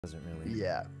Doesn't really.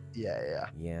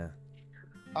 Yeah.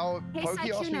 Oh, Hey,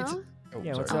 Pokey asked me to... Sykkuno. Oh,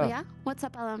 Yeah, what's sorry. up? Oh yeah? What's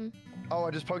up, Ellum? Oh,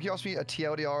 I just Pokey asked me a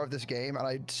TLDR of this game, and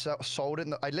I sold it.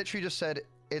 I literally just said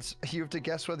you have to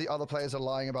guess where the other players are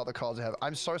lying about the cards they have.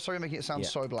 I'm so sorry making it sound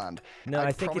so bland. No,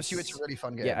 I think promise you it's a really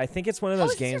fun game. Yeah, I think it's one of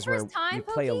those games where you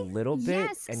play a Pokey? little bit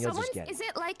Yes, and you'll just get it.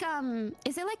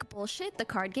 Is it like bullshit? The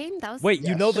card game? That was. Wait,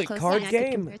 you know the closest card thing I could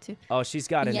game? compare to. Oh, she's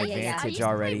got an I advantage used to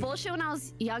already. play bullshit when I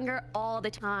was younger all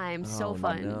the time. So Oh,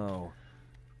 fun. No.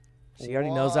 She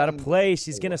already knows how to play.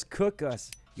 She's gonna cook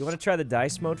us. You want to try the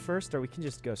dice mode first, or we can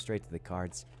just go straight to the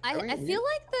cards? I feel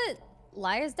like the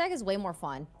Liar's deck is way more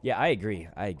fun. Yeah, I agree.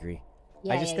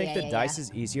 Yeah, I just think the dice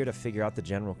is easier to figure out the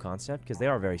general concept because they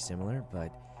are very similar,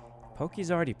 but Pokey's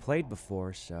already played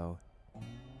before, so.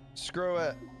 Screw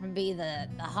it. Be the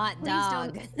hot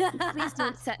dog. Please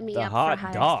don't set me The up hot for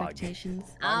high dog. expectations.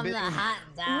 I'm the hot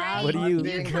dog. What do you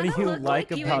look like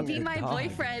you about would be the my dog?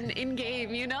 boyfriend in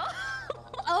game, you know?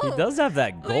 Oh, He does have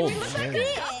that gold we look like chain.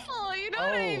 a couple, you know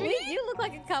what I mean? we do look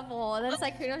like a couple, and then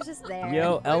Sykkuno's just there.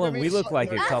 Yo, Ellum, we look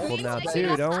like a couple now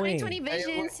too, don't we? 20/20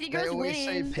 vision, see They girls always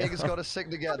say win. pigs gotta stick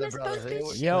together, brother.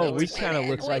 Yo, we kind of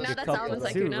look Wait, like no, a that's couple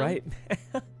Ellum's too, Sykkuno. right?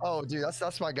 Oh, dude,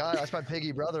 that's my guy. That's my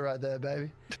piggy brother right there,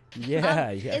 baby. Yeah.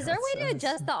 Is there a way to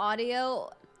adjust the audio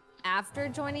after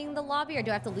joining the lobby, or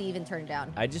do I have to leave and turn it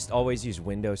down? I just always use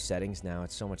Windows settings now.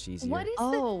 It's so much easier. What is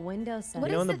Windows settings. What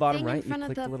You know is in the bottom thing right, in you front click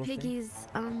of the the little thing? piggies?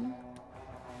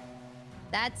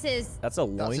 That's his That's a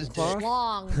loincloth?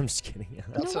 long. I'm just kidding.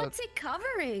 That's What's it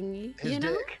covering? his You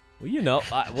know? dick. Well, you know.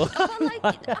 But like,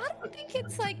 I don't think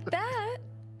it's like that.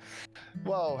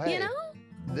 Well, hey, You know?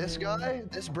 this guy,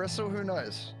 this bristle, who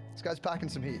knows? This guy's packing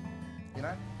some heat, you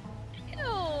know?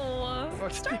 Ew.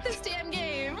 Start this damn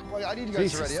game. Well, I need you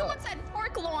guys to ready up. Someone said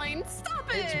pork loin. Stop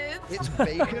it. It's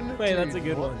bacon. Wait, that's a Dude,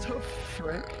 good what one. the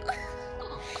frick?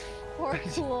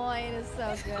 Pork loin is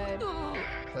so good.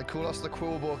 They call us the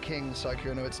Cool Ball King,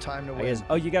 Sykkuno. It's time to I win. guess,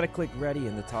 oh, you gotta click ready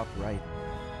in the top right.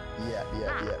 Yeah.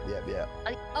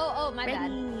 Oh, my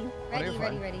bad. Ready.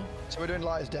 Ready. So we're doing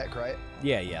Liar's deck, right?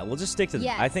 Yeah. We'll just stick to.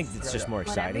 Yes. I think it's just more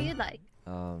Whatever exciting. you'd like.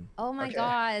 Oh my Okay.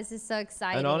 god, this is so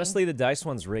exciting. And honestly, the dice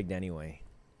one's rigged anyway.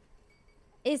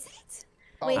 Is it?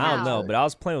 Oh, Wait, I don't how? know, but I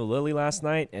was playing with Lily last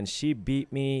night, and she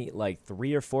beat me like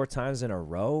 3 or 4 times in a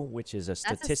row, which is a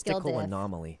skill statistical diff.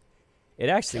 anomaly. It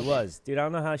actually was, dude. I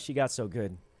don't know how she got so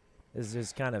good. It's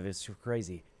just it's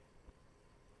crazy.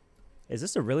 Is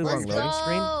this a really long Let's loading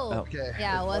screen? go. Oh. Okay.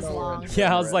 Yeah, it was long.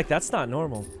 Yeah, I was like, that's not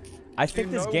normal. I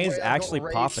think this game's actually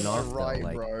popping off though. Right,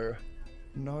 Like, bro.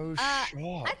 No I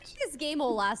shot. think this game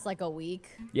will last like a week.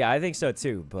 yeah, I think so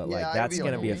too. But Yeah, like, it'd that's be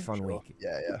gonna like be a week, fun sure. week.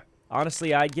 Yeah.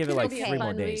 Honestly, I'd give it like It'll be a 3 more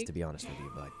fun days week. to be honest with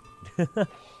you. But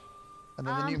And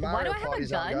then the new why do Mario I have a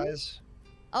Party's out, gun? guys.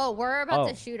 Oh, we're about Oh.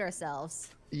 to shoot ourselves.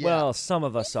 Yeah. well, some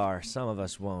of us are, some of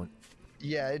us won't.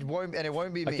 Yeah, it won't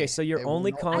be me. Okay, so you're It will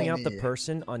only not calling be out the me.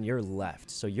 person on your left.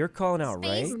 So you're calling out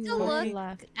Rae. Space to look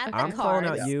Left. at the I'm calling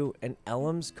cards. out you, and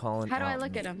Ellum's calling How out do I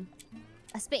look me. at him?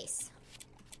 A space.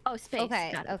 Oh, space.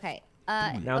 Okay. Got it. Okay.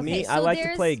 Now okay, me, so I like to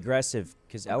there's- play aggressive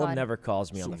because Ellum God. never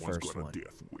calls me on the first one.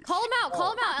 Call him out.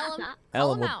 Call him out, Ellum. Call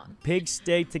Ellum, him will out. pigs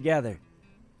stay together.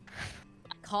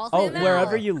 Call Oh, him out.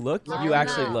 wherever you look, Call you him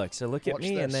actually out. look. So look at Watch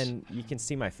me, and this. then you can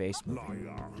see my face.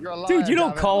 You're a liar, Dude, you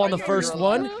don't David. call on I the know first you're a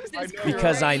one liar. I know you're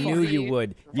because a I liar. knew you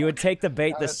would. You would take the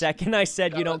bait the David. second I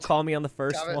said you don't David. call me on the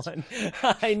first David.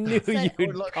 one. I knew Said-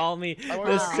 you'd Look, call me I won't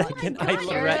the lie. second Oh I my God,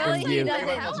 you're threatened really you. doesn't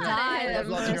Wait, die.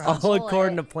 wait, All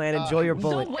according to plan. Enjoy your The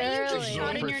bullet. way you just Barely.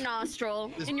 shot in your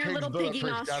nostril, This in your pig's little piggy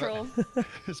bulletproof, damn nostril. it.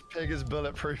 This pig is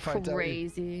bulletproof, I tell you.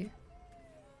 Crazy.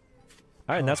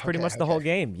 All right, and that's pretty Okay, much the whole okay.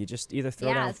 game. You just either throw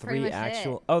Yeah, down that's pretty 3 much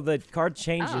actual. it. Oh, the card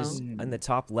changes in the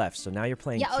top left, so now you're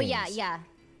playing Yeah. Oh yeah. kings. Yeah.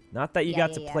 Not that you Yeah, got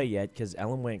yeah, to yeah. play yet, because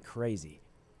Ellum went crazy.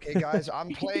 Okay, guys, I'm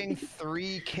playing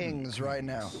 3 kings right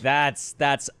now. That's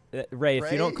Rae.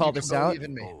 If you don't call can this out, believe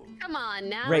in me. Come on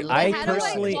now. Rae, Wait, I how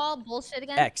personally do I call bullshit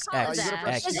again? X Call X that.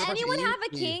 X. Does You have anyone to have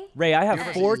a eat king? Ray, I have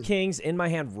You're 4 easy. kings in my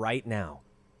hand right now.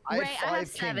 I Ray, I have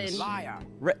have 5 kings. 7.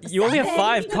 Ray, you only have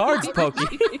 5 cards,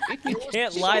 Pokey. You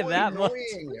can't lie So that much.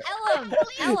 annoying. Ellum,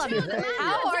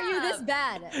 how are you this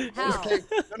bad? How? Okay,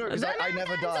 no, because I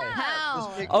never die. How?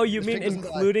 This pig- Oh, you this mean pig doesn't die.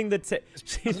 including the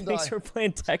she doesn't thinks die. we're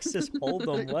playing Texas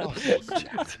Hold'em. Oh, What? shit.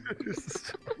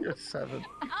 You're 7.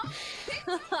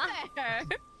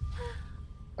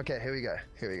 Okay, here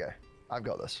we go. I've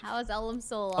got this. How is Ellum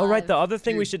still alive? Oh, right. The other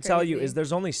thing we Dude, should tell you crazy. is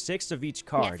there's only 6 of each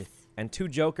card, Yes. and 2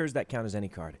 jokers that count as any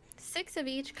card. 6 of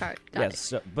each card. Got Yes,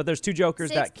 so, but there's 2 jokers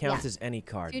 6, that count yeah. as any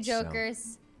card. 2 so-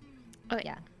 jokers. Oh,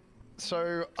 Yeah.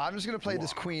 So I'm just gonna play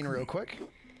this queen real quick. You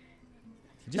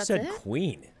just That's said it?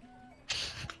 queen.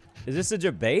 Is this a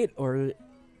debate or?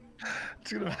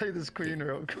 Just gonna play this queen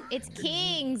real quick. It's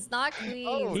kings, not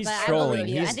queens. He's but I trolling.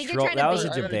 believe you. I He's think you're trolling. trying That to was a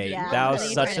bait me. debate. Yeah, That I was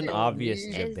think you're such trying an to bait obvious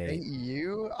me. debate.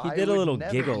 You? He did a little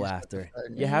giggle after.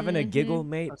 You having a giggle,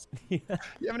 mate? You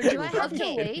having a giggle?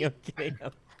 Okay. Okay.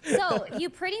 So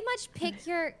you pretty much pick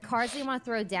your cards that you want to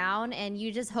throw down, and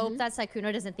you just hope that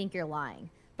Sykkuno doesn't think you're lying.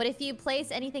 But if you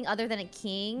place anything other than a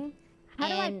king, How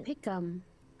do I pick them?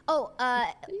 Oh,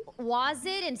 was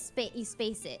it and you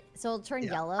space it, so it'll turn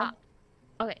yellow.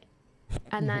 Okay.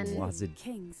 And then Was it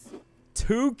Kings.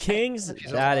 2 kings?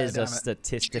 She's a That liar, is damn a it.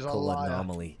 statistical She's a liar.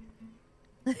 anomaly.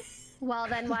 well,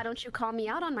 then why don't you call me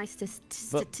out on my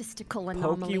statistical Pokey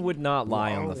anomaly? would not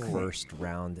lie on the Whoa. first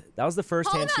round. That was the first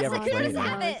Hold hand she on, ever Sykkuno played. doesn't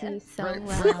have Knows it. me so Ray,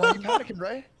 well. are you panicking,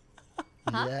 Ray?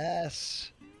 Huh?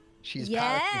 Yes. She's panicking. She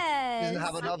Yes. doesn't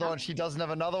have another one. She doesn't have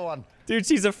another one. Dude,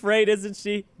 she's afraid, isn't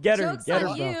she? Get her, Joke's get her,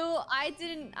 on bro. you. I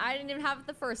didn't even have it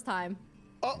the first time.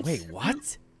 Oh, Wait,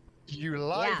 what? you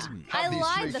lied. Yeah. Have I these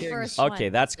lied 3 the kings. first Okay,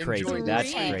 one. that's Enjoy crazy. the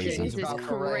That's three crazy. kings. This is About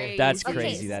the Ray. crazy. That's Okay,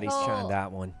 crazy that he's so- trying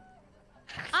that one.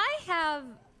 I have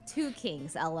 2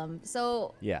 kings, Ellum.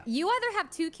 So Yeah. you either have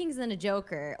 2 kings and a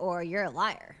joker, or you're a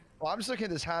liar. Well, I'm just looking at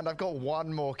this hand. I've got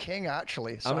 1 more king,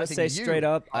 actually. So I'm I gonna think say you straight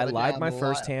up, I are the lied damn my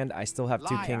first liar. hand. I still have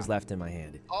 2 Liar. kings left in my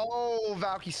hand. Oh,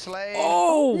 Valky Slay.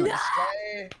 Oh!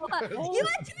 Slay. You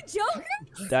had 2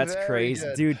 jokers? That's Very crazy.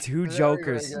 good. Dude, 2 Very,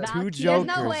 jokers. very good. 2 There's jokers.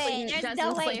 There's no way. She There's doesn't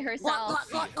no way. play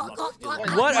herself.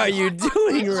 What are you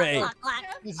doing, Ray?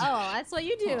 Oh, that's what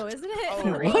you do, isn't it?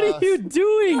 Oh, What are you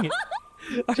doing?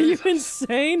 Are you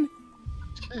insane?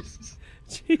 Jesus.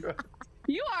 Jeez.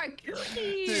 You are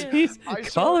goofy. Jeez. I Call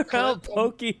saw a her out, clip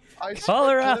on- Pokey. I Call saw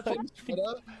her a out. clip on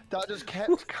Twitter that just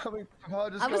kept coming from her.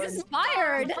 Just I was going,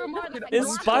 inspired.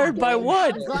 Inspired by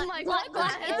what? Glock, like, Glock, what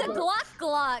Glock. the It's a hell?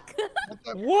 Glock.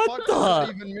 What fuck the? does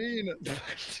that even mean?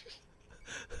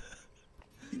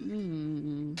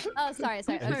 Oh, sorry.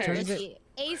 turning Okay, let's it- see.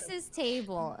 Aces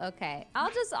table. Okay,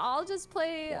 I'll just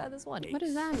play this one. What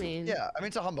does that mean? Yeah, I mean,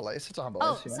 it's a humble ace. It's a humble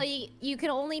Oh, ace. Yeah. so you can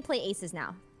only play aces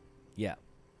now. Yeah.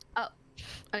 Oh.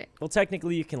 Okay. Well,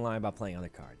 technically, you can lie about playing other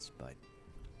cards, but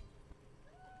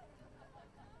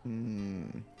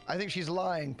I think she's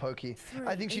lying, Pokey.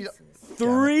 I think she's.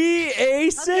 3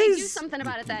 aces? Okay, do something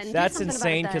about it then. Do That's something about it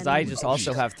insane because then. I just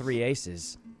also have 3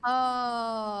 aces.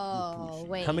 Oh,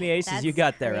 wait. How many aces that's you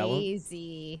got there, Ellum?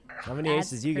 Crazy. How many That's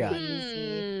aces you got?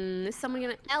 crazy. Is someone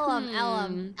gonna?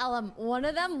 Ellum. One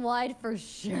of them lied for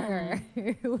sure.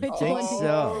 Which Think one?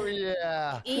 so. Oh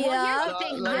yeah. Well, here's the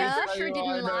thing. Yeah. I for sure didn't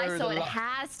I lie, know so the it lie.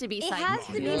 has to be. It has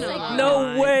to be Sykkuno. Sykkuno.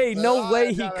 No way, no way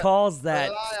he Damn it. calls that.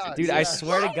 Liar, Dude, I yes.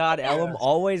 swear to God, Ellum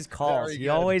always calls. Very He good.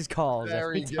 always calls Very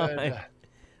every good. time.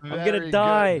 I'm Very gonna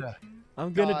die. good.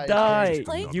 I'm gonna Die, die. James.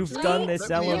 Play- You've play- done this,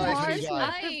 Let me Ellum. die. Last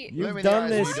night. Let You've me done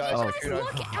die, this. you die, Oh. Sykkuno.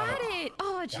 Look at it.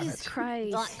 Oh, Jesus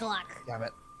Christ. Glock. Damn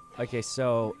it. Okay,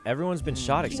 so everyone's been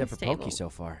shot except for King's Pokey table. so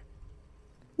far.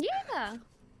 Yeah.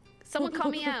 Someone call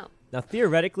me out. Now,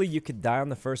 theoretically, you could die on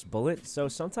the first bullet, so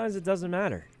sometimes it doesn't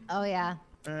matter. Oh yeah,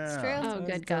 it's true. Oh, Sometimes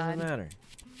good it doesn't God. matter.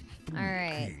 All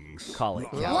right. Call it.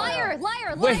 Yeah. Liar.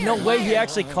 Wait, no way, he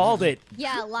actually called it.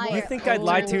 Yeah, liar. You think I'd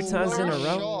lie 2 times in a Oh,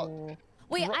 row?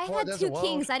 Wait, I What? had There's 2 a world.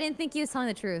 kings. I didn't think he was telling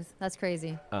the truth. That's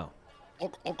crazy. Oh.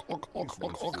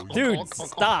 Dude,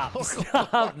 stop.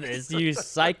 Stop this, you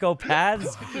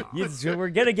psychopaths. We're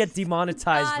gonna get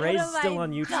demonetized. God, Ray's what have still I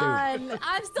on YouTube. done?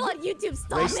 I'm still on YouTube.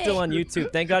 Stop Ray's it. still on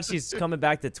YouTube. Thank God she's coming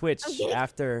back to Twitch Okay.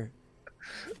 after.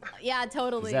 Yeah,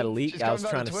 totally. Is that a leak? She's I was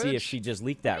coming trying back to to see if Twitch? she just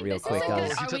leaked that real This quick. isn't I good.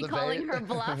 was- Are To we the calling bait. her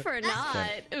bluff or not?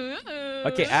 Ooh.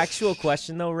 Okay, actual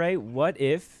question though, Ray. What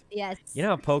if Yes. you know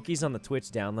how Pokey's on the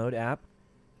Twitch download app?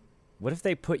 What if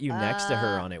they put you next to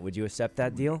her on it? Would you accept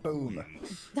that deal? Boom.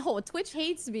 No, Twitch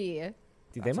hates me.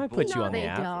 Dude, they might put you No, on the they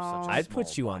app. don't. I'd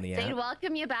put you on the They'd app.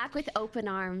 welcome you back with open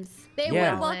arms. They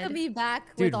Yeah. would welcome me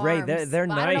back Dude, with Ray, arms. they're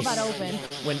but I don't nice. know about open.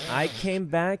 When I came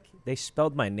back, they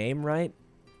spelled my name right.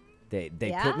 They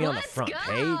Yeah? put me on the Let's front go.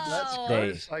 page. Let's go, They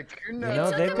Sykkuno. You know, It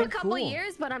took they've them been a couple cool.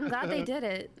 years, but I'm glad they did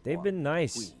it. they've been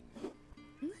nice.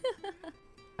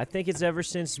 I think it's ever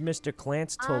since Mr.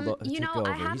 Clance took You know,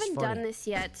 over. I He's haven't funny. done this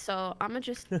yet, so I'm gonna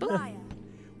just. Boom.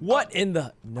 What in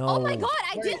the no? Oh my god,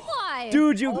 I did lie.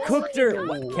 Dude, you cooked her.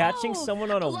 God, Catching no.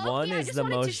 someone on a Loki, 1 I is just the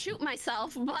wanted to most. shoot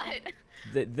myself, but.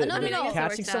 No.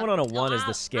 Catching It someone worked on a 1 is the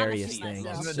I'm scariest gonna thing. shoot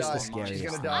It's She's just the gonna die. She's scariest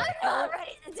gonna thing. die. I'm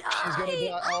ready to die. She's gonna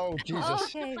die. Oh,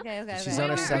 Jesus. Okay. She's we on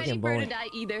her weren't second ready for her to bullet. die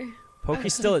either.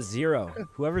 Pokey's still at 0.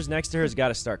 Whoever's next to her has got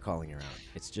to start calling her out.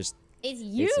 It's just It's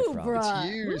you, a problem. bro. It's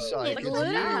you, Syke. It's look at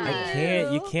you. that. I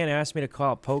can't. You can't ask me to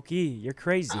call out Pokey. You're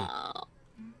crazy. Oh,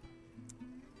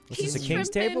 This is a he's king's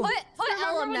tripping. table. Put Remember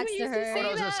Ellum when next we to used to her. say I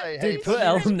was gonna that? say, hey, Dude, put you-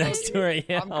 Ellum next to her.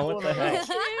 Yeah. I'm What calling the her heck? out.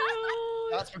 Cute.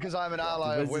 that's because I'm an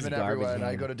ally of This is women everywhere, and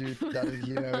I garbage, gotta do that.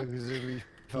 You know, 'cause it'll be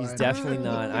fine. He's definitely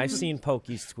not. I've seen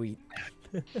Pokey's tweet.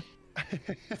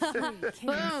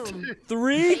 Boom.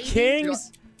 3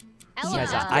 kings? Ella,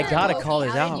 Guys, after I gotta Loki call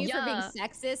this outed out. You for being Yeah.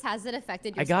 sexist, has it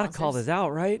affected your I gotta call sponsors? this out,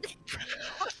 right?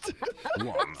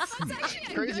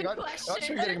 Crazy. I'm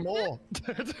actually getting more.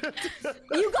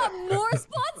 You got more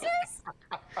sponsors?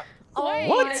 Oh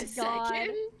What? my god.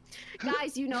 Second.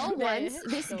 Guys, you know once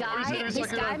this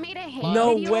guy made a hate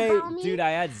No video way. about me, Dude, I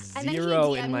had and then he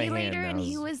 0 DM'd in my me hand. later, That and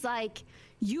he was- was like,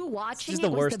 "You watching is it the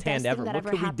was worst the hand best ever. thing that What ever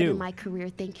could we happened do? in my career.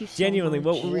 Thank you so Genuinely, much."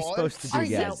 what were we What? supposed to do, Are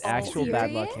you guys? Actual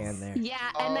bad luck serious? hand there. Yeah,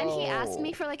 and then he asked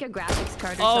me for like a graphics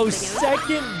card or Oh, something.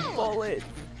 second bullet.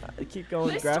 I keep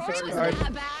going. The Graphics story was card.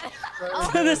 that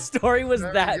bad. The story was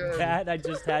Very that good. bad. I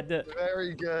just had to.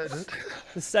 Very good.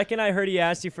 The second I heard he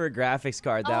asked you for a graphics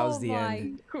card, that was the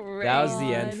end. That was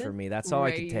the end for me. That's all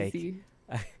I could take.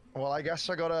 Well, I guess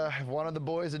I gotta. If one of the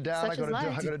boys are down, Such I is gotta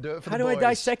life. do it for How the do I boys.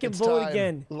 die second It's bullet time.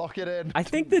 again? Lock it in. I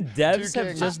think the devs have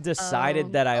kings. just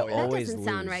decided that I Oh, yeah. That always doesn't lose.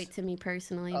 sound right to me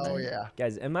personally. Oh but yeah.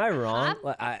 Guys, am I wrong?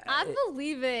 I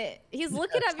believe it. He's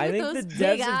looking at me I with think those the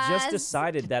big devs have just eyes.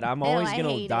 decided that I'm Ew, always I gonna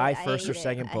hate die it. I first or hate it.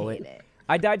 second I bullet. hate it.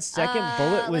 I died second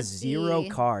bullet with let's 0 see.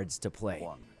 cards to play.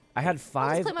 I had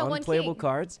 5 play my one unplayable king.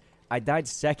 cards. I died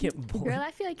second bullet. Girl,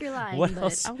 I feel like you're lying. What but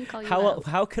else? I won't call you How out.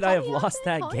 how could I have Call me out, lost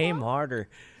then, that call me game out. harder?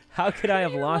 How could I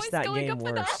have Your lost voice that going game up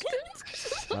and worse?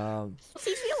 down.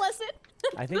 Teach me a lesson.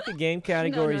 I think the game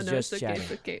category is no, just it's okay, chatting.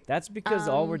 it's okay. That's because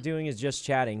all we're doing is just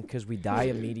chatting because we die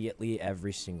immediately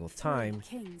every single time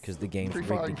because the game's rigged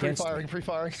Pre-firing, against pre-firing, me.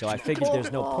 pre-firing. So I figured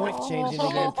there's no point changing the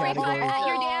game category At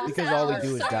your damn because all we self,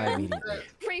 do is sir. die immediately.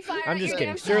 Free fire I'm at just your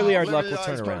kidding. damn Surely our self. luck Look will at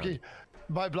turn the eyes, around. Pokey.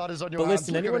 My blood is on your But hands.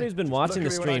 listen, Look at anyone me. who's been Look watching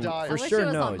at the me when I stream die. for wish sure it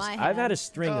was on knows my I've had a hand.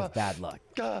 string of bad luck.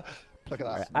 Look at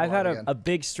that. I've had Again. a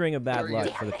big string of bad Very luck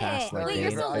good. for the past like Wait, day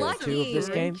you're so or 2 of lucky. this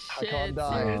game. I can't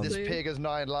die. This seriously. pig has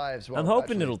 9 lives. Well, I'm hoping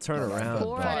actually, it'll turn no, around, but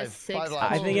 4 but- out of Five 6. lives.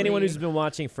 I think anyone who's Holy. been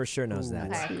watching for sure knows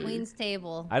that. Okay, Queen's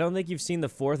table. I don't think you've seen the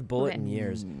 4th bullet in Okay.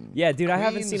 years. Yeah, dude, I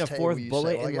haven't seen a Queen's 4th table, you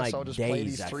bullet say. Well, I in guess like I'll just play days.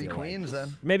 these I 3 feel queens like.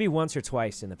 then. Maybe once or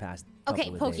twice in the past. Okay,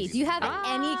 couple of Pokey, days. do you have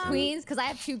any queens? Because I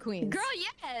have 2 queens. Girl,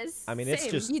 yes. I mean, it's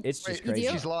Same. just You- it's just Wait, crazy.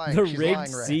 she's lying. The She's rigged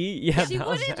lying, Ray. C, yeah, She that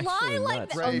was wouldn't lie actually like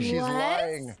nuts. that. Ray, she's What?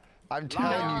 lying. I'm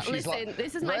telling No, you, she's lying. listen,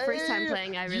 this is my first time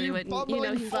playing. I really wouldn't. You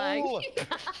know, he's lying.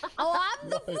 Oh, I'm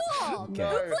the fool. Okay.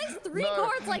 Who plays 3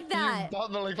 cards like that? You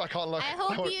bumbling, I can't look. I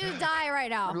hope you die right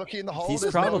now. I'm looking in the hole. He's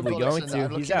There's no probably bullets going in to. there.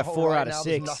 I'm He's looking in at the hole 4 right out of now. 6.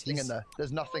 There's nothing in there.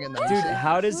 There's nothing in there. Dude, You see?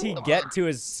 how does he get to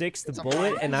his 6th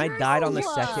bullet and I died on the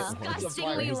so second one? It's a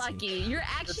Disgustingly blank. lucky. You're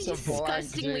actually It's a blank,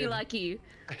 disgustingly dude. lucky.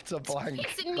 It's a blank.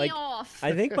 Pissing me Like, off.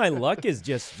 I think my luck is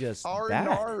just bad.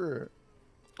 R.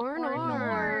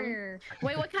 Or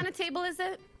Wait, what kind of table is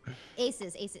it?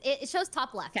 Aces, aces. It shows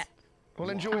top left. Okay. Well,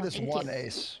 enjoy this thank one you.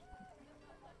 ace.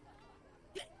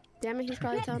 Damn it, he's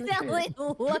probably telling the truth.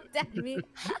 Dylan looked at me.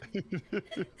 I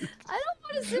don't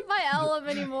want to sit by Ellum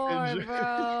anymore,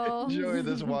 bro. Enjoy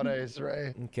this one ace,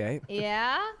 Ray. Okay.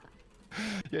 Yeah?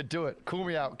 Yeah, do it. Call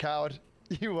me out, coward.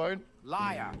 You won't.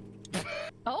 Liar.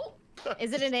 Oh,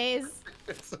 Is it an ace?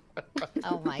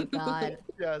 Oh my god.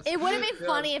 Yes. It would have been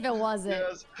funny if it wasn't.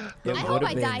 Yes. It I hope would've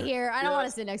I die been. here. I don't want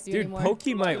to sit next to you Dude, anymore.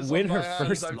 Pokey might Blood is win on her my hands,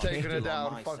 first I'm taking game. her On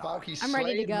down. my Fuck, side. Valkyrie I'm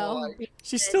ready to slayed go. like-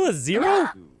 She's still a 0?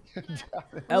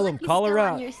 Ellum, he's call her still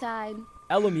on out. your side.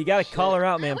 Ellum, you gotta call her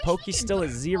out, man. wish we Pokey's could still a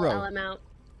Call 0. Ellum out.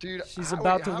 Dude, She's how-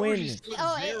 about to how win. is she still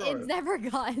Oh, zero? it's never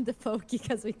gotten to Pokey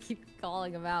because we keep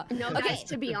calling him out. No, Okay. guys,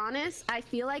 to be honest, I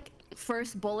feel like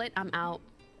first bullet, I'm out.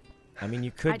 I mean,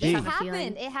 you I could just be. have It a feeling.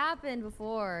 happened. It happened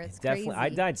before. It's Definitely. I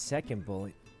crazy. died second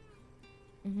bullet.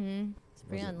 Mm-hmm. It's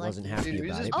pretty Wasn't unlucky. happy Dude, who's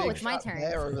about this it. Oh, big it's my fat turn.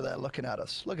 bear over there looking at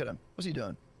us? Look at him. What's he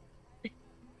doing?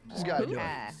 What's this guy doing?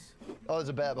 Okay. Oh, there's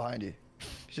a bear behind you.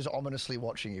 He's just ominously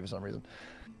watching you for some reason.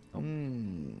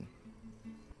 Hmm.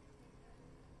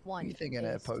 What One. are you thinking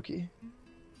there, ace. Pokey?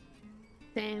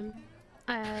 Same.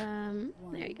 There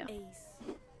you go.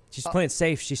 She's playing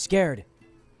safe. She's scared.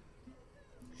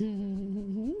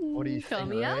 What do you Call think,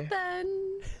 me Ray? out then.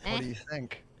 What Eh. do you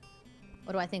think?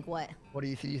 What do I think? What? What do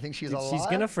you think? You think she's Dude, alive? she's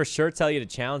gonna for sure tell you to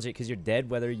challenge it because you're dead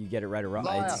whether you get it right or wrong.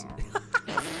 Liar.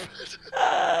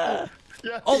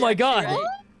 Yeah, Oh my god! right.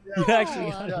 You actually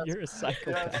Yes. got it. You're a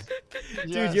psychopath. Dude,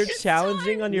 Yes. you're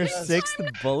challenging on your Yes.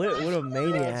 6th bullet? What a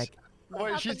maniac.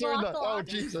 Wait, she's doing that. Oh,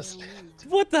 Jesus.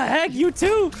 What the heck? You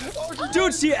too? Oh,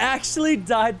 Dude, she actually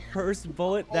died first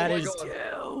bullet. Oh That my is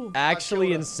God. actually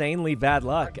killed her. insanely bad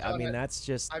luck. I've I done mean, it. that's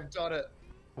just... I've done it.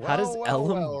 How does Well,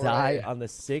 Ellum well, die Ray. on the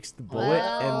 6th bullet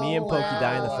and me and Pokey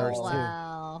die in the first two?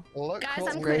 Wow. Look Guys,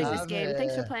 what I'm we quitting this have game.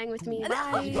 Thanks for here. playing with me. A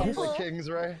Bye. couple of kings,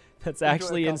 Ray. That's Enjoy a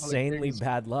actually couple of insanely kings.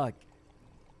 bad luck.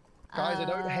 Guys, I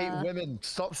don't hate women.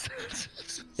 Stop.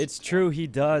 It's true, he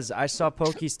does. I saw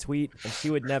Poki's tweet, and she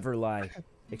would never lie.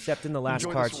 Except in the last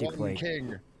Enjoy card this she one played.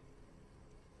 King.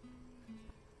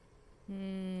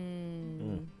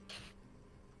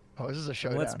 Oh, this is a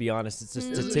showdown. Let's be honest, it's a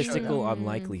statistical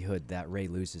unlikelihood that Rae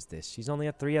loses this. She's only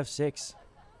at 3 F6.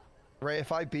 Rae,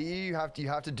 if I beat you, you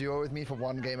have to duo with me for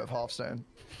one game of Hearthstone.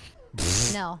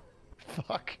 No.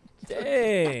 Fuck.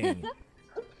 Dang.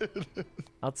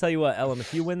 I'll tell you what, Ellum,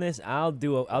 if you win this,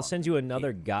 I'll send you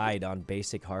another guide on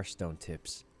basic Hearthstone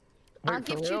tips. Wait, I'll for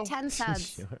give you real? 10 subs.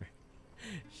 Sure.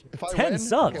 If I 10 win?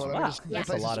 subs, Okay, well, wow. just That's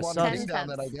place a lot this of one subs. thing down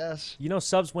then, I guess. You know,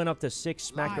 subs went up to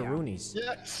 6 smackaroonies.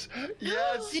 Yes.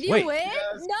 Yes. Did you Wait. win?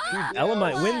 Yes. No. Ellum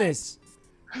might win this.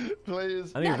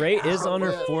 Please. I mean, Rae is on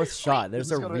her Yeah. 4th shot. There's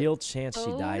Just a gotta- real chance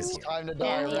she dies It's here. time to die,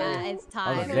 Yeah, Rae. it's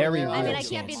time. very I mean, real I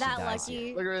can't be chance that she dies here.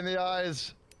 lucky. Look her in the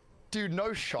eyes. Dude,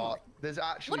 no shot. There's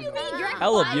actually What do you mean? You're at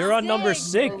Ellum, 5, you're on number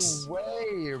 6. 6. No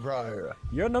way, bro.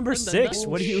 You're on number 6.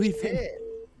 What are you even? Shit.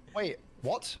 Wait,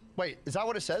 what? Wait, is that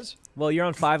what it says? Well, you're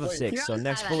on 5 of Wait. 6, You're so on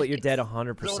next 5 bullet of you're 6. dead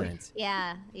 100%.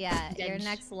 Yeah. Your Dead.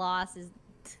 next loss is.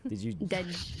 Did you? Dead.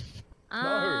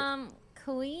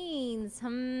 Queens.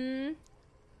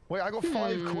 Wait, I got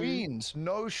 5 queens.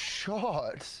 No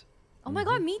shot. Oh my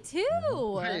god, me too.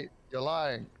 Wait, you're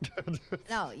lying.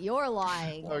 No, you're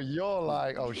lying. Oh, you're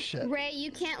lying. Oh, shit. Ray,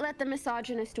 you can't let the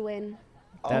misogynist win.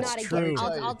 That's Not again. true.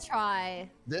 I'll try.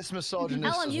 This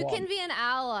misogynist Ellum, is you one. can be an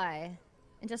ally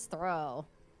and just throw.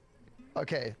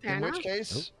 Okay, Fair in which enough.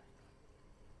 case,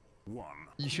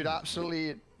 you should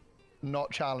absolutely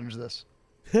not challenge this.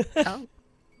 Oh.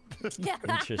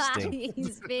 Interesting.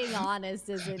 He's being honest,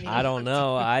 isn't he? I don't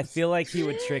know. I feel like he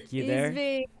would trick you He's there.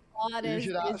 being honest. You should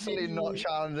isn't absolutely he? not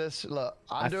challenge this. Look,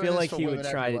 I'm I doing feel this like for he would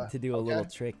women try everywhere, to do a okay? little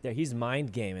trick there. He's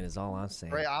mind gaming is all I'm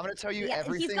saying. Ray, I'm gonna tell you Yeah,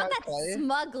 everything he's got I that play.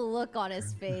 smug look on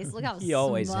his face. Look how He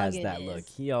always smug has it that is. look.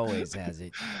 He always has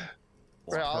it.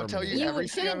 It's Ray, I'll tell you permanent. You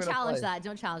everything I'm shouldn't gonna challenge play. that.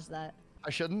 Don't challenge that. I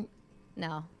shouldn't.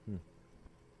 No.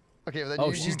 Okay, then Oh,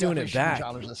 you, she's you doing it definitely shouldn't back.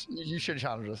 Challenge this. You should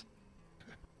challenge this.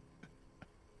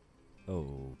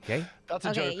 Okay. That's a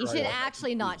Okay, joke. you right? should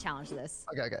actually not challenge this.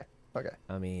 Okay.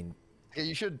 I mean, Okay,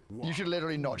 you should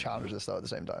literally not challenge this though at the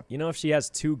same time. you know, if she has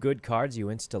 2 good cards, you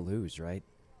insta lose, right?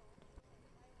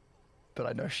 But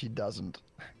I know she doesn't,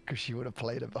 because she would have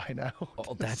played it by now.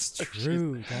 Oh, that's So she's-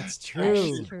 true. That's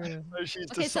true. True. so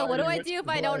she's Okay, so what do I deciding do if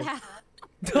which I to don't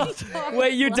play. have?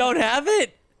 Wait, you don't have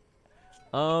it?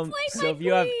 my So if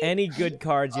you have queen. any good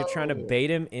cards, you're trying to bait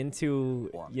him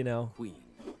into, you know.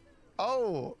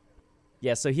 Oh,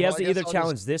 Yeah, so he Well, has I to guess either I'll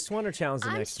challenge this one or challenge the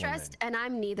I'm next one. stressed and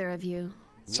I'm neither of you.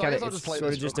 It's So I guess kinda, I'll it's just play sort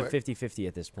of this real just a quick. 50-50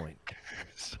 at this point.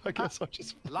 so I guess I'll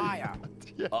just Liar.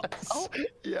 Yes. Oh.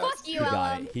 Yes. Fuck you, He got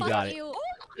Ellum. it, he Fuck got it. you.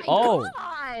 Oh,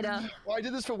 God. Well, I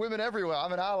did this for women everywhere.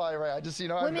 I'm an ally, right? I just, you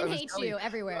know, I Women was hate telling you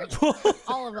everywhere.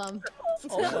 All of them.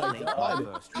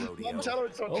 I'm telling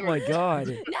it's not oh true. my god.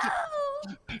 No.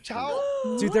 How?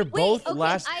 Dude, they're both okay,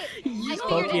 last... I figured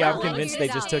Pokey, it out. I'm I convinced figured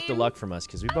they it just out. took the luck from us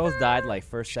because we both died like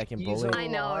first, second bullet. I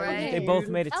know, right? They both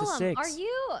made it to Ellum, 6. are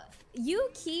you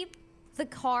keep the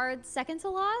card second to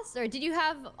last, or did you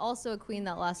have also a queen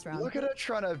that last round? Look at her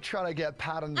trying to get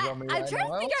patterns on me I'm right trying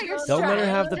now. to figure out your Don't let her strat.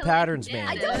 have the Like, patterns, I man.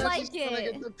 don't Yeah, like just trying to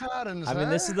it. get the patterns, I mean,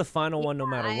 this huh? is the final one no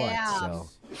matter I what, am. so...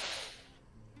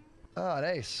 Oh,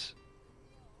 nice.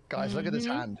 Guys, look at this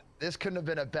hand. This couldn't have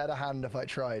been a better hand if I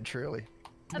tried, truly.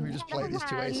 Let me just play these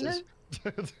 2 aces.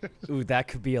 Ooh, that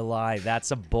could be a lie.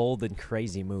 That's a bold and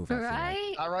crazy move, I feel like.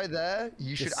 Right? That right there,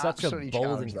 you should It's such a absolutely bold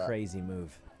challenge and that. crazy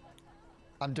move.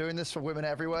 I'm doing this for women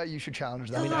everywhere. You should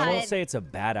challenge that. I mean, I won't God. say it's a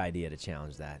bad idea to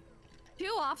challenge that. Too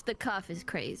off the cuff is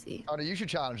crazy. Oh, no, you should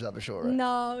challenge that for sure. Right? No,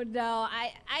 I don't know.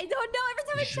 Every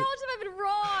time I challenge him, I've been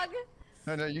wrong.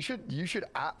 No, you should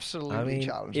absolutely I mean,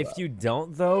 challenge if that. you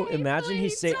don't, though, imagine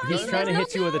he's trying to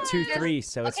hit you with a 2-3,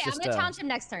 so it's Okay, I'm just gonna a... challenge him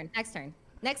next turn.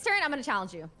 Next turn, I'm gonna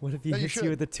challenge you. What if he No, you hits you should.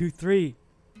 with a 2-3?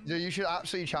 Yeah, you should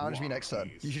absolutely challenge me next turn.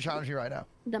 You should challenge me right now.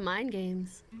 The mind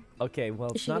games. Okay,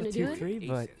 well, it's she not a gonna do it? 2-3,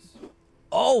 but...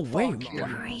 Oh, wait.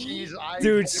 Jeez,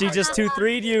 Dude, she just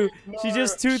 2-3'd you. She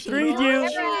just 2-3'd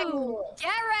you.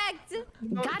 Direct.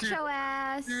 Got your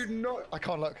ass. Dude, no. I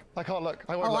can't look. I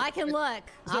won't Oh, look. I can look.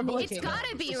 I'm It's looking. It's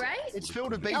gotta be, right? It's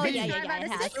filled with baked Oh, beans. yeah, it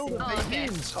has It's filled to. with baked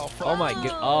beans. Oh, fuck. Oh, my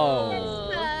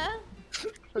god.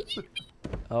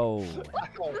 Oh.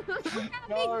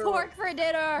 Big pork for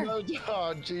dinner. No,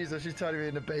 oh, Jesus, she's turning me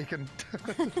into bacon.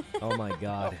 Oh, my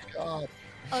god. God.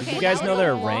 Okay, you guys that know was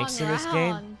there a are ranks long in this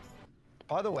game? round.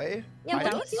 By the way, Yeah, I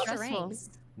what don't- do you stressful. ranks?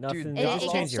 Nothing. Dude, They it just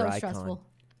gets change your so icon. stressful.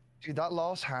 dude, that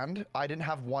last hand, I didn't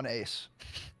have 1 ace.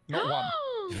 Not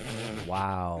one.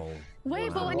 Wow.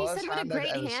 Wait, but when you Worst said what a hand I've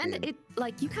great ever hand, seen. it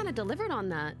like you kind of delivered on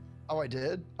that. Oh, I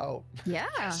did? Oh. Yeah.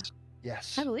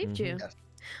 Yes. I believed you. Yes.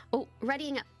 Oh,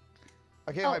 readying up.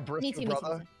 Okay, Oh, my me Bristol too, me too,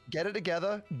 brother. me too. Get it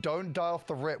together. Don't die off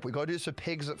the rip. We gotta do this for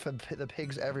pigs, for the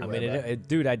pigs I everywhere. mean, man.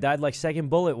 dude, I died like second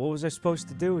bullet. What was I supposed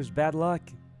to do? It was bad luck.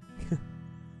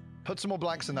 Put some more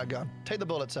blanks in that gun. Take the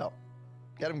bullets out.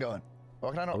 Get them going.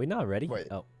 Why can I not? Are we not ready? Wait.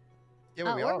 Oh, Yeah,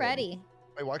 Oh, we we're are ready.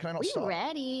 Wait, why can I not We start?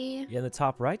 ready? yeah, in the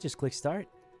top right, just click start.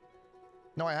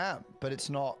 No, I am, but it's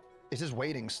not. It's just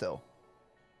waiting still.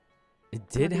 It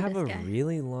did be have this a guy.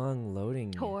 really long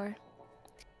loading. Tor.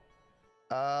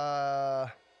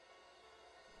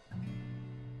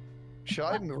 Should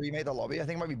I remake the lobby? I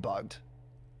think it might be bugged.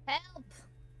 Help!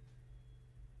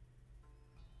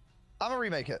 I'm gonna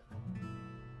remake it.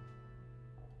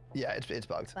 Yeah, it's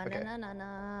bugged. Okay.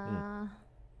 Ba-na-na-na-na.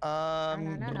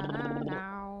 Um,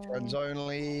 friends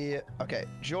only. Okay,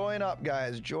 join up,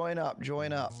 guys. Join up.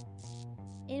 Join up.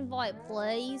 Invite,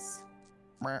 please.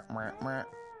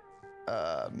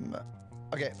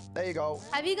 Okay, there you go.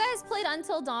 Have you guys played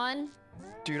Until Dawn?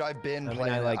 Dude, I've been I mean,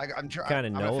 playing I, it. like, I'm kinda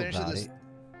I'm know finished about this. it.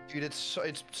 Dude, it's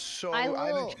so. I I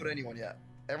haven't will- killed anyone yet.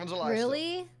 Everyone's alive. still.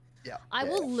 Really? Yeah. I yeah,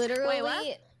 will yeah. literally.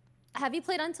 what? Have you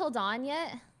played Until Dawn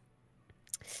yet?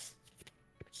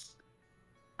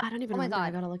 I don't even Oh my remember.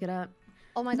 I God. gotta look it up.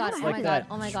 Oh my god, It's oh like my that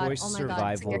god, oh my god, choice oh my god.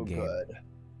 survival So game. good.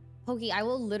 Pokey, I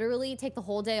will literally take the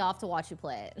whole day off to watch you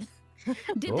play it.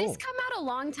 Did Oh. this come out a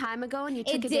long time ago and you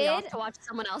It took a day off did? to watch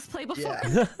someone else play before?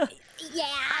 Yeah. Yeah,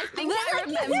 I think I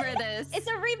remember this. It's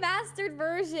a remastered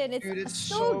version. It's, Dude, it's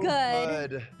so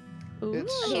good. Ooh.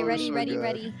 It's Okay, so, ready, so ready, good.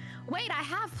 ready. Wait, I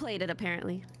have played it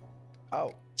apparently.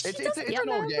 Oh, it's doesn't an old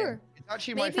game. remember. It's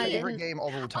actually my Maybe I favorite didn't. game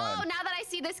of all Oh, time. now that I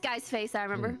see this guy's face, I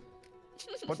remember.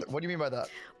 What do you mean by that?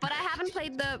 But I haven't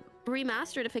played the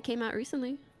remastered if it came out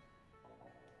recently.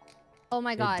 Oh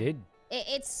my It god, did.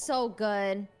 it's so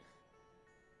good.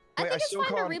 I Wait, think I it's still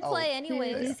fine to can't- oh. replay Dude,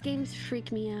 anyways. these games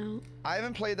freak me out. I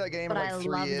haven't played that game But in I like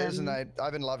 3 love years, them. and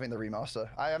I've been loving the remaster.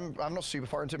 I'm not super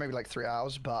far into it, maybe like 3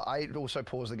 hours, but I also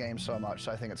paused the game so much,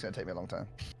 so I think it's gonna take me a long time.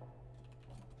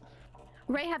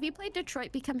 Ray, have you played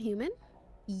Detroit Become Human?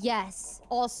 Yes,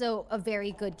 also a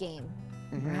very good game.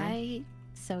 Right?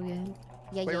 So good.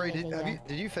 Yeah, Wait, yeah, Ray, yeah, yeah, yeah.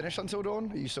 did you finish Until Dawn?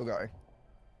 Or are you still going?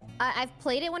 I've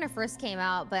played it when it first came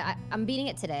out, but I'm beating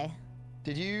it today.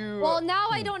 Did you? Well, now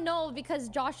I don't know because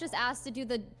Josh just asked to do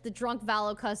the drunk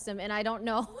Valo custom, and I don't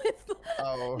know if.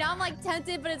 Oh. Now I'm like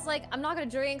tempted, but it's like I'm not gonna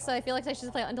drink, so I feel like I should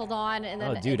just play Until Dawn. And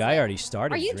then. Oh, dude, it's I like- already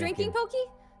started. Are you drinking, Pokey?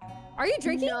 Are you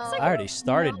drinking? No. I already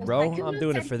started, No, bro. Sykkuno I'm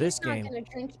doing it said for this he's not game. gonna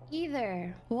drink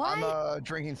either. What? I'm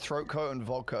drinking throat coat and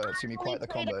vodka. It's gonna be quite the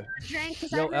combo.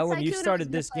 Yo, Ellum, you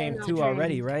started this game too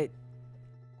already, right?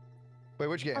 Wait,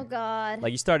 which game? Oh God.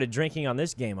 Like you started drinking on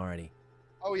this game already.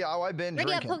 Oh yeah, I've been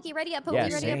Ready up, drinking. Pokey. Ready up, Pokey. Yeah,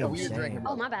 ready same, up, We've Pokey. been drinking.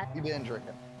 Oh, my bad. You've been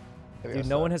drinking. There we Dude, go,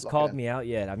 no so one has lock called in. me out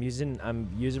yet. I'm using my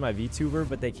VTuber,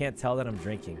 but they can't tell that I'm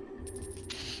drinking.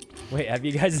 Wait, have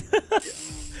you guys?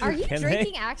 Are you Can they?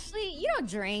 drinking? Actually, you don't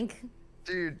drink.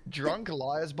 Dude, drunk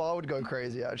liars bar would go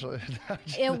crazy actually.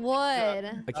 It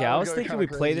would. Okay, I I would was go thinking kinda we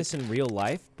play crazy. this in real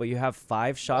life, but you have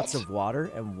 5 shots What? of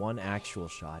water and 1 actual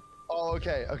shot. Oh,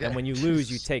 okay, okay. And when you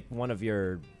lose, you take one of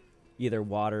your either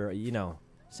water, or, you know,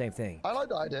 same thing. I like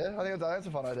the idea. I think that's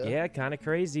a fun idea. Yeah, kind of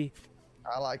crazy.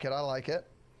 I like it. I like it.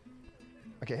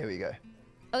 Okay, here we go.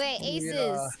 Okay,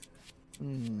 aces.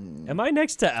 Am I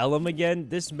next to Ellum again?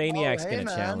 This maniac's hey, gonna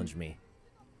man. challenge me.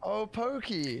 Oh,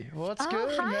 Pokey, what's Oh,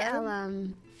 good, hi, man?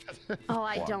 Ellum. Oh,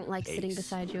 I don't like sitting ace.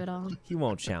 beside you at all. He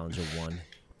won't challenge a 1. He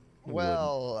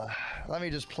Well, let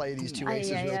me just play these 2 Aye,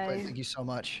 aces aye, real aye. quick. Thank you so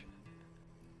much.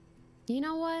 You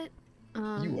know what?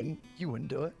 You wouldn't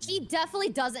do it. He definitely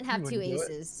doesn't have You 2 wouldn't do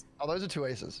it. aces. Oh, those are 2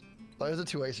 aces. Those are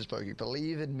 2 aces, Pokey.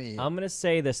 Believe in me. I'm gonna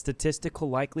say the statistical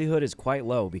likelihood is quite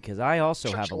low because I also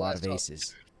Shut have a your lot ass of up.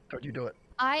 aces. Don't you do it.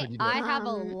 I you do I it? have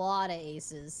a lot of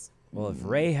aces. Well, if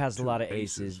Ray has a lot of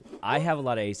aces, I have a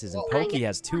lot of aces, and Well, Pokey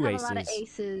has 2 I have a lot of aces.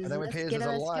 aces. And then we Let's appears get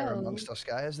there's a let's liar go. amongst us,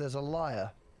 guys. There's a liar.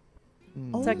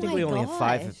 Oh Technically, my only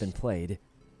 5 have gosh. been played.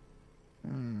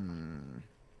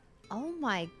 Oh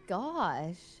my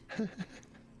gosh.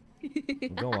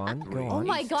 Go on, go Oh on.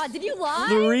 my god, did you lie?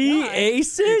 3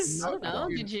 aces? No,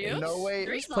 Dude, did you? No way.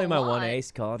 Three's Play a my 1 lot.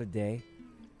 ace, call it a day.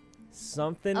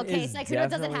 Something Okay, is Sykkuno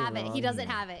doesn't definitely have it. wrong He doesn't here.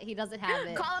 have it. He doesn't have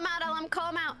it. Call him out, Ellum. Call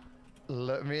him out.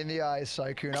 Look me in the eyes,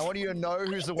 Sykkuno. I want you to know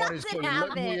who's the one who's doesn't calling. Look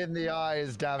have me it. in the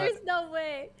eyes, damn it. There's no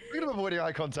way. Look at him avoiding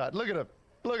eye contact. Look at him.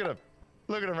 Look at him.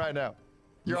 Look at him right now.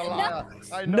 You're a liar.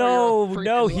 I know No, you're a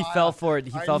no, freaking he liar. fell for it.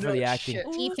 He I fell for know the acting. shit.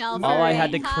 He fell for Oh, I it.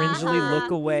 had to Ha cringely ha.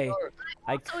 look away.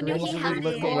 I no, he cringely hasn't.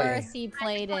 look Of away. course he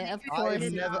played it. Of course he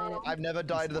played it. I've never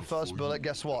died to the first bullet.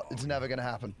 Guess what? It's never gonna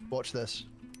happen. Watch this.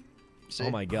 See? Oh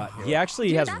my god. He actually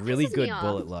Dude, has that really pisses good me off.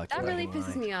 bullet luck. That not really gonna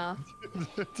pisses lie. me off.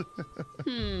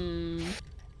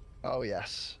 Oh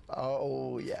yes.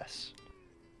 Oh yes.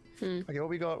 Okay, what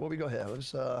we got? What we got here?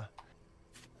 Let's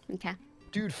Okay.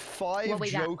 Dude, 5 What we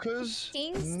got? jokers?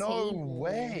 King's No table.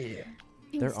 way.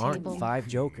 There King's aren't table. 5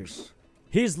 jokers.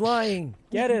 He's lying.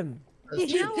 Get him.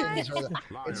 There's You know two what? kings right there.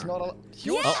 It's not a.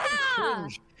 You're Yeah! so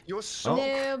cringe. You're so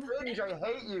Noob. cringe. I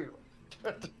hate you.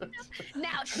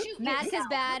 Now shoot. Mad yourself. cause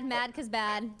bad, mad cause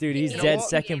bad. Dude, he's You know dead what?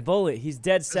 second bullet. He's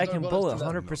dead no second bullet. bullets to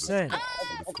 100%. Stop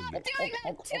doing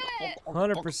that to it.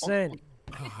 100%.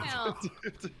 No.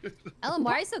 Ellum,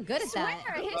 why are you so good at that?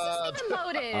 Swear, his isn't even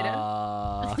loaded.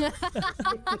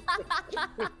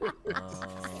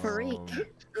 Freak.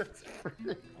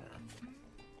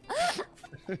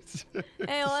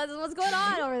 Hey, what's going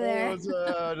on over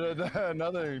there?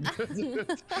 Nothing.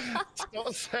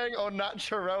 Stop saying "au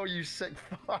naturel," you sick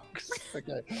fucks.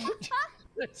 Okay.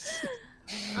 Let's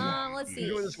see.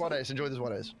 Enjoy this one ace. Enjoy this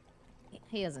one ace.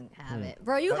 He doesn't have it.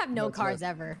 Bro, you have no that's cards nice.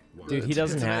 ever. Dude, he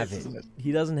doesn't It's an have ace, it. isn't it?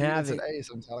 He doesn't Dude, have it's it. an ace.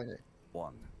 I'm telling you.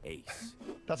 1 ace.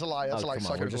 That's a lie. That's Oh, a lie. come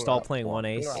on. Suck We're it, just pull it all out. playing one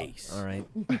ace. Pull it out. Ace. All right.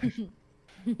 I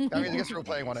mean, I guess we're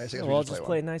playing one ace. I guess Well, I'll we just play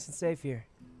play one. it nice and safe here.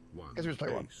 Guess we just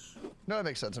play one. Ace. No, it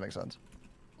makes sense. It makes sense.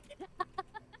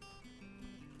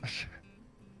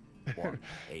 1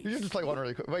 You should ace. just play one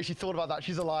really quick. Wait, she thought about that.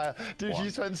 She's a liar. Dude, she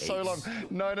One spent so long. ace.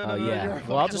 No, Oh, you're yeah. a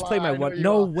Well, I'll fucking just play my liar. I know one. you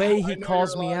No are. way I he know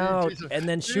calls you're me a liar, you out piece of- and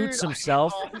then Dude, shoots I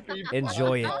himself. can't be-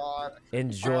 Enjoy I it. can't.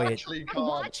 Enjoy I it. actually can't.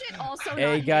 Watch it also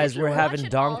Hey, not guys, hit. we're Watch having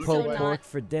it donk also po not- pork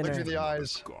for Look dinner. me in the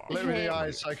eyes. Look me in the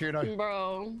eyes, Sykkuno.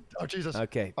 Bro. Oh, Jesus.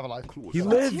 Okay. I'm alive. He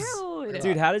lives. Dude.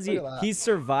 Dude, how does he? Look at that. He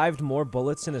survived more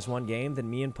bullets in this one game than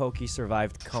me and Pokey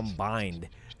survived combined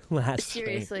last game.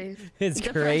 Seriously. It's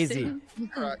crazy. Depressing.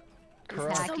 Correct.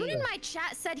 Correct. Someone in my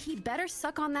chat said he better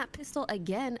suck on that pistol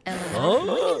again, Ellen. Oh.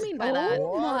 What do you mean by that?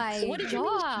 Oh my What did you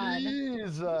mean? god.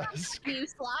 Jesus. You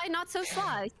sly, not so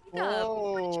sly. Speak up.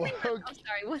 Whoa. I'm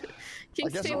sorry. What? I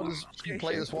King's guess I'll table? just Sure,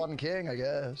 play sure. this one king, I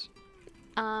guess.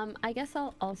 I guess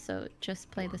I'll also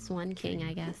just play this one king,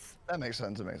 I guess. That makes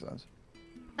sense. It makes sense.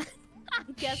 I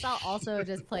guess I'll also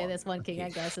just play this one king, I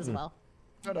guess, as well.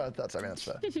 No, that's, I mean, that's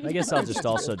fair. I guess I'll just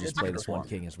also just play this one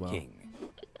king as well. King.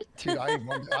 Dude, I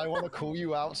want to call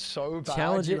you out so bad.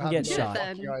 Challenge you it and have get no shot.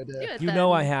 fucking idea. Do it You then.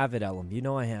 know I have it, Ellum. You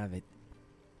know I have it.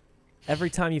 Every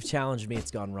time you've challenged me,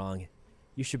 it's gone wrong.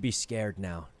 You should be scared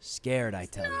now. Scared, I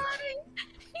tell you.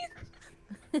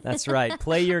 That's right.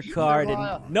 Play your card You're a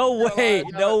liar. and no You're a way,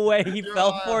 liar. no way he You're a fell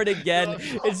liar. for it again.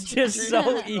 You're a It's just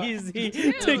so easy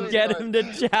to get him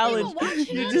to challenge. watch You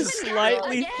him just do it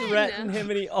slightly again. threaten him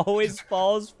and he always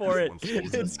falls for it.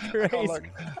 It's Oh, crazy. look.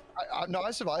 No,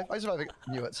 I survived. I survived.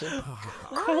 Knew it, see?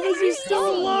 How is he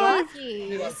still alive? Lucky.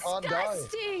 Dude, I can't die.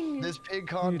 Disgusting. This pig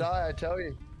can't die, I tell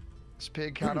you. This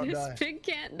pig cannot This die. pig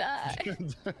can't die.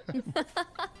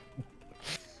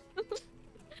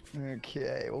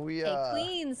 Okay, well, we, Okay,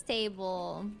 queen's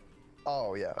table.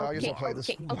 Oh, yeah. I guess I'll play this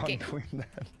okay, one okay. queen then.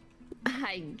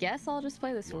 I guess I'll just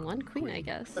play this one queen, I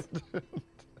guess.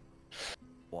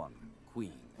 1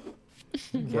 queen.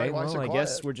 Okay, Why so well, I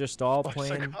guess quiet? we're just all Why so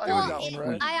playing. quiet? Well, that one,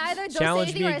 right? I either don't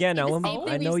Challenge say me anything or again, I say Ellum. the same I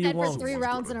thing know we've you said won't. for 3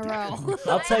 rounds in a row.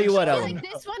 I'll tell you what, I feel Ellum.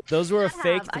 like this one Those were a should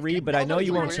fake have. I 3, think but I all know the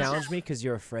you won't queens- challenge me because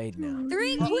you're afraid now.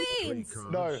 3 queens.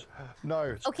 No,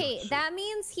 no. Okay, that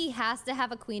means he has to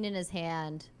have a queen in his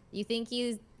hand. You think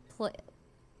he's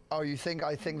Oh, you think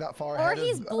I think that far Or ahead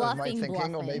he's of my bluffing,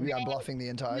 thinking, or bluffing. maybe I'm bluffing the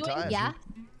entire You ain't- time? yeah?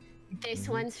 This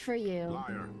one's for you.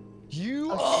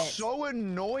 You Oh, are shit. so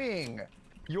annoying.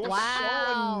 You're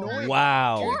Wow. so annoying.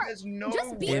 Wow. Dude, Or there's no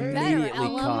Just be way. better, Immediately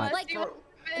Ellum. caught. Like, Oh,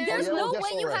 there's yeah, no guess way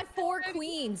you alright. had 4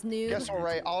 queens, noob. Guess what,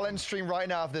 Ray? I'll end stream right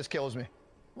now if this kills me.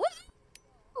 Woo!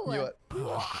 Knew it.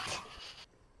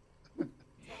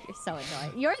 You're so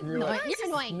annoying. You're Knew annoying. it. You're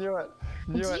annoying. Knew it.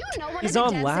 Knew Do it. you know what He's are the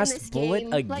on deaths last in this bullet game?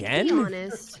 Like, again? be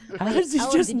honest. How does he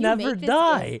Ellum, just did you never make this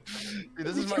die? Dude,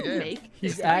 this is my You game. make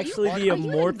He's this- actually are the you an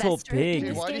immortal investor in pig. Dude,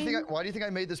 this why do you game? think why do you think I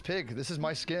made this pig? This is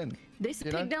my skin. This you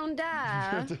pig know? don't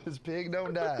die. This pig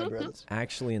don't die, brothers.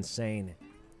 Actually insane.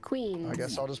 Queen. I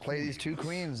guess I'll just play these 2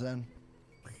 queens then.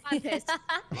 I'm pissed.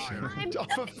 Oh,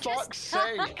 for fuck's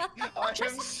sake! I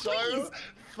am so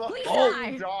fucking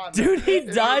die. done. Dude, he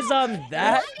dies on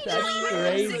that? That's Why?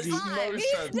 crazy. Makes no He's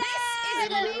sense. dead. It In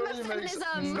the name of literally makes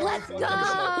feminism. no Let's fucking go!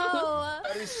 sense.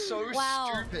 That is so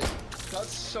Wow. stupid.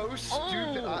 That's so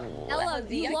stupid. Ella,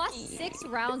 you yucky. lost 6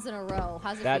 rounds in a row.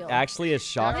 How's it That feel? actually is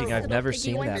shocking. Yeah. I've never Piggy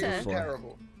seen that Winter. before.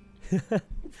 Terrible.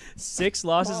 6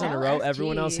 losses in a row. LFG.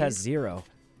 Everyone else has 0.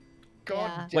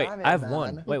 God Wait, damn it, I have man.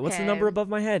 1. Wait, what's the Okay. number above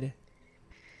my head?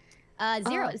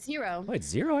 0. 0. Wait,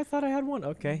 0? I thought I had 1.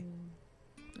 Okay.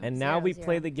 And now we 0-0.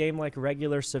 play the game like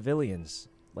regular civilians,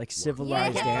 like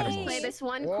civilized Yay! animals. Play this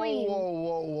one Whoa, queen. whoa,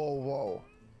 whoa, whoa, whoa.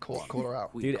 Call her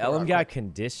out. Dude, Call her Ellum out. got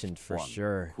conditioned for 1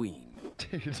 sure. Queen.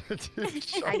 Dude,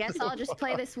 I guess I'll just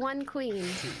play this one queen.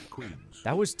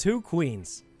 That was 2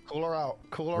 queens. Call her out.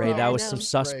 Call her Ray, out. that I was know. some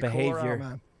sus Ray, call her out, behavior.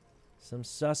 man. Some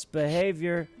sus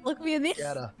behavior. Look me in the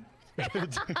Get her.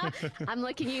 I'm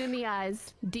looking you in the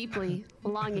eyes, deeply,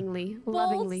 longingly, Bold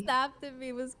lovingly. snapped at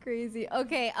me was crazy.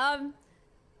 Okay,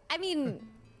 I mean,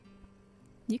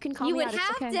 You can call you me would out. It's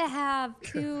have okay. to have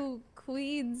 2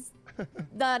 queens.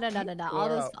 No. Call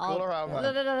her out. Call her out, man.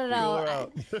 No. Call her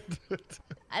out.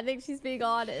 I think she's being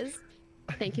honest.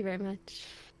 Thank you very much.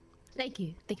 Thank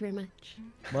you. Thank you very much.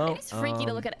 Well, It's freaky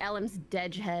to look at Ellum's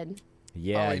dead head.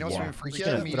 Yeah, Oh, you know what's yeah. even freakier? Just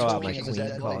gonna Me throw out my talking as a queen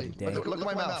dead call lady. it a day. Look at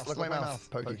my mouth. Look at my mouth,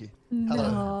 Pokey. No.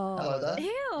 Hello. Hello there. Ew.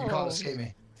 You can't escape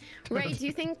me. Ray, do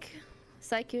you think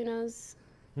Sykkuno's,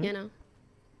 you know?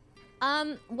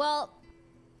 Well,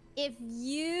 if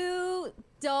you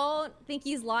don't think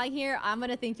he's lying here, I'm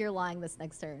gonna think you're lying this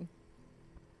next turn.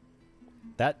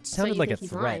 That So sounded you like a think he's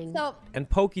threat. lying? So, And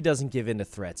Pokey doesn't give in to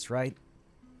threats, right?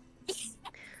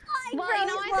 Well, you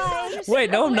know, I think I'll just Wait,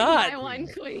 no, throw I'm in not. my one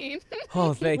queen.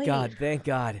 Oh, thank Wait. God, thank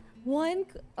God.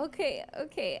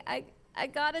 Okay, I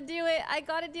gotta do it. I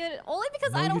gotta do it only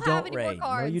because No, I you don't have don't, any Ray. more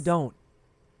cards. No, you don't.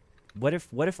 What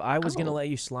if I was gonna Oh. let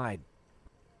you slide?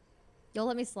 You'll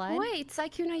let me slide? Wait,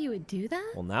 Sykkuno, you would do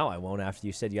that? Well, now I won't after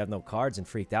you said you have no cards and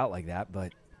freaked out like that,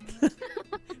 but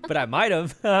but I might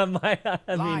have. I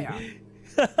mean,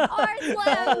 Cards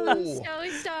left. Oh. So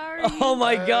sorry. oh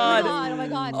my God. Oh my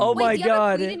god. Oh Wait, my do you have a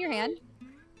God. queen in your hand?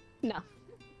 No.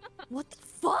 What the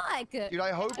fuck? Dude,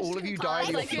 I hope all of you die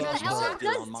your Like, you're first not- one. Ellum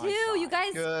does on my too. You side.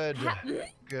 guys. Good. ha-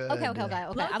 Good. Okay. I'm Loki, I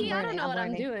learning. don't know what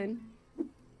I'm learning. doing.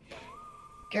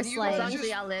 Can Just you like- guys As long as just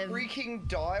y'all live. freaking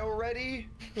die already?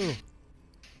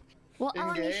 Well, In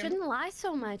Ellum, you game? shouldn't lie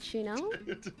so much, you know?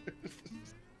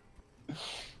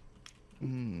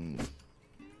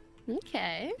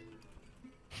 Okay.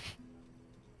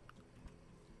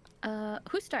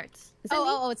 Who starts? Is it me?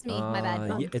 Oh, it's me. My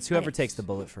bad. Yeah, it's whoever Okay. takes the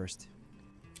bullet first.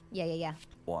 Yeah.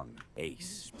 1 ace.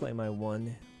 Just play my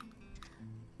one.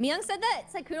 Myung said that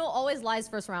Sykkuno always lies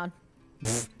first round.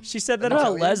 She said that Let me about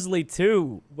tell you. Leslie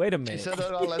too. Wait a She minute. said that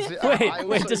about Leslie.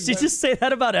 Wait, does she just say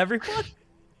that about everyone?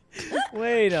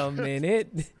 Wait a minute.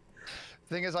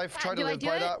 Thing is, I've tried do to I live do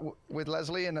by it? that with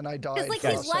Leslie, and then I died. like, for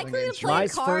he's 7 likely to games play straight.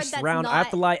 Lies card first that's round. I have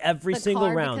to not lie every the single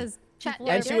card round. because Chat, people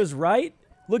are And she good. was right.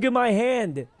 Look at my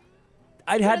hand.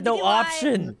 I had did no you lie?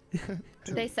 option.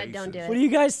 They said don't do What are it. you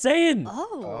guys saying?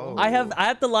 Oh. I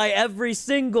have to lie every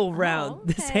single round.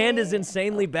 This hand is okay.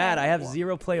 insanely bad. I have One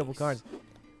 0 playable ace. cards.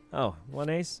 Oh, 1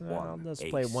 ace? I'll One just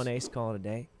play ace. 1 ace, call it a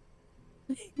day.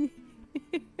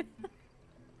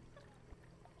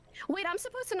 Wait, I'm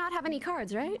supposed to not have any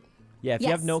cards, right? Yeah, if you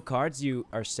have Yes. no cards, you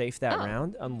are safe that Oh.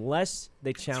 round, unless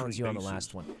they challenge you on the aces.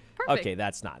 last one. Perfect. Okay,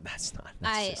 that's not. That's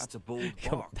I- just, That's a bold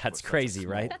Come on, bar that's for such a crazy,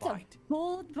 small right? That's a bite.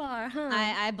 bold bar, huh?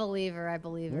 I believe her. I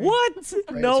believe her. what? it's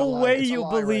a No lie, way it's a you lie,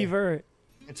 believe Ray. her.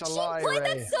 It's a She lie, played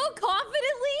Ray. that so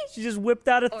confidently. She just whipped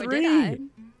out a Or 3. did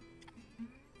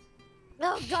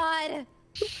Oh god.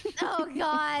 Oh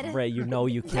god. Ray, you know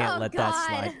you can't Oh, let that God.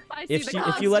 slide. I see If the she, if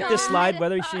cards, you let this God. slide,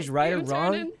 whether she's I right see or him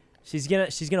wrong, turning.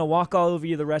 she's gonna walk all over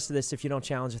you the rest of this if you don't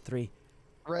challenge a 3.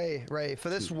 Ray, for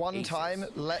this one aces. time,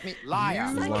 let me. Liar.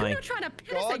 She's Like, lying. you're trying to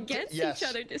pit us God, against yes. each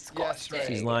other. Disgusting. Ray.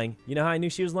 She's lying. You know how I knew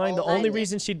she was lying? The Oh, only I-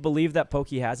 reason she'd believe that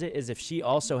Pokey has it is if she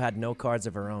also had no cards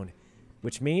of her own,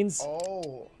 which means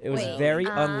Oh. it was Wait. very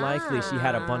unlikely she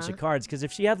had a bunch of cards. Because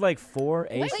if she had like 4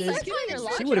 aces, you're doing your she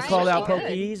logic would have right. called out She Pokey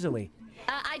could. easily.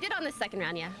 I did on the second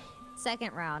round, yeah.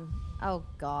 Second round. Oh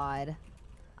god.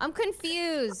 I'm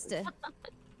confused.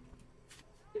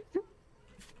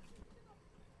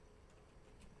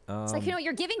 It's like, you know,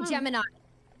 you're giving Gemini.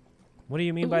 What do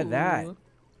you mean by that? Ooh.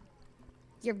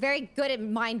 You're very good at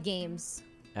mind games.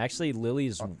 Actually,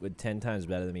 Lily's 10 times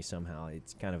better than me somehow.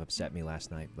 It's kind of upset me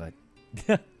last night, but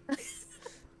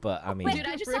but I mean, Dude,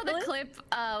 I just saw the clip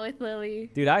with Lily.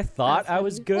 dude, I thought I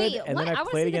was funny. good, Wait, and then what? I I wanna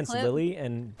played see the against clip. Lily,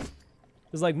 and it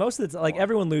was like most of the like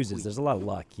everyone loses. There's a lot of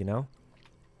luck, you know.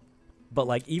 But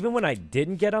like even when I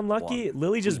didn't get unlucky,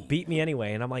 Lily just beat me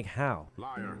anyway, and I'm like, how?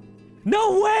 Liar.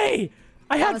 No way!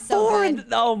 I had was so 4 good. and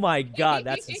oh my god,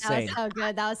 that's That was That insane. was so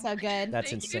good. That was so good. That's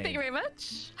Thank you insane. very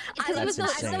much. Because it was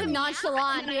That's so insane.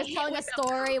 nonchalant. He was telling a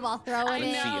story while throwing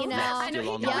it, I you know. know. I know.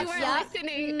 Still on You my weren't side.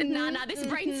 listening. Nah, this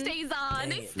brain stays on.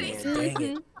 Dang It it, stays man, on. dang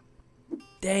it.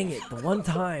 Dang it, the one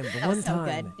time, the That one was so good.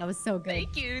 time. That was so good.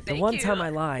 Thank you. The Thank one you. time I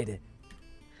lied.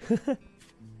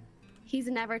 He's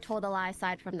never told a lie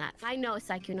aside from that. I know,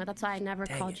 Sykkuno. That's why I never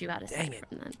Dang called it, you out dang aside it.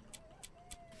 from that.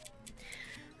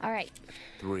 All right.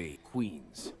 3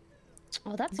 queens.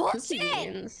 Oh, that's Bullshit! cookie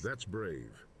beans. That's brave.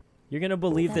 You're gonna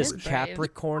believe That this is brave.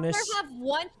 Capricornus? You have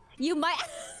one. You might.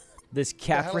 This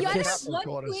hell is You either Capricornus? Capricus? have one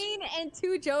Capricornus. queen and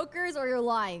 2 jokers, or you're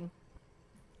lying.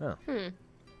 Oh. Do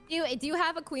you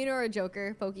have a queen or a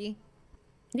joker, Pokey?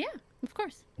 Yeah, of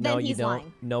course. No, Then you he's don't.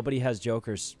 lying. Nobody has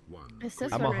jokers. One. It's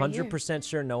this I'm one right here. 100%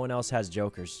 sure no one else has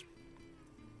jokers.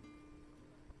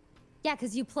 Yeah,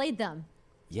 because you played them.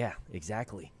 Yeah,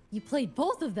 exactly. You played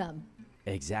both of them.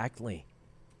 Exactly.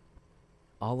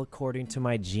 All according to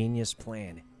my genius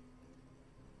plan.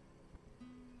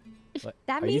 What?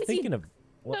 That Are you means you- thinking of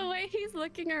what? The way he's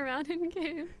looking around in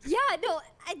game Yeah, no.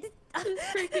 is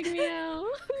freaking me out.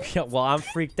 Yeah, well, I'm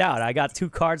freaked out. I got 2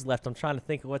 cards left. I'm trying to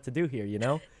think of what to do here, you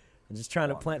know? I'm just trying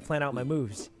to plan out my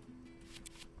moves.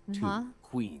 2 Uh-huh.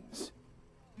 queens.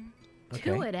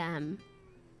 Two Okay. of them.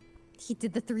 He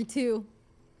did the 3-2.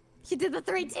 He did the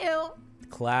 3-2.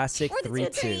 Classic Or the 3-2.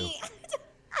 2-3.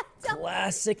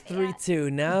 Classic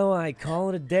 3-2. Now I call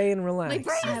it a day and My relax.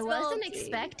 brain I is wasn't melting.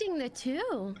 expecting the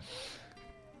 2.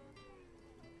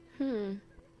 Hmm.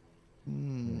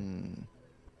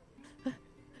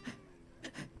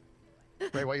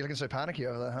 Ray, why are you looking so panicky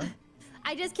over there, huh?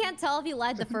 I just can't tell if he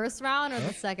lied the first round or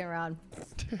the second round.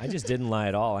 I just didn't lie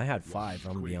at all. I had 5.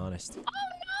 I'm gonna be honest. Oh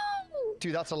no!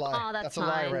 Dude, that's a lie. Oh, that's a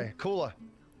lie, fine. Ray. Cooler.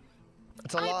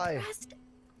 It's a I lie. pressed.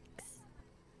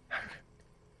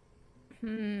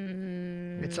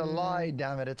 It's a lie,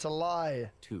 damn it. It's a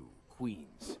lie. 2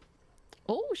 queens.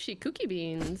 Oh, she cookie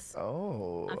beans.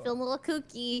 Oh. I'm feeling a little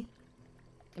kooky.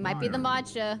 It might be the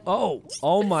matcha.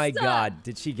 Oh my God!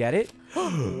 Did she get it?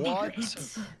 What?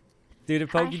 Dude,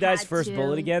 if I Pokey dies had first to.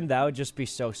 bullet again, that would just be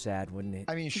so sad, wouldn't it?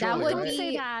 I mean, That surely, would right? Don't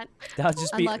say be- that. That would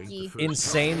just be Unlucky.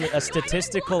 insane, a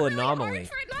statistical anomaly.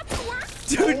 For it not to work.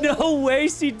 Dude, no way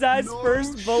she dies No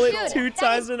first bullet Dude, 2 that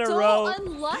times is in a so row.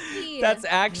 Unlucky. That's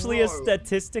actually a No.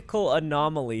 statistical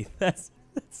anomaly. That's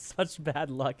such bad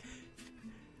luck.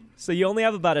 So you only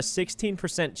have about a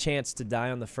 16% chance to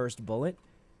die on the first bullet.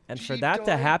 And for She that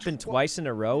to died happen twice in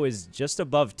a row is just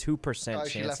above 2%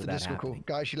 Guys, she chance left of the that Discord call. happening.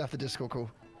 Guys, she left the Discord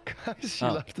call. Guys, she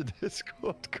Oh. left the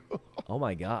Discord call. Oh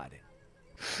my God.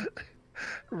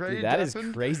 Ray Dude, that is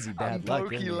deafened crazy bad and luck,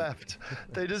 Pokey isn't it? left.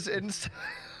 They just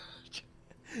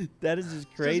That is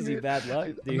just crazy bad luck,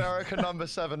 dude. America number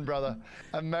 7, brother.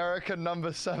 America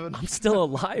number 7. I'm still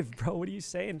alive, bro. What are you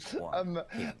saying? 1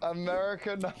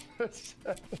 America number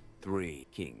 7. 3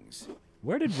 kings.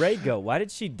 Where did Ray go? Why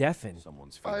did she deafen?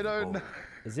 Someone's I feeling don't bold. know.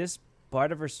 Is this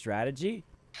part of her strategy?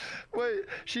 Wait,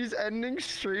 she's ending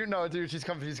stream. No, dude, she's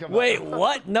coming. Wait,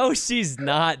 what? No, she's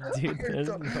not, dude. There's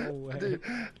no way.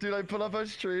 Dude, I pull up her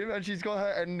stream and she's got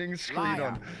her ending screen Liar.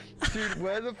 on. Dude,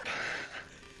 where the?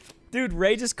 Dude,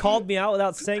 Ray just called me out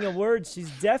without saying a word. She's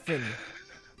deafened.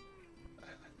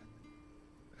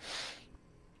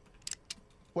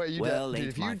 Wait, you Well, dude, ain't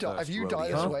if you my die, if first you die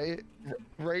this rodeo. way,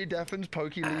 Ray deafens,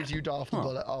 Pokey leaves, you die off the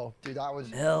bullet. Oh, dude, that would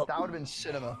Help. have been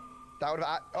cinema. That would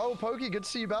have. Oh, Pokey, good to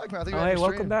see you back, man. I think Oh, you're hey, ending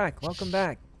welcome stream. back. Welcome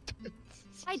back.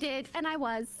 I did, and I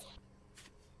was.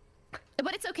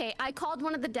 But it's okay. I called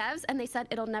one of the devs, and they said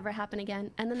it'll never happen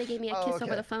again. And then they gave me a Oh, kiss okay.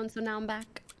 over the phone, so now I'm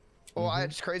back. Well,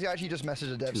 it's crazy. I actually just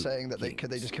messaged a dev 2 saying that could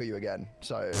they kings. just kill you again?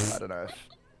 So I don't know.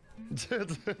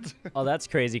 Oh, that's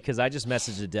crazy because I just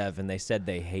messaged a dev and they said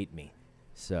they hate me.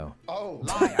 So, Oh,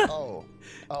 oh,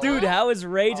 dude, how is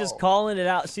Ray just Oh. calling it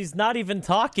out? She's not even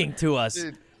talking to us.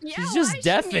 Dude. Yeah, She's just why is she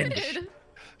deafened. muted?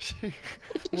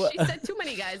 What- She said too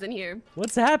many guys in here.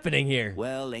 What's happening here?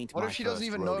 Well, ain't What my if she doesn't first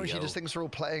even know and she rodeo. just thinks we're all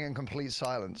playing in complete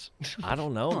silence? I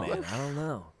don't know, man. I don't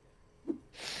know.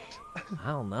 I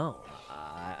don't know.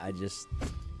 I just.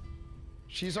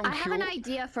 She's on I have cool. an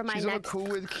idea for my She's on a next. cool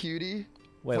with cutie.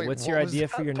 Wait, what's what your was idea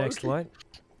for that, your next Pokey? what?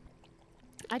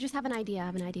 I just have an idea. I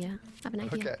have an idea. I have an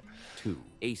idea. Okay. 2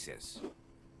 aces.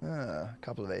 A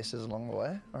couple of aces along the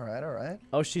way. All right, all right.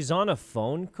 Oh, she's on a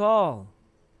phone call.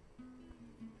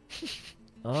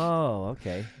 Oh,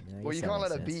 okay. Yeah, I Well, guess you that can't let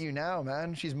makes her beat sense. you now,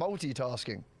 man. She's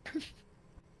multitasking.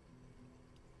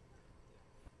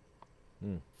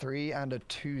 3 and a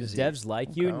 2. The devs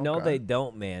like you? Okay, No, okay. they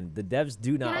don't, man. The devs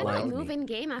do Can I not like like move me. in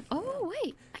game? Oh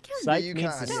wait, I can. Psych you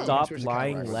needs can, to yeah, you stop switch the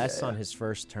lying camera, less yeah, on yeah. his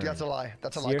first turn. That's a lie.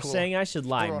 That's a So lie. you're Cool. saying I should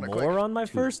lie Put her on it more quick. on my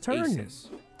 2 first turn?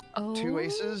 aces. Oh. 2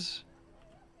 aces.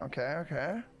 Okay,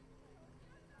 okay.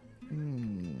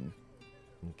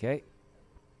 Okay.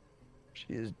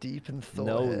 She is deep in thought.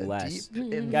 No here. less.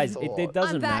 Deep in Guys, thought. it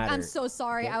doesn't I'm back. matter. I'm so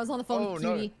sorry. I was on the phone Oh, with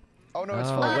no. Cutie. Oh no, it's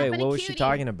Oh, fine. wait, but what a was she cutie.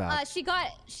 talking about?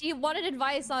 She wanted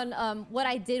advice on what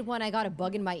I did when I got a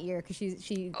bug in my ear because she.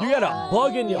 You got a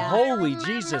bug in your yeah. holy remember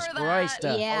Jesus that. Christ.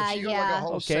 Yeah, Oh, she got like a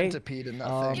whole Okay. centipede in that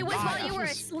thing. It was God, while you were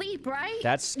asleep, right?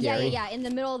 That's Yeah, scary. yeah, in the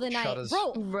middle of the night. Shudders.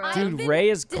 Bro. I've Dude, been Rae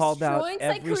has called out destroying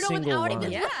every Sykkuno single without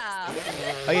line. even- Yeah.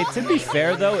 Okay, to be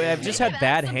fair though, I've just had Maybe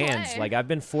bad that's the hands. play. Like I've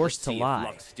been forced to See if lie.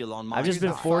 luck's still on my I've just been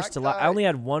the forced to fact lie. I that- only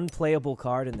had one playable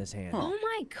card in this hand. Oh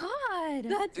my god.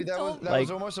 That's Dude, that so was, that Like,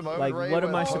 was almost a moment, like Rae, what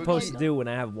am where I supposed to Pokey- do when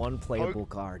I have one playable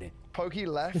card? Pokey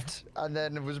left and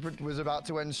then was about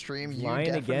to end stream. You, Lying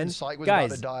Geffen, again? and Syke was Guys,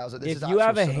 about to die. I was like, this if is you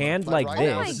have actual a cinema. hand like right this-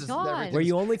 now, Oh my is God. everything's- Where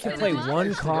you only can play everything's one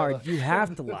close card, together. you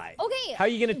have to lie. Okay. How are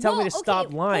you gonna tell me to stop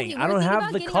okay, lying? Pokey, I we're don't thinking have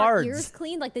about the getting our cards. ears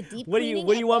cleaned, like the deep What do you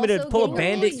cleaning, want me to and pull a also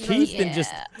bandit getting Keith our and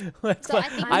just? So I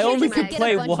think we I should only just can get a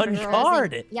play bunch of one frozen-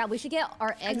 card. Yeah, we should get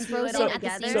our eggs do it frozen all at the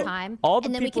together. same So time, all the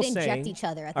and then we people can inject saying, each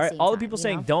other at the all right, same all the time, people you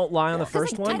saying know? don't lie on the 'Cause,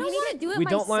 first like, I one. don't want to do it We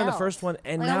don't lie on the myself. first one,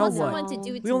 and Like, I now want what? someone to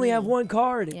do it We to only have me. one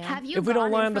card. Yeah. Have you If we don't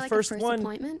gone lie in on for, the like, first a first one,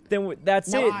 appointment? then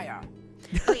that's it. Liar.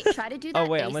 Wait, try to do that Oh,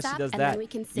 wait, unless she ASAP, does and that. then we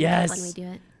can sync Yes. up when we do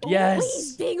it. He's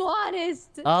Yes, being honest.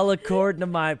 all according to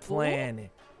my plan.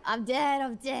 I'm dead.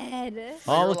 I'm dead.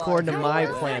 All You're according to alive. my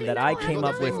You're plan alive. that I You're came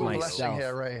alive. up with Bingle blessing myself.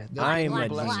 here, Rae. The I'm bingle a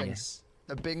blessing. genius.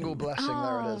 The bingle blessing,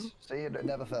 there it is. See, it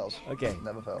never fails. Okay.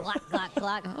 Never fails. Glock, glock,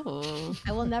 glock. Oh.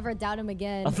 I will never doubt him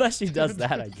again. Unless she does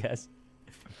that, I guess.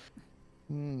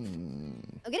 I'm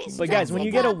getting But guys, when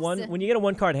you get a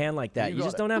one card hand like that, You you got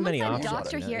just it. don't have Someone many said options.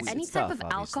 doctor you know? here, It's any tough, type of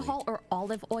obviously. alcohol or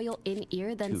olive oil in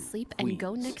ear, then 2 sleep and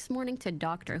go queens. next morning to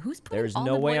doctor. Who's putting There's olive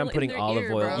no way oil I'm in putting their olive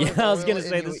ear, oil. bro? Yeah, I was gonna Olive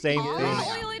say oil the in same your thing. ear.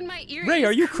 Olive oil in my ear. Ray, is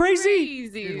are you crazy?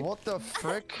 Dude, what the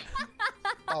frick?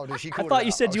 Oh, did she I call thought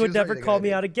you said you would never call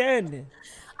me out again.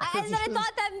 And then I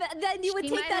thought that you would She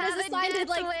take might that have as a a sign to death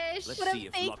like wish. Let's put a see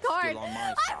if fake luck's card. still on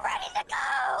my I'm ready to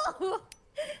go.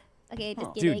 Okay,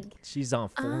 just Dude, kidding. she's on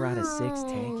 4 out of 6,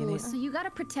 tanking Oh, it. so you gotta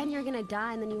pretend you're gonna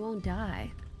die and then you won't die.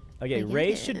 Okay, I get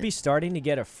Ray it. should be starting to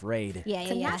get afraid. Yeah, It's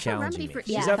yeah, a yeah. natural remedy Challenging me. for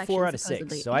She's ear at 4 out of infection, 6,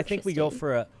 supposedly. so I think we go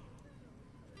for a.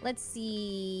 Let's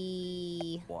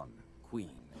see. 1 queen.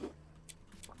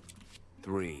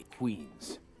 3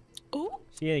 queens. Oh,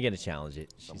 She ain't gonna challenge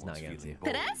it. She's Someone's not going to. feeling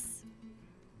bold. Perez?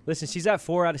 Listen, she's at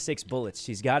 4 out of 6 bullets.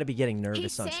 She's got to be getting nervous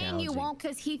He's on saying challenging. you won't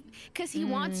because he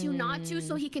wants you not to,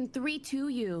 so he can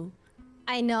 3-2 you.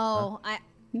 I know.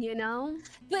 You know?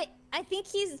 But I think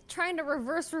he's trying to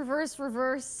reverse.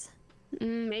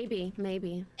 Maybe.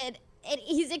 And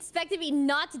he's expecting me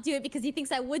not to do it because he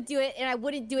thinks I would do it, and I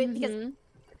wouldn't do it because.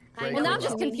 Ray, Well, now I'm call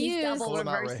just him out. He's confused. double Call him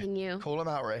out, reversing Ray. you. Call him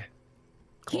out, Ray.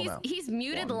 Call him out. He's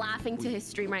muted laughing to his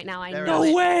stream right now. I There it know No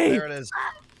is. way! There it is.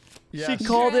 Yes. She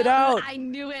called it out. I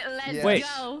knew it. Let's Yes. Wait.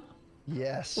 go.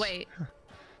 Yes. Wait.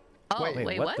 Oh, Wait,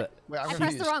 wait, what what? the? Wait, I'm I pressed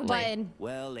confused. the wrong Wait. button.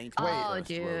 Well, ain't Wait. my Oh, first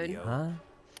dude. rodeo. Huh?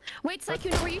 Wait,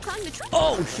 Sykkuno, were you telling the truth?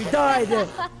 Oh, she died.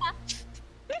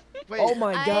 Wait, Oh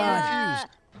my I, god.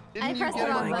 Didn't I you pressed get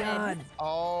the Oh it? wrong my button. god.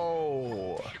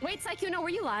 Oh. Wait, Sykkuno, were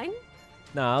you lying?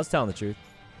 No, I was telling the truth.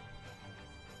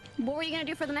 What were you gonna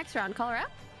do for the next round? Call her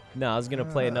out? No, I was gonna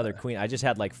play another queen. I just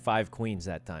had like 5 queens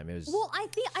that time. It was. Well, I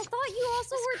thought you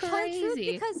also That's were telling the truth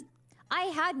crazy. because I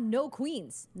had no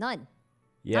queens, none.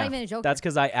 Yeah, even a joker. that's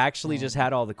because I actually just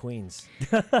had all the queens.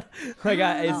 Like,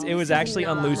 it was actually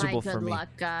Not unlosable my for good me. luck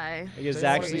guy. It was So what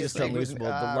actually do you just think? unlosable.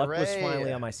 The luck was Ray,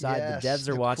 finally on my side. yes, the devs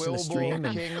are watching the Quillball stream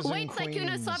and Kings Wait, and Sykkuno,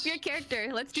 Queens. swap your character.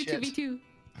 Let's do Shit. 2v2.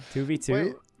 2v2.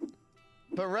 Wait.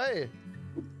 But Ray,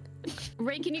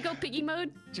 Ray, can you go piggy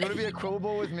mode? do you want to be a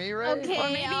Quillball with me, Ray? Okay,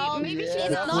 Or maybe Yeah. she's The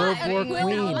not. Quillball a Queen.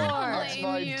 Quillball. That's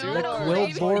my You. duo. The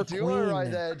That's Quillball my duo right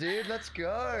Queen. there, dude. Let's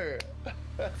go.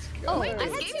 Let's go. Oh, wait, I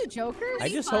this had game 2 jokers. I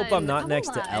just fun. hope I'm not Come next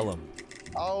to on. Ellum.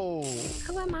 Oh.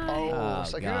 Who am I? Oh, Oh,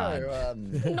 Sykkuno.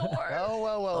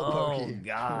 Well, Oh, Pokey.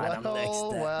 God, I'm next to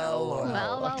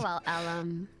well,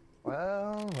 Ellum.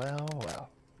 Well, Ellum. Well.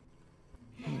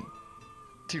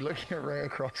 Dude, looking at Ray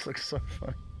across looks so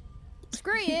fun.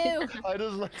 Screw you. I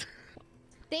just looked.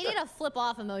 They need a flip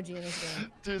off emoji in this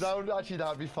game. Dude, that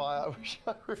would be fire.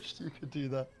 I wish you could do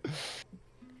that.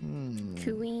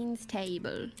 Queen's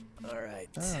table. All right.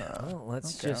 Well,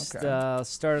 let's okay, just okay.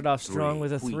 start it off strong 3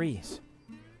 with a 3. queens.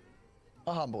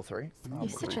 A humble 3. You're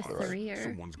such a threer.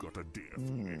 Someone's got a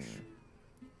death.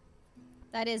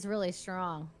 That is really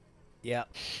strong. Yeah.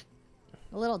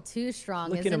 A little too strong,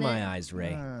 Look isn't into it? my eyes, Ray.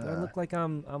 Do I look like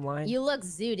I'm lying? You look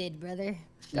zooted, brother.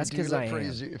 That's You do 'cause look I pretty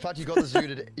am. In fact, you got the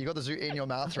zoot in your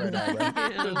mouth right now,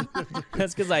 Ray.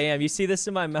 That's because I am. You see this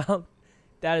in my mouth?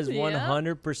 That is Yeah.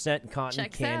 100% cotton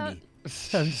Checks candy.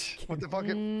 What the fuck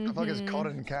is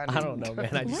cotton candy? I don't know, man.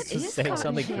 I What just is was saying cotton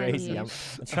something candy? crazy. I'm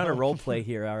trying to role play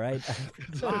here, all right?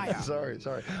 Sorry.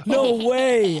 No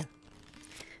way!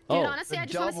 Oh. honestly, I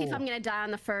just want to see if I'm gonna die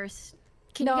on the first.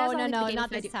 Can No, you guys no, all no, leave the game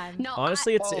not if I this do? time. No,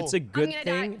 Honestly, it's a good gonna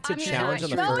thing die. to I'm gonna challenge die. on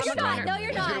the No, first you're not. round. No, you're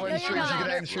He's gonna not. win No, stream, you're she's gonna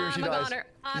not. end stream, she I'm a dies. goner.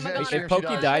 I'm He's a gonna goner. stream, If she Pokey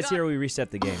dies. dies here, we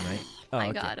reset the game, right? Oh my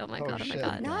okay. god, oh my god, oh my shit.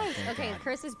 god. Nice. Okay,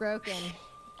 curse is broken.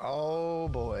 Oh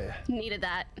boy. Needed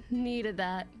that. Needed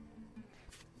that.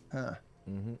 Huh.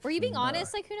 Were you being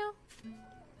honest, Sykkuno?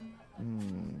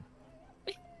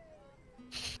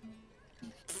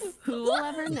 Who will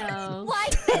ever know?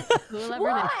 What? Who will ever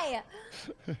know? Why?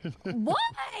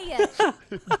 Why?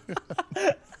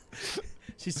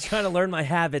 She's trying to learn my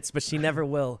habits, but she never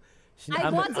will. I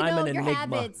want to know an your enigma.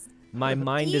 habits. My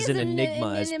mind He's is an an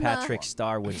enigma, as enigma. Patrick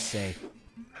Starr would say.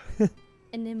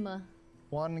 Enigma.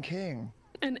 One king.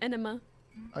 An enema.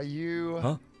 Are you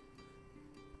Huh?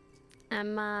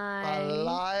 Am a I?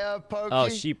 liar, Pokey? Oh,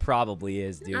 she probably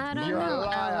is, dude. I don't You're a know.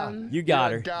 liar. You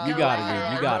got her. You're a You got her,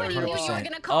 dumb dude. You liar. got I her, already knew you were 100%.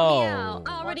 gonna call me out.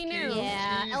 I already knew.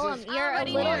 Yeah, Jesus. Ellum, you're a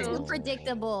Already little knew. too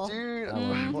predictable. Dude,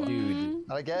 Oh, dude.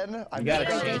 again, I'm You gotta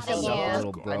never change gonna this up Yeah. a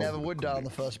little, bro. I never would die on the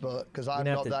first bullet because I'm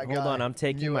You're gonna not have that to, guy. hold on, I'm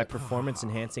taking Knew my it.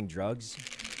 performance-enhancing drugs.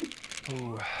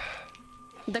 Ooh.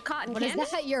 The cotton What is candy.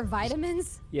 that? Your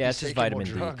vitamins? Yeah, He's it's just taking more vitamin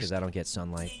D drugs. because I don't get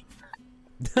sunlight.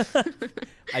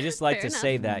 I just like Fair to enough.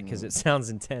 say that because it sounds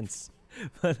intense.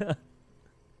 But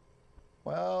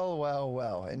Well, well,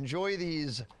 well. Enjoy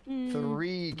these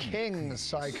 3 kings,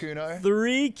 Sykkuno,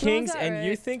 3 kings, and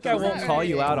you right. think I Those won't are call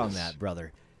you out right. on that,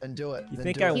 brother? and do it. You Then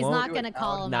think do I it. He's won't? not Do it gonna out.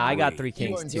 call him Nah, I out. got 3 You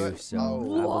kings won't do too, it. so Oh, I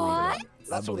believe what? it. That's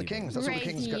what the believe it. kings. That's what the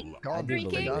kings Reiki. go on. Three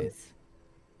They're done. kings.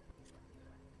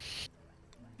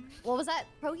 What was that,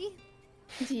 Pokey?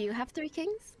 Do you have 3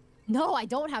 kings? No, I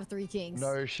don't have 3 kings.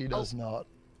 No, she does not.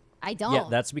 I don't. Yeah,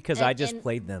 that's because I just And-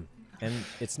 played them, and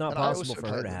it's not And I possible also for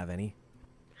her played to them. have any.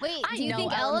 Wait, I do you know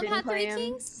think Ellum Ellum didn't had 3 play him.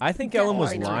 kings? I think Ellum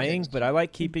was I agree. lying, but I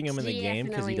like keeping him in the game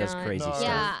because he does Definitely crazy not. stuff.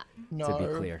 Yeah, No. To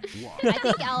be clear. I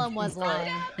think Ellum was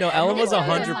lying. No, Ellum was think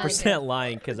Ellum 100%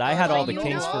 lying because I had all the you're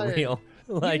kings for lying. real.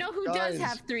 You Like, know who guys. does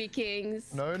have 3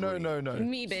 kings? No, no, no, no.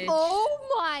 Me, bitch. Oh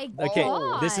my okay,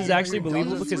 god. this is actually Who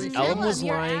believable does because three Ellum kings? was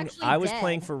You're lying, actually I was dead.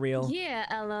 playing for real, Yeah,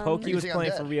 Ellum. Pokey You was think I'm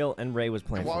playing dead? for real, and Ray was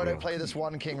playing Why for would I real. play this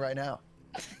one king right now?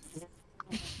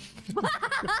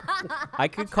 I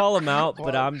could call him out,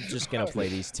 but Why- I'm just gonna play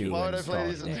these 2 Why would and I just play call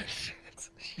these? it a day.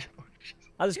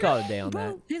 I'll just call it a day on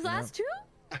that. His last 2?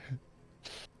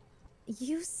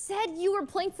 You said you were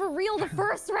playing for real the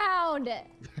first round.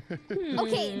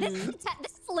 Okay, this is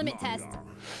a limit test.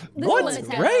 This What? Is a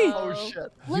limit test. Ray? Oh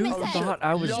shit. Limit You test. thought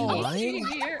I was Yo. lying?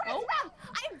 Oh,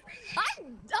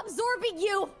 I'm absorbing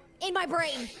you in my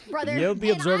brain, brother. You'll be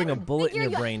and absorbing a I'm bullet in your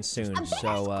figuring out- brain soon,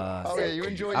 so Oh yeah, you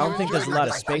enjoy. I don't think there's a lot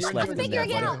of space you left enjoy in there,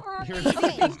 this, Figuring buddy. out. You enjoy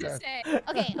Okay. this,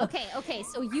 say. Okay.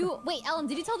 So you wait, Ellum.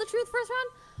 Did you tell the truth first round?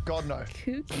 God no.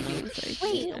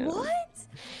 Wait,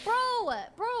 what?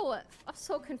 Bro, I'm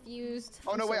so confused.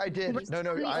 Oh no, wait, I did. No,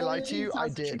 no, We I lied to only you. I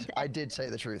told the truth. did. I did say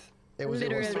the truth. It was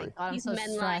Literally. 3. God, I'm These so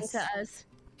men lying to stressed. us.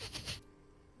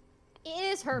 It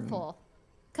is hurtful.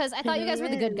 Cause I thought you guys were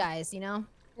the good guys, you know?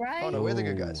 Right? Oh no, we're the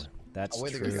good guys. Ooh, That's Oh, we're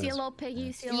the true. good You see a guys. little piggy,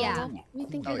 you see a Yeah. little... We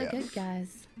think Oh, you're the yeah. good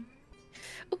guys.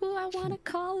 Ooh, I wanna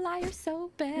call liar so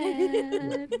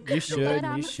bad. You should, But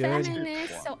I'm you a should.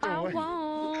 feminist, so I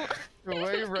won't. The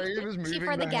way Ray was moving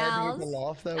for the her head with the gals.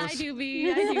 laugh, that I was. do be.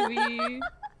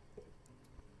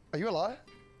 Are you a liar?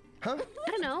 Huh? I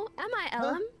don't know. Am I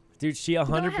Ellum? Dude, she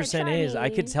 100% try is. I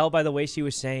could me. tell by the way she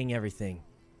was saying everything.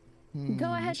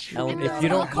 Go ahead. Ellum, try if me. you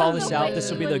don't call this the out, way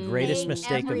this will be the you greatest make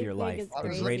mistake of your everything life. is The I'm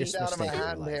great. greatest looking down at my mistake of your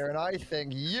hand life. here, and I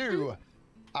think you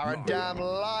are a damn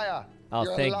liar. Oh,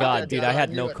 You're a thank liar, God, dude. I had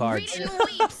knew no it. cards. Read and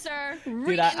weep, sir. Dude,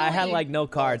 Read I had and like weep. no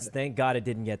cards. Thank God it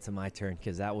didn't get to my turn,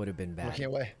 because that would have been bad. Looking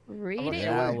away. Read looking it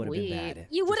away. That and would have been weep. bad.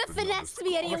 You would have finessed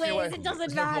me Looking away. anyways. It doesn't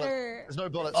There's no bullet. matter. There's no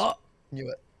bullets. Oh. Knew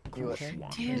it. Knew it.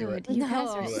 Dude, you guys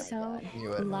are No. so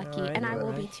Knew it. lucky. Alright, And I will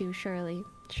alright. be too, surely.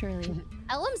 Surely.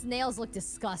 Ellum's nails look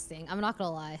disgusting. I'm not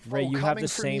gonna lie. Ray, Oh, you have coming the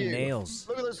from same you. nails.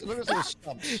 Look at those. Look at those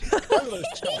stumps. Look at those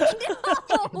stumps.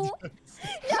 No.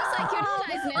 Just like your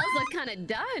guys' nails look kind of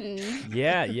done.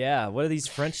 Yeah. What are these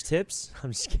French tips?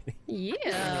 I'm just kidding.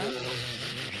 Yeah.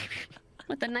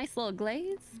 With a nice little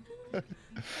glaze. What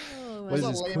What's is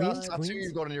that this, lame Queens? ass tattoo Queens?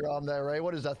 you've got on your arm there, Ray?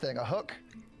 What is that thing? A hook?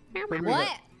 Remove What?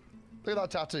 it. Look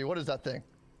at that tattoo. What is that thing?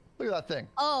 Look at that thing.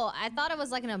 Oh, I thought it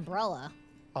was like an umbrella.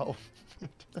 Oh.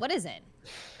 What is it?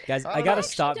 Guys, I I gotta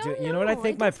actually stop don't doing. You know what I know.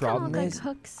 think It my does kinda problem look like is?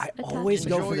 hooks I attached always to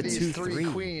go it. for Enjoy the these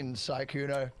 2-3. queens,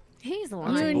 Sykkuno. He's You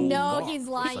lying. know he's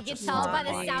lying. You can tell by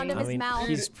the sound of I his mean, mouth.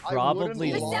 he's Dude, I wouldn't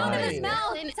probably The sound of his lying.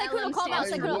 mouth. In Sykkuno, Ellum's call him out.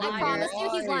 face. Sykkuno, I promise you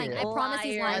he's lying. I promise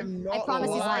he's lying. I'm I not promise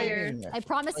he's lying. lying. I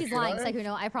promise he's lying, Sykkuno?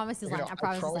 Sykkuno. I promise he's lying. I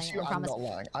promise he's lying. you, I promise. I'm not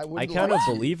lying. I I wouldn't kind of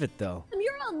lie. believe it though.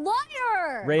 You're a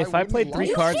liar. Ray, if I wouldn't played 3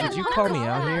 lie. cards, You would you can't call me call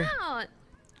out him here? Out.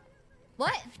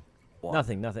 What?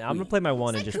 Nothing. I'm gonna play my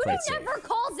 1 and just play Sykkuno it safe. never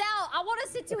calls out. I want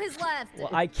to sit to his left. Well,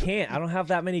 I can't. I don't have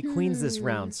that many queens this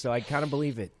round, so I kind of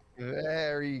believe it.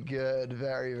 Very good.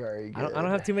 Very, very good. I don't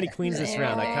have too many queens this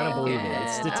round. I kind of believe it.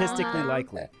 It's statistically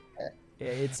likely.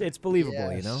 It's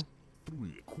believable, you know.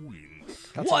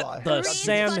 That's a lie. What the Three's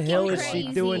Sam fucking Hill is she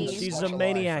crazy. doing? Such She's a a lie.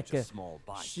 maniac. Such a small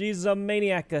bite. She's a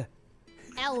maniac.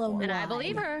 Ellum. And I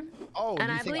believe her. Oh, And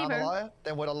you I think believe I'm a her. liar?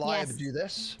 Then would a liar Yes. do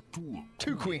this?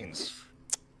 2 queens.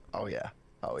 Oh yeah.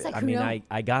 Oh yeah. Sykkuno. I mean,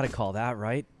 I gotta call that,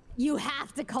 right? You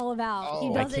have to call him out. He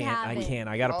Oh. I doesn't have can't. I it. can't.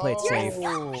 I gotta play it safe.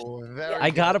 Oh, very I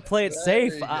gotta good. play it Very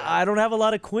safe. good. I don't have a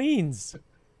lot of queens.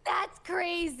 That's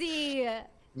crazy.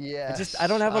 Yes. I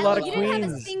don't have a lot of You didn't have a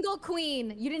queens. single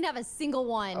queen. You didn't have a single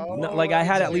one. Oh, No, like I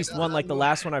had at okay. least one. Like the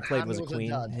last one I played Hand was a queen.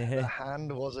 dud. The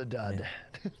hand was a dud.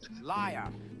 Liar.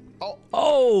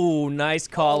 Oh, nice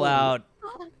call out.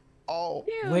 Oh.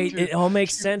 Wait, it all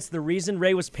makes sense. The reason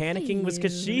Ray was panicking was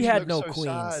because she had no looked so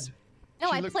queens. sad. No,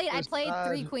 She I looked played. so I played sad.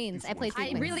 3 queens. I played 3 I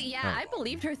queens. really, yeah, I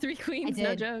believed her 3 queens. I No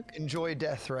did. joke. Enjoy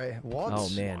death, Ray. What? Oh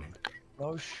man.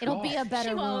 Oh, It'll be a better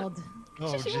She won't. world.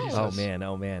 Oh, Jesus. Oh man.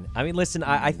 Oh man. I mean, listen.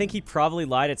 I think he probably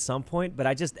lied at some point, but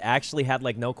I just actually had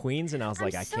like no queens, and I was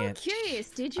like, I'm I so can't. curious.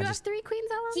 Did you I have just- 3 queens,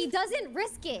 Ellum? He doesn't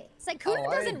risk it. Sykkuno Oh,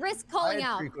 I doesn't had- risk I calling had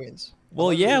out. 3 queens.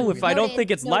 Well, yeah. Noted. If I don't Noted,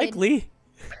 think it's noted. likely.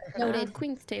 Noted.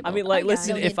 Queen's table. I mean, like, Oh,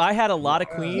 listen. yeah. If I had a lot of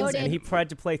queens Noted. and he tried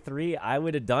to play 3, I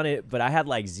would have done it. But I had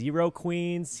like 0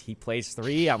 queens. He plays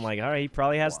 3. I'm like, all right, he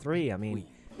probably has 3. I mean,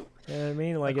 you know what I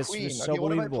mean? Like, it's Queen. just so Okay,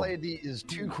 what if I believable. played these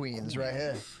 2 queens right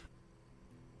here?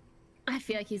 I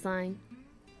feel like he's lying.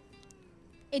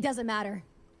 It doesn't matter.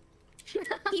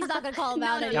 He's not gonna call him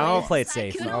out No, anyway. I won't play it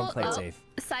safe. Sykkuno I won't play it will- safe.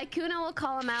 Sykkuno will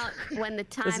call him out when the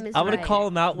time Listen, is I'm gonna right. call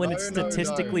him out when No, it's no, no.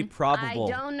 statistically probable.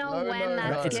 I don't know No, when no,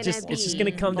 that's no. It's gonna just be. it's just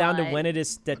gonna come down to but- when it is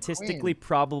statistically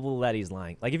probable that he's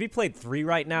lying. Like if he played 3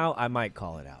 right now, I might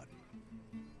call it out.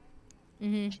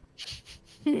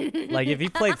 Like if he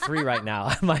played 3 right now,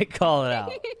 I might call it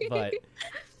out.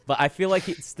 But I feel like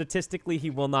statistically he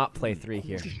will not play 3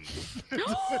 here.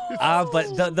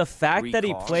 But the fact 3 that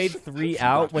he cards. played 3 You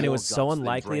out got when it more was so guts than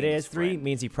unlikely that he has brains, 3 friend.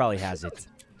 means he probably has it.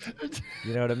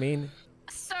 You know what I mean?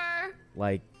 Sir,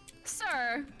 Like,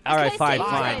 sir. all right, Okay, fine, so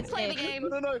fine. Let's play the game.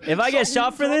 No. If I get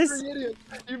Stop, shot for you this- blundering idiot.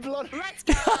 You blood. Let's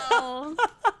go.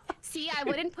 See, I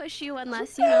wouldn't push you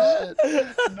unless you know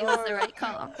it was the right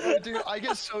call. Oh, dude, I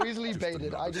get so easily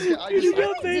baited. I just You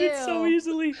got baited so do.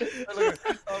 easily.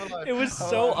 It was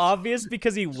so obvious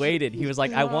because he waited. He was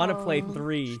like, I want to play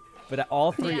 3, but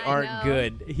all 3 Yeah, I aren't know.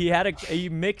 good. He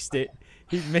mixed it.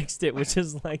 He mixed it, which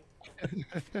is like,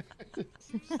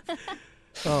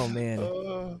 oh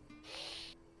man.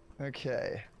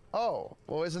 Okay. Oh,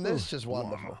 well, isn't this just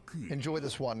wonderful? Enjoy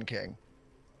this 1 king.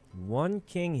 1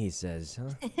 king, he says,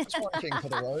 huh? Just 1 king for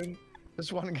the road.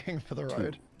 Just 1 king for the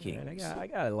road. Man, Kings. I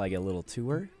got like a little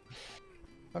tour.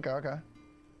 Okay.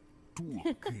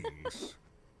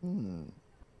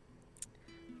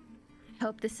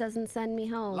 Hope this doesn't send me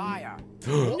home. Liar.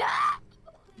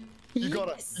 You got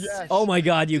it. Yes. Oh my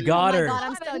God, you got Oh her. my God,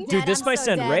 I'm so dead. Dude, this I'm might so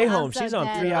send dead. Ray I'm home. so She's on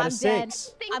dead. 3 out I'm of dead.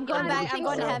 6. I'm going back. I'm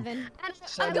going to heaven.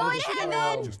 Send going him to the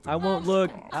heaven. world. I won't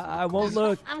look. I won't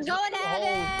look. I'm going to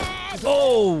heaven.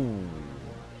 Oh!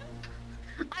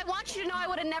 I want you to know I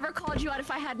would have never called you out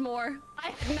if I had more. I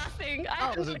had nothing. I had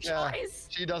no Doesn't care. choice.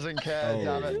 She doesn't care, Oh.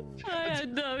 damn it. I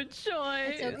had no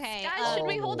choice. It's okay. Guys, should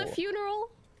we hold a Oh. funeral?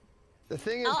 The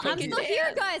thing is, Oh, I'm Pokey, still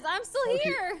here, guys. I'm still Pokey,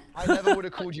 here. I never would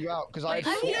have called you out because I I'm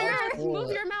thought here. I was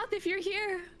Move your mouth if you're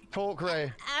here. Talk,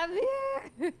 Ray. I'm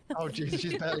here. Oh, Jesus,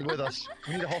 she's barely with us.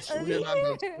 We need a hospital. We need an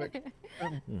ambulance, quick.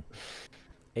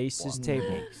 Ace's table.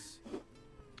 Ace.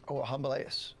 Oh, a humble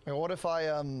ace. Okay, what if I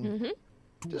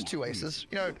just 2 aces?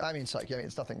 You know, I mean, Psyche. I mean,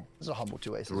 it's nothing. It's a humble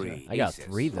 2 aces. 3 I got aces.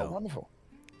 3 Oh, though. wonderful.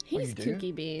 He's you do?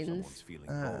 kooky beans. Someone's feeling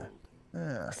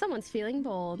bold. Someone's feeling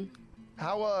bold.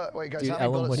 How? Wait, guys. Dude, how many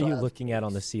Ellen, bullets what do are I you have? looking at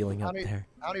on the ceiling How up many, there?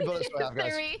 how many bullets do I have,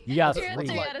 guys? 3. You got You're at 3.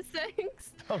 3 out of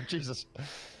 6. Oh, Jesus.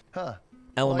 Huh.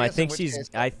 Ellen, Well, I I guess in think which she's. case-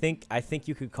 I think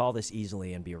you could call this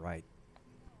easily and be right.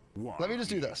 Let me just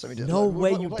do this. Let me do No this.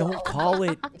 way, you don't call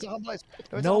it. It's a humble ace.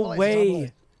 It's a No humble ace, it's a humble way.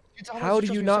 ace. It's a humble How ace, do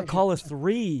trust you me, not Psyche. call a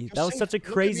 3? You're That was safe. such a Look at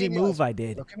me crazy in the move eyes. I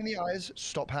did. Look him in the eyes.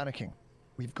 Stop panicking.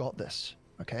 We've got this.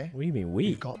 Okay? What do you mean we?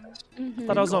 We've got this. I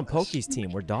thought I was on got this. Pokey's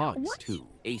team. We're dogs. 2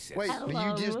 aces. Wait, but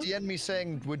you just Hello. DM'd me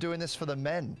saying we're doing this for the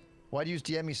men. Why do you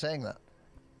DM me saying that?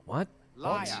 What?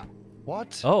 Liar.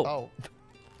 What? Oh. Oh.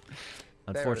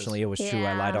 Unfortunately, it was true.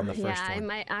 I lied on the first yeah,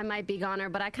 one. I might be goner,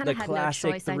 but I kind The of had no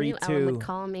classic choice. I knew Ellum 3-2. would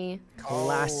call me.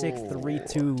 Classic Oh.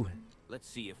 3-2. Let's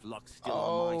see if luck's still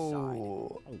on my side.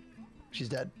 Oh. She's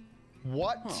dead.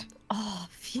 What? Oh,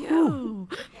 phew.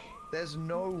 There's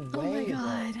no way. Oh my bro.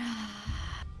 god.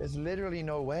 There's literally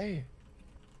no way.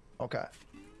 Okay.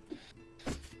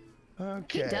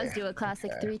 Okay. He does do a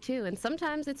classic 3-2, and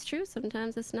sometimes it's true,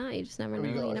 sometimes it's not. You just never Here we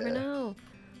know. go, You never yeah. know.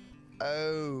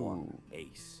 Oh.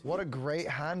 Ace. What a great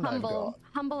hand Humble,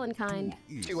 humble and kind.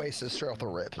 I've got. 2 aces straight off the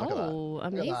rip. Look at that. Oh, Look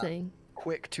at that. amazing.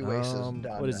 Quick 2 aces. Done.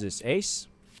 What is this? Ace?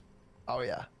 Oh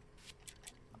yeah.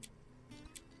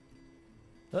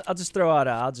 I'll just throw out.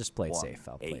 I'll just play it safe.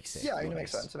 I'll play it Ace. safe. Yeah, it One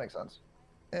makes ace. sense. It makes sense.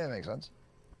 It makes sense.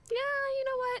 Yeah, you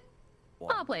know what?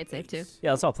 One I'll play it safe too. ace.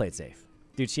 Yeah, let's all play it safe.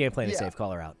 Dude, she ain't playing it Yeah. safe.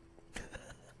 Call her out.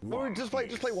 Or just play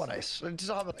 1 ace.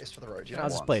 Just have an ace for the road. You know? I'll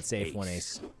just play it safe. One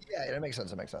Ace. ace. Yeah, it makes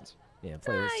sense. It makes sense. Yeah,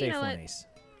 play it you safe. know One what? ace.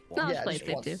 No, I'll Yeah, play it just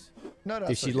safe once. too. No, Dude,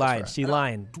 that's she that's lying. fair. She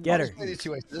lying. Get I'll her. just play these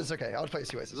 2 aces. It's okay. I'll play these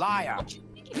 2 aces. Liar.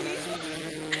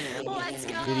 Let's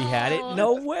go. Did he had it?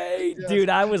 No way, dude.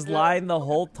 I was lying the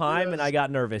whole time and I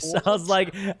got nervous. I was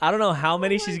like, I don't know how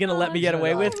many she's gonna let me get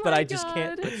away with, but I just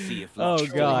can't. Let's see if Oh luck's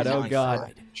still god, on oh my god.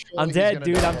 side. Surely I'm he's dead, gonna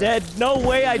dude. die. I'm dead. No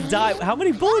way I died. How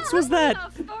many bullets was that?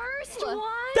 The first one.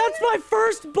 That's my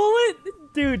first bullet.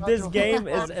 Dude, this game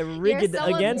is You're rigged so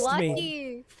against me.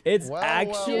 unlucky. It's Well,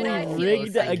 actually well, I feel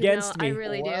rigged like, against I me.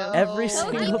 really do. Well, Every well,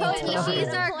 single well, Pokey, time. she's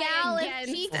our Play gal. If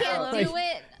she against can't Ellum. do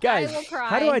it, Guys, I will cry.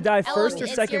 how do I die Ellum, first or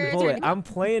it's second your bullet? turn. I'm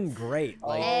playing great.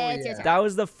 Like, Oh, It's your yeah. turn. that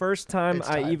was the first time It's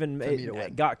I time even for me to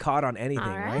win. got caught on anything,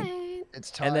 All right? right. It's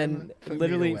time. And then for me to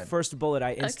literally win. first bullet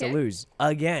I insta Okay. lose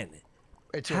again.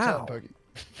 It's your How? turn, Pokey.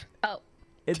 Oh,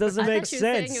 It doesn't I make thought you were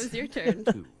saying sense. it was your turn.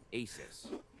 2 aces.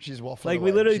 She's waffling Like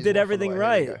away. we literally She's did waffling everything away.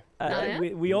 There you right. go. Oh,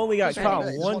 yeah? We only got Just caught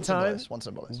one one symbol time, is, one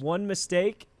symbol is. one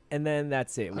mistake, and then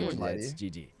that's it. wouldn't lie to It's you.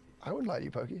 GG. I wouldn't lie to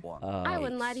you, Pokey. One. I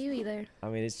wouldn't lie to ace. you either. I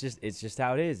mean, it's just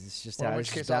how it is. It's just Well, how in it's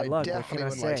which just case, bad I luck. What definitely can I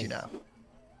wouldn't lie to say? you now.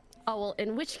 Oh, well,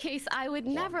 in which case I would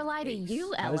never lie to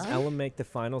you, How does Ella. Ellum make the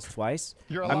finals twice?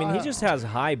 You're a I mean, he liar. just has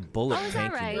high bullet Oh, is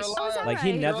that right? tankiness. Oh, is that Like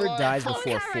he right? never You're a liar. dies Oh, is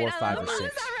before that 4, right, 5, or Ella? Oh, is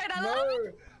 6. that right,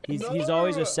 Ella? He's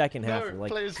always a second halfer. No,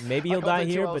 Like please. maybe I he'll can't die take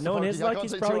 2 here, L's, but knowing Pokey. his I luck, can't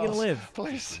he's take probably 2 gonna L's. live.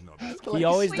 Please. He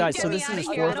always Please dies. get So me this is outta his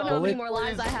here. I fourth don't know how many bullet. more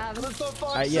lives I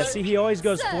have. Yeah, see, he always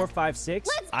goes 4, 5, 6.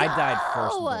 I died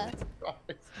first go. bullet.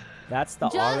 That's the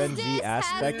Justice RNG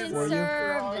aspect has been for you.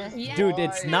 served. Yeah. Dude,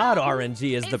 it's not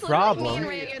RNG is the It's literally me and problem.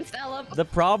 Rae against Ella. The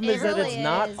problem It is that really it's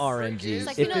not is. RNG. If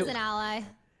Sykkuno's it- an ally.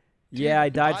 Yeah, I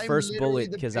died I'm first literally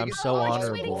bullet the because I'm biggest so ally. We're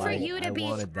just waiting honorable. for you to I be an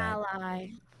wanted that. ally.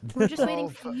 We're just waiting Oh,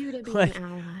 for you to be Like, an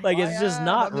ally. like it's just am.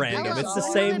 not I'm the random. biggest It's the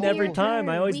ally. same Ella, every your time.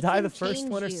 I turn. always We die can the first change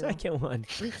one or you. second one.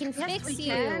 We can Yes, fix we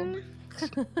you. can.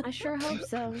 I sure hope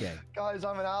so. Okay. Guys,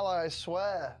 I'm an ally. I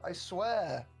swear. I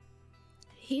swear.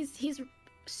 He's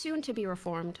soon to be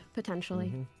reformed,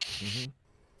 potentially.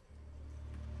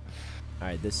 All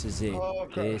right, this is it. Oh,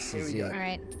 crap. This Here is we go. it. All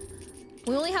right.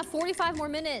 We only have 45 more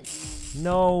minutes.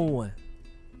 No.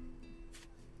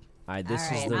 All right, this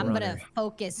All is right, the I'm runner. gonna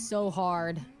focus so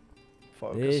hard.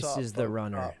 Focus This up, is the focus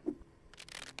runner. up.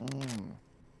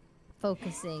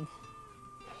 Focusing.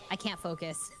 I can't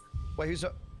focus. Wait, who's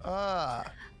a...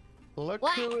 Look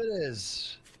What? who it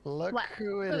is. Look What?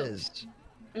 who it Who? is.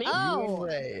 Me? You and Oh,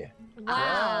 Ray.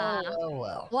 Ah.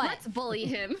 Well. what? Let's bully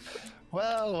him.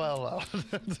 Well.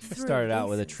 Started out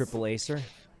with a triple acer.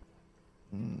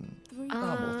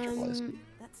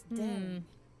 That's dead.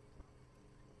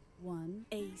 1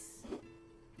 ace.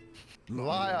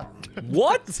 Liar.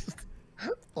 What?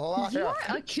 Liar. You're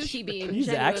a cutie bean. He's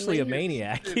actually a genuinely.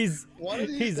 maniac. He's One of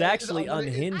these he's days, actually I'm gonna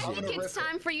get- unhinged. I I'm think gonna it's rip it.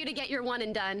 time for you to get your one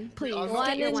and done. Please I'm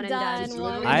get your one one and and done, done.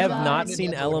 one I have and not done. seen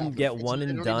It's Ellum get literally one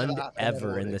and gonna done happen ever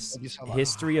in already. this Thank you so much.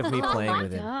 history of me playing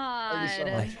with him.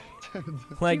 God.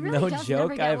 Like really no does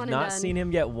joke, never I get have one and not done. seen him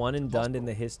get one and done in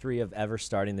the history of ever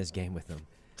starting this game with him.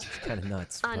 It's kind of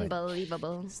nuts. But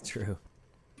Unbelievable. it's true.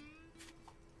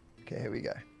 Okay, here we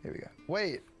go.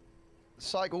 Wait.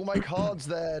 Psych, all my cards,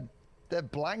 they're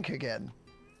blank again.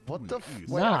 What the f-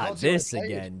 Wait, I Not can't see what I this played.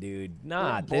 again, dude. They're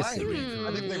Not this blank. again.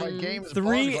 I think my game's Three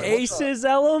bugged, like, what the- aces,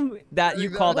 Ellum? That you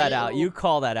Think call that that out. You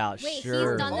call that out. Wait,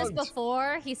 Sure. he's done this Bugged.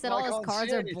 before. He said I all his can't cards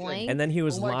see are anything. blank. And then he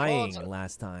was Oh my lying God.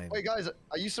 last time. Wait, guys,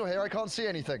 are you still here? I can't see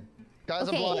anything. Guys,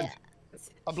 Okay, I'm blind.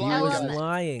 I'm He blind, was guys.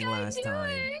 lying last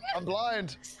time. I'm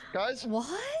blind. Guys, what?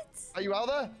 are you out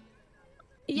there?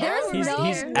 Yes, There's He's no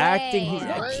he's way. acting. He's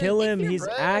Ray, kill him. if you're He's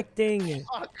Ray. acting.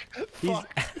 Fuck. He's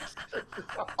Fuck.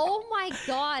 Oh my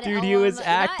god, Dude, he Ellum, was that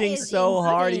acting is so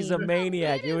hard. He's a insane.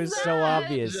 maniac. It was so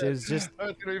obvious. It was just. No,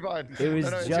 it's gonna be fine. It was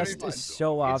No, no, it's gonna be just fine.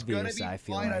 so It's gonna obvious. be I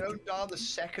feel fine. I like. don't die on the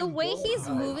second The way blow. he's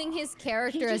moving his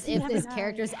character as just if never his dies.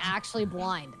 character's actually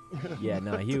blind. Yeah,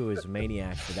 no, he was a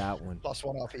maniac for that one.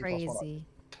 +1 RP. +1 RP. Crazy.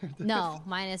 No,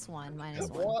 -1, -1.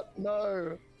 What?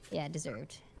 No. Yeah,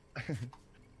 deserved.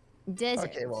 Deserved.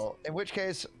 Okay, well, in which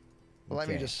case, let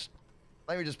me Okay. just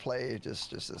play just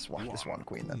this one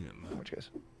queen then. In which case.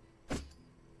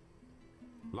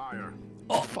 Liar.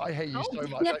 Oh, I hate you so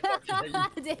much. I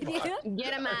fucking hate Did you?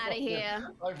 Get him out of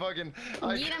here.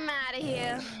 you. Get him out of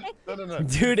here. No.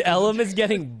 Dude, Ellum is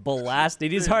getting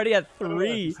blasted. He's already at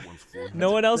 3.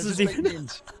 No one else It's is just even. baked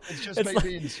beans. It's just It's baked like-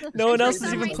 beans. It's No one just else baked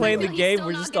is even beans. playing the He's game. still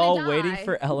We're not just gonna all waiting die.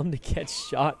 for Ellum to get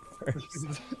shot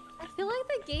first. I feel like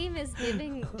the game is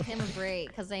giving him a break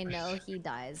because I know he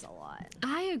dies a lot.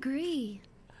 I agree.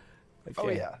 Oh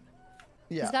Okay. yeah.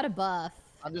 Yeah. He's got a buff.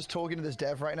 I'm just talking to this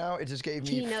dev right now. It just gave me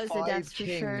He knows the 5 devs for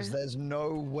kings. sure. There's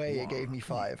no way it gave me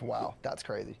 5. Wow, that's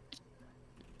crazy.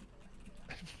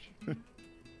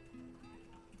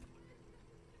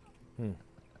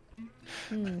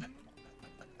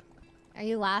 Are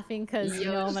you laughing because you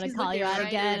know I'm gonna She's call you looking out right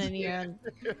again at and you're...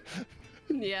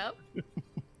 Yep.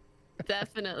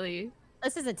 Definitely.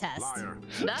 This is a test. Liar.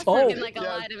 That's Oh. looking like a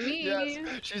lie to me.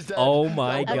 Yes, she's dead. Oh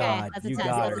my Okay, god, that's a you test.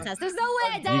 got That's a her. test. There's no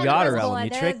way. You There's got her, no Ellum. way, You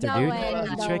there's tricked her, no dude. way, You there's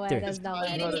no tricked way, her. There's no She way.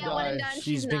 didn't gonna get one and die. done.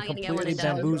 She's been not gonna get one completely and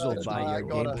done. bamboozled by I your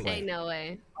got her. gameplay. Ain't no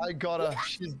way. I got her.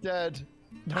 She's dead.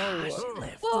 No.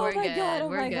 Oh We're my good, god, oh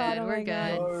we're my god, good, oh we're my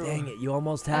god. No. Dang it, you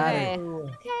almost had Okay. it.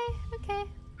 Okay,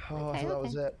 Oh, Okay, that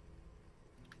was it.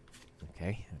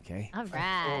 Okay, okay. all Oh,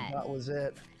 right. that was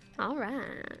it. All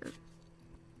right.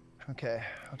 Okay,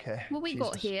 okay. What we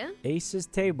got Jesus. here? Ace's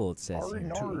table, it says Sorry, here.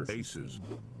 no. Aces.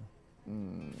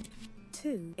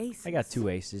 2 aces. I got 2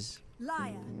 aces.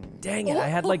 Liar. Dang it, I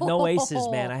had like no aces,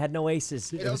 man. I had no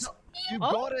aces. It It was was- You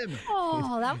got him.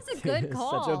 Oh, that was a good it was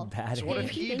call. such a bad So what if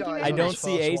hand. he Thank you dies? very I on don't his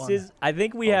see first one? aces. I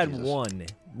think we Oh, had Jesus. 1,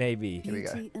 maybe. Here we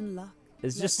go. Beauty and luck.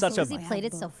 It's just Let's such see a... He played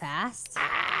it so fast.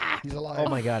 He's alive. Oh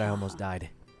my god, I almost died.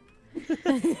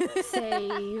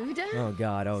 Saved. Oh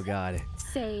god, oh god.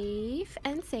 Safe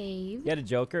and saved. You had a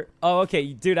joker? Oh,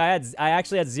 okay, dude. I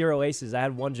actually had 0 aces. I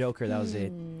had 1 joker. That was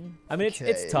it. I mean, it's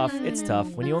Okay. tough. It's tough.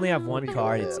 When you only have 1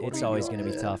 card, Yeah, what it's do we always got gonna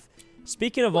be here? tough.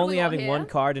 Speaking of What do only we got having here? 1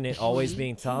 card and it always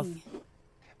being tough, King.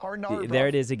 Oh, no, there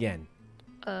it is again.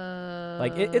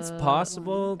 Like it's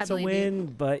possible I to believe you. win,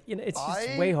 but you know it's just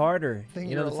I way harder. think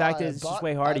You know, you're the a fact liar, is it's just but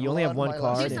way harder. I've You only have learned 1 my card.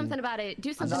 Do lesson. and something about it. Do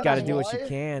You something just not about gotta it. do what you lie.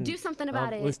 can. Do something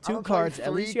about it. With I 2 don't play cards, at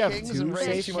 3 least you have kings 2 and raise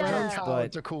safe too much rounds, power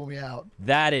but to call me out.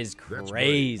 that is That's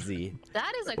crazy.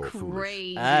 That is a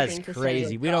crazy That's thing to crazy.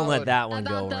 say. We don't let that one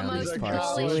About go the around most these He's a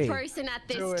parts, do bullish we? person at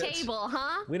Do this it. table,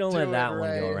 huh? We don't Do let it, that one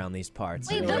go Ray. around these parts.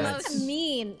 Wait, do what we? does that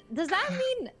mean? Does that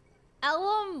mean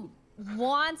Ellum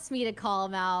wants me to call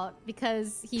him out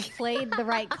because he played the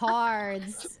right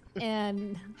cards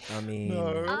and... I mean,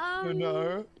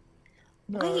 No.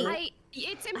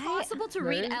 It's impossible to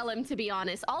read Ray? Ellum, to be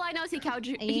honest. All I know is he called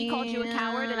you a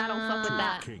coward, and I don't fuck with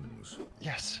that. Kings.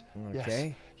 Yes.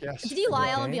 okay. Yes. Did you lie,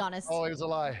 Ellum? Okay. Be honest. Oh, it was a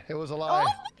lie. It was a Oh lie.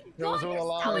 my It was god, all a you're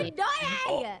lie.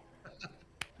 still dying!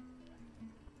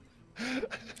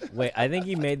 Wait, I think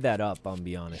he made that up. I'll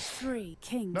be honest. 3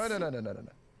 kings. No.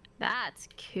 That's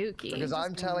kooky. Because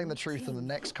I'm telling the truth in the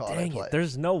next card I Dang play. it!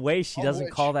 There's no way she On doesn't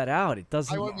which call that out. It I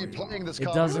doesn't. won't be playing this It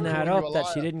card. doesn't I'm add calling you up a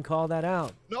that she liar. didn't call that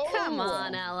out. No. Come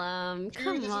on, Ellum. Dude,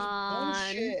 Come this is on.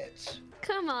 bullshit.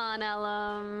 Come on,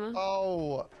 Ellum.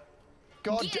 Oh.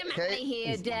 God. Get him okay. outta here,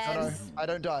 No, Devs. I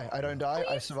don't die.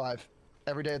 I survive.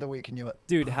 Every day of the week, and you it.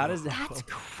 Dude, how does That's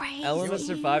crazy. Ellum has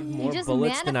survived more just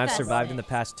bullets than I've manifested survived in it. the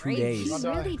past 2 Crazy. He days.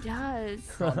 really does.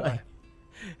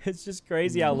 It's just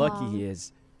crazy how lucky Wow. he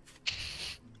is.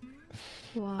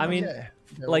 Wow. I mean, Okay.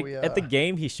 There like we at the are.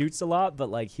 game he shoots a lot, but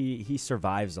like he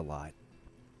survives a lot.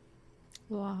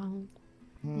 wow.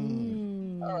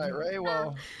 All right, Ray.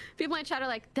 Well, People in chat are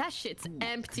like, that shit's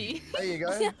empty. there you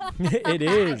go. It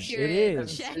is. It Accurate,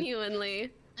 is.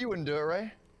 Genuinely. You wouldn't do it,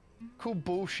 Ray. Cool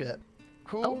bullshit.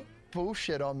 Cool Oh.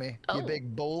 bullshit on me, you Oh.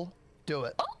 big bull. Do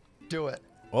it. Do it.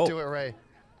 Oh. Do it, Ray.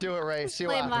 Do it, Ray. See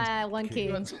Play what my 1 king.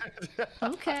 happens.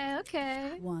 Okay,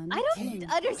 okay. 1 I don't king.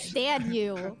 understand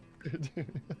you.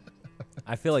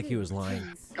 I feel like he was lying.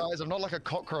 Guys, I'm not like a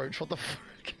cockroach. What the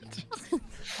fuck?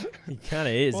 He kind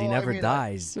of is. He Well, I never mean,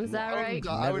 dies. Was that right?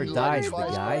 Never dies, the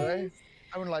guy. Ray.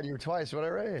 I wouldn't lie to you twice, would I,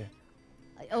 Ray?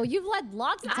 Oh, you've lied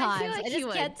lots of I times. feel like I he just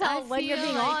would. can't tell I when you're feel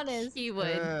being like honest. He would.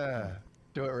 Yeah.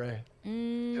 Do it, Ray.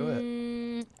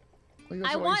 Mm, Well, you I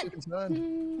guys are want- so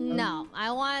concerned. no,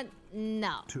 I want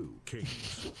no. 2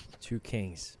 kings. 2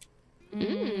 kings.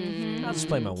 I'll just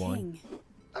play my 1. King.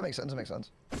 That makes sense. That makes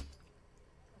sense.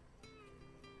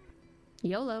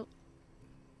 YOLO.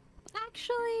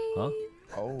 Actually. Huh?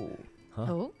 Oh. Huh?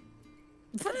 Oh.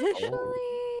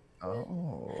 Actually.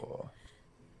 Oh.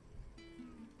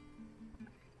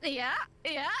 Yeah.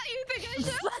 Yeah. You think I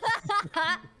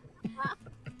should?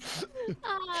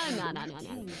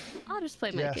 No. I'll just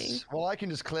play my king. Yes. Well, I can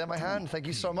just clear my hand. Thank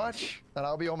you so much, and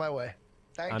I'll be on my way.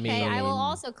 Thank I you. mean- Okay, I will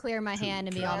also clear my hand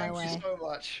and be on my Thank way. you so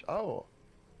much. Oh.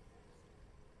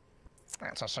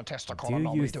 That's a statistical Do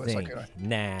anomaly you to it, think? Sykkuno.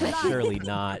 Nah, surely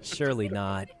not. Surely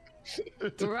not.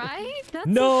 Right? That's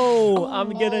No, I'm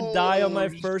gonna die on my Oh,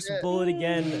 first shit. bullet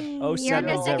again. Oh, You're on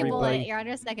your seconds, second bullet. everybody. You're on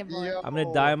your second bullet. Yo. I'm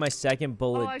gonna die on my second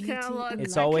bullet. I can't look.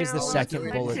 It's I always the can't second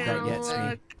look. bullet I that can't gets me.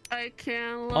 look. I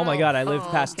can't look. Oh my god, I lived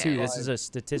past okay. 2. This is a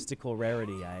statistical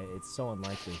rarity. It's so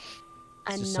unlikely.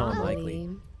 It's just so Anomaly. unlikely.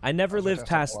 I never That's lived what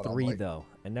past I'm 3 like. though.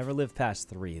 I never lived past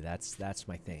 3. That's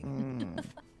my thing.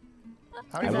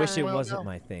 How I many wish it rounds wasn't now?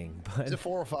 my thing, Is but it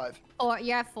 4 or 5? Or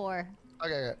you're at 4.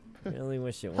 Okay, okay. I really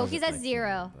wish it Poki's wasn't at my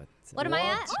 0. thing, but, What am I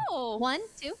at? Oh. 1,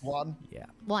 2, 1. yeah.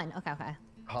 1. Okay, okay.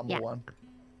 Humble Yeah. 1.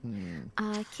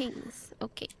 Kings.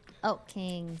 Okay. Oh,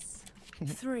 kings.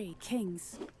 3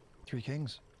 kings. 3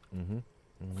 kings.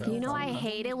 You know I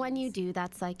hate it when you do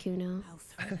that, Sykkuno. How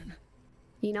thrilling.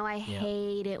 You know I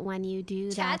hate it when you do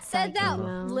that. Chat said that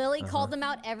Sykkuno. Lily called them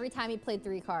out every time he played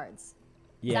 3 cards.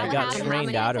 Yeah, that I what got happened?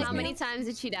 trained out of How me. many times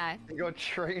did she die? You got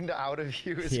trained out of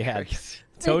you is Yeah. crazy.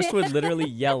 Toast would literally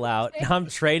yell out, "I'm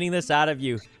training this out of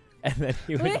you," and then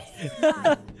he would.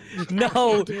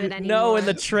 No, do it no, anymore. and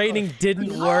the training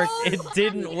didn't work. It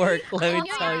didn't work. Let me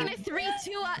You're tell gonna you.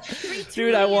 3-2.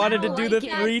 Dude, I wanted to do the like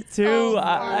it. 3-2.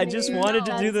 I funny. just wanted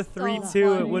to do the That's so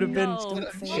 3-2. It would have been. No.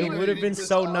 It would have been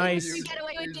so nice. You get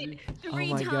away with it Oh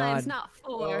 3 my times, God. not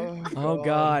 4. Oh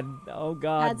god. Oh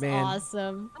god, That's man.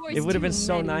 awesome. It would have been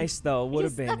so nice though. It would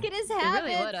have He's been. stuck in his It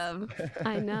really habits. would have.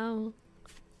 I know.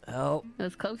 Help! It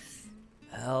was close.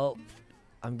 Help!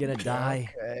 I'm gonna die.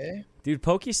 Okay. Dude,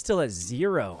 Poki's still at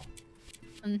 0.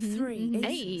 3 aces.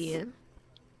 Hey.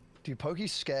 Dude, Pokey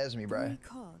scares me, bro. 3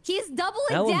 cards. He's doubling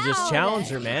Ellum down. just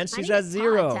challenged her, man. I She's need at a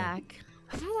 0. attack.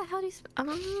 How the hell do you?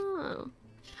 Oh.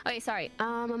 Okay, sorry.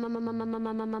 Challenge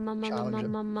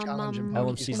him.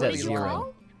 Ellum, He's she's at at zero.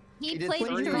 0. He He did played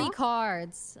 3. 3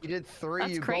 cards. You did 3.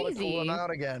 That's You gotta call crazy. him out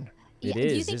again. It Do you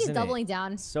is, think he's isn't it? doubling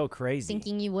down, So crazy.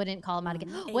 thinking you wouldn't call him out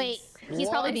again? Wait, he's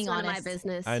What? probably It's being none of honest. my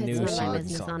business. I knew it's she none of my would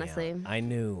business, call me out. honestly. I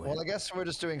knew. Well, I guess we're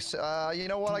just doing. You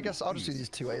know what? I guess I'll just do these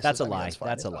 2 aces. That's a I mean, lie. fine.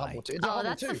 That's a It's lie. humble too. It's Oh, humble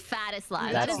that's too. the fattest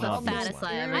lie. That's That is the not fattest humble.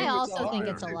 lie ever. I also think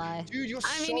it's a lie. Dude, you're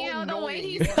I mean, so you know, the way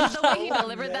he annoying. the way he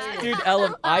delivered that. Dude,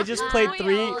 Ellum, I just played We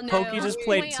 3. all knew. Poki just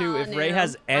played We 2. all If Ray knew.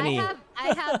 has any.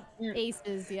 I have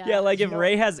aces, yeah. Yeah, like if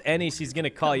Ray has any, she's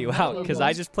gonna call you out. Because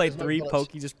I just played 3,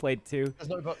 Poki just played 2. There's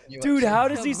no button, you Dude, actually- how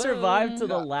does he survive to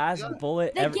the last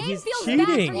bullet? The game He's feels bad for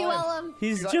cheating. you, Ellum.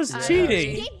 He's The just game The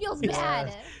cheating. game feels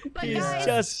bad. But He's guys,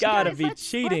 just gotta guys, be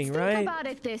let's cheating, think right? about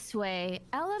it this way.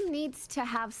 Ellum needs to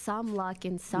have some luck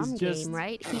in some He's just- game,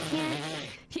 right?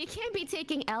 He can't be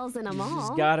taking L's in them He's all.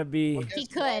 just gotta be. He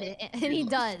could, and he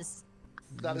does.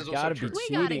 That is He's also gotta true. be We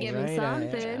cheating, gotta give him right?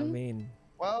 I something. mean,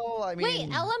 Well, I mean. Wait,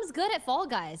 Ellum's good at Fall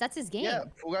Guys. That's his game. Yeah,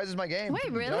 Fall Guys is my game. Wait,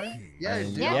 You really? know? Yeah, I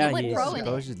mean, dude. Yeah, he went he's pro in it.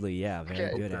 supposedly, yeah, very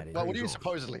Okay, good at it. Well, what do you mean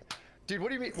supposedly? Dude, what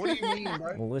do you mean? What do you mean,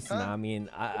 bro? Well, listen, Huh? I mean, It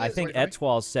I is think like-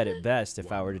 Etwal said it best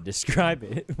if I were to describe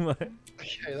it.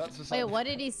 Okay, that's just Wait, what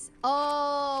did he?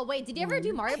 Oh, wait, did you ever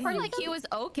do Mario Party? Like he was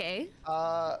okay.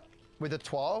 With a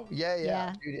 12? Yeah,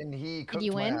 Yeah. dude, and he cooked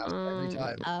you my win? ass every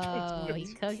time. Oh, he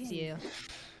cooked you.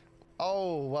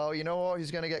 Oh, well, you know what? He's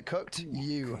gonna get cooked.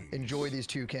 You enjoy these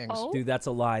 2 kings. Oh. Dude, that's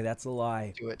a lie. That's a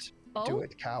lie. Do it. Oh. Do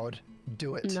it, coward.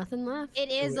 Do it. Nothing left.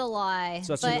 It is a lie,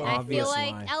 Such but an I obvious feel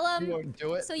like lie. You Ellum. won't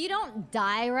do it. So you don't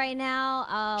die right now.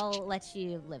 I'll let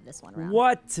you live this one round.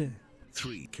 What?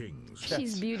 3 kings.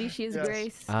 She's beauty, she's Yes.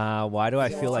 grace. Why do I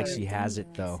feel like she has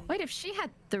it though? Wait, if she had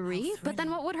 3, but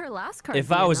then what would her last card If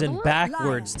be? I was Another in one?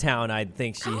 backwards town, I'd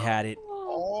think she had it.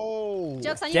 Oh.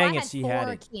 Jokes on you. Dang I it, had she 4 had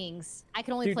it. kings. I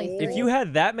can only Dude, play 3. if you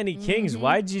had that many kings, Mm-hmm.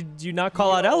 why'd you not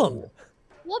call out Ellum?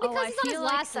 Well, because I he's on his feel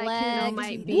like last Sykkuno leg.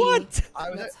 might be- What?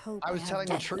 Let's hope I was I telling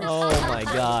have the truth. Oh my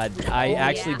god. I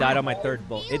actually yeah. died on my 3rd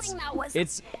bullet.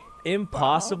 It's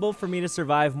impossible for me to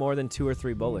survive more than 2 or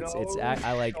 3 bullets. It's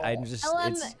I'm just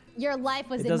Ellum, it's your life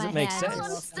was it in doesn't my make hands. sense.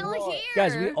 I'm still here.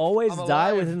 guys, we always I'm die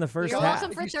alive. within the first You're half.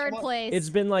 Welcome for 3rd place. It's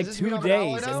been like Does this 2 mean I'm an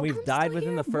ally days now? and we've I'm died still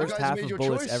within the here. first You guys half made of your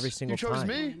bullets choice. every single You chose time.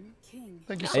 me. king.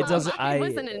 Thank you It so doesn't much. It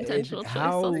was an intentional choice,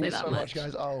 how I'll say Thank you that so much, much.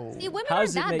 guys. Oh. See, women How aren't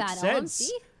does it that make bad, Ellum. sense?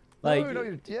 See? Like,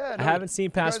 yeah, I haven't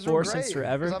seen past guys are 4 great, since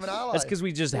forever. 'cause I'm an ally. That's because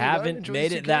we just There you go, haven't enjoy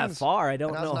made the it that kings. far. I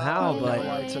don't And know as an how, ally, you but know,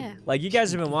 right to- like you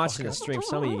guys have been watching the stream.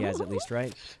 Some of you guys, at least,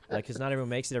 right? Like, because not everyone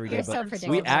makes it every day. You're so But we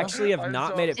predictable. actually have I'm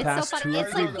not so- made it It's so past funny. 2 or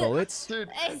It's 3 like the- bullets Dude,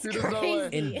 It's dude, there's no way.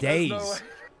 crazy. in There's days. no way.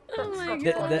 Oh my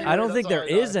Th- god. th- I don't think there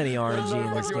That's all I is any RNG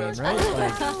in this game, right?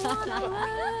 Like,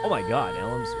 oh my god,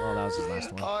 Ellum's. Well, that was his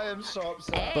last one. I am so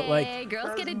upset. But, like, Hey,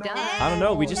 girls get it there's done. no- I don't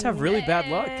know. We just have really bad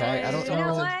luck. I don't You know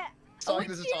know. what? Sorry, Which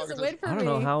this is is targeted. win for I don't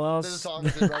know me. how This is else.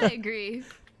 targeted, I right? agree.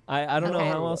 I don't know how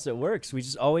Okay. else it works. We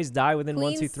just always die within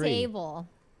 1, 2, Queen's 3. table.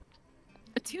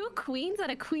 2 queens at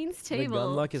a queen's The table.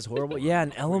 gun luck is horrible. Yeah,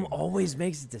 and Ellum always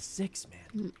makes it to 6,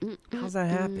 man. How's that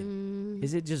happen?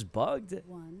 Is it just bugged?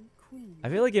 1 queen. I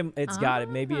feel like it's got it.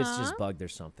 Maybe it's just bugged or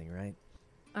something, right?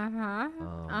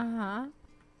 I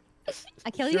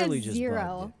kill you Surely at just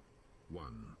 0. 1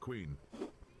 queen.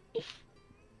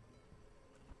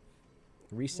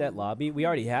 Reset lobby? We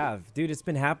already have. Dude, it's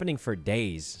been happening for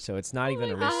days, so it's not even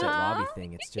a reset lobby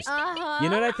thing. It's just... You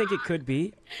know what I think it could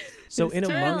be? So in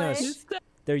Among Us,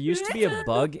 there used to be a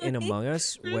bug in Among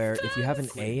Us where if you have an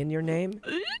A in your name,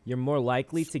 you're more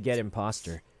likely to get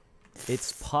imposter.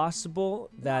 It's possible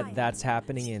that that's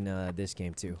happening in this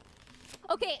game too.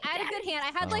 Okay, I had a good hand.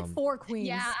 I had like 4 queens.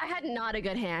 Yeah, I had not a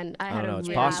good hand. I I had don't know. a It's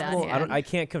really possible. bad hand. I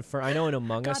can't confirm. I know in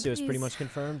Among Us God, it was pretty please. much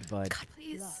confirmed, but God,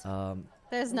 please.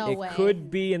 There's no it way. could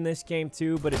be in this game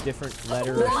too, but a different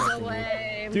letter or No something.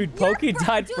 way. Dude, Pokey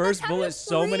died Dude, first this bullet happened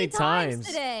so many 3 times.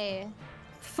 today.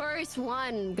 First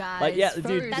one, guys. Like, yeah,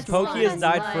 dude, First Pokey has one.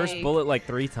 died Like, first bullet like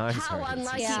 3 times How already. It's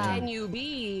unlucky Yeah. can you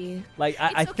be? Like,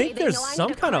 I It's okay, think they there's know I need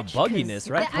some a kind of crutch 'cause- bugginess,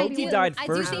 right? Yeah, I Pokey do- died I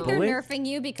first do think bullet they're nerfing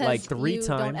you because like 3 you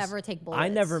times. don't ever take bullets. I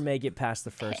never make it past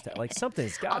the first. Like,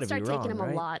 something's got I'll to be start wrong, taking him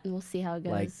right? a lot, and we'll see how it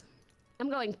goes. Like- I'm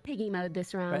going piggy mode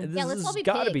this round. Right? Yeah, let's There's all be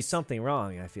got to be pigs. something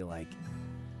wrong, I feel like.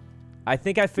 I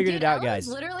think I figured Dude, it out, Ellen's guys.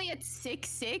 literally at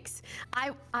 6'6". I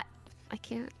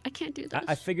can't do this.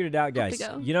 I figured it out, to guys.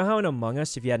 go. You know how in Among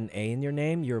Us, if you had an A in your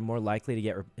name, you're more likely to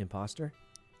get imposter?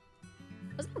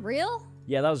 Was it real?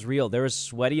 Yeah, that was real. There was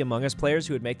sweaty Among Us players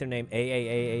who would make their name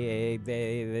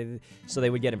A, so they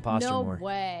would get imposter No more.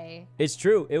 way. It's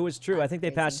true. It was true. I That's think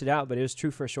they patched it out, but it was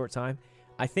true for a short time.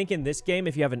 I think in this game,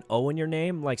 if you have an O in your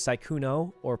name, like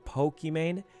Sykkuno or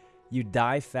Pokimane, you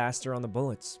die faster on the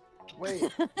bullets. Wait,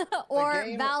 Or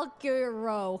game-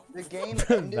 Valkyro. the game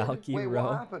ended. Valky Wait, Row.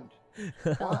 what happened?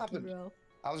 What happened? Valkyro.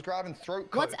 I was grabbing throat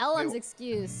coat. What's Ellen's Wait,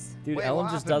 excuse? Dude, Wait, Ellum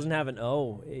what just happened? doesn't have an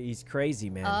O. He's crazy,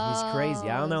 man. He's crazy.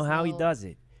 I don't know Oh, how he so- does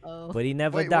it, Oh. but he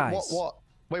never wait, dies. what?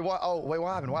 Wait, what? Oh, wait,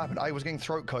 what happened? What happened? I was getting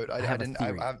throat coat. I have a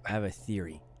theory. I have a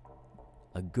theory.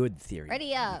 A good theory.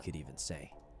 Ready up. You could even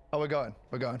say. Oh, we're going.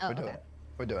 We're going. Oh, we're doing okay. it.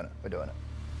 We're doing it. We're doing it.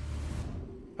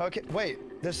 Okay,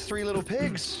 wait. There's 3 little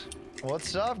pigs.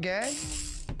 What's up, gang?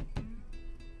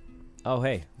 Oh,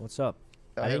 hey, what's up?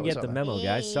 Oh, I hey, didn't what's get the up, man? memo,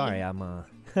 guys. Hey. Sorry, I'm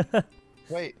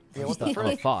Wait. Yeah, what just the a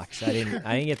frick? fox. I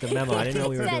didn't get the memo. I didn't know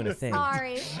we were doing a thing.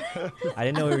 Sorry. I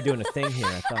didn't know we were doing a thing here.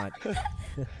 I thought.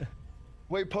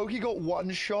 Wait, Pokey got 1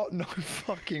 shot? No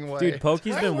fucking way. Dude,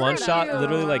 Pokey's been Where one are shot you?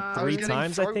 literally like I was 3 getting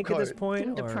times, I throat think, at this coat. point.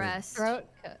 I'm or- depressed.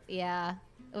 Yeah,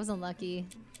 it was unlucky.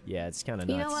 Yeah, it's kind of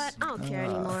nuts. You know what? I don't care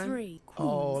anymore. 3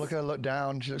 queens. Oh, look at her look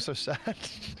down. She looks so sad. 3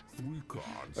 cards.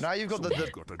 But now you've got so the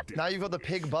you've got a dick. now you've got the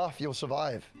pig buff. You'll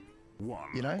survive. 1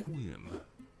 you know? queen.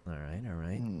 All right, all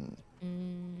right.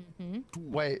 2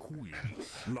 Wait. queen.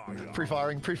 Liar.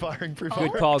 Pre-firing. Good Pre-firing.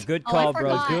 call, good Oh, I call, bro.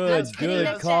 forgot. Good, That's pretty good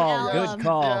next to call, Ellum. good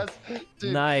call. Yes,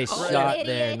 dude. Nice Right. shot Idiot.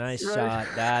 there, nice Right. shot.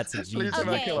 That's a Please GG tell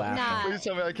me I Okay, kill her. nah. Please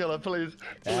tell me I kill her, please.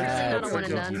 That's I don't a wanna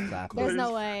GG done. clap. There's Please.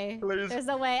 no way. Please. There's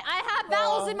no way. I have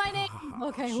vowels in my name.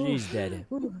 Okay. She's dead.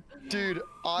 Dude,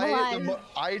 Alive.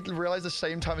 I realized the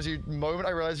same time as you. The moment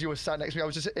I realized you were sat next to me, I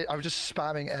was just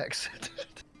spamming X.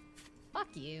 Fuck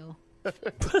you.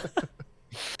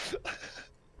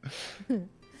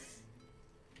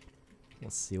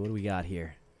 Let's see, what do we got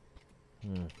here?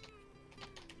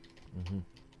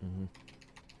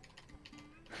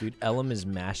 Dude, Ellum is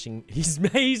mashing.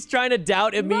 He's trying to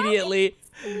doubt immediately.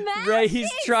 Ray, he's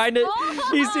trying to.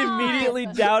 He's immediately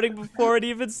doubting before it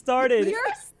even started.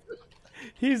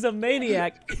 He's a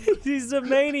maniac. He's a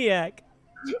maniac.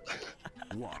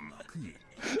 1 queen.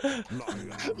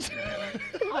 Liar.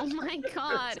 Oh my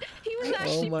god. He was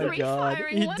actually Oh my god.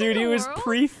 pre-firing. What Dude, in he the was world?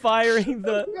 pre-firing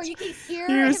the. Bro, you can hear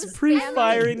He was him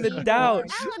pre-firing spamming the keyboard. doubt.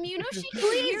 Ellum, you know she can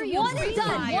Please, hear you one and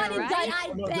done. pre-fire, One and right? done. I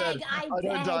I'm not beg. dead. I I don't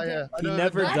die beg. here. I He don't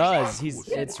never die. does.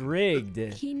 It's rigged.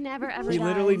 He never ever He dies.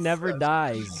 literally never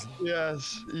dies.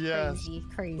 Yes, yes.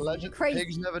 Crazy. Legend, Crazy.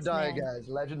 pigs never die, man. guys.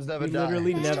 Legends never He die.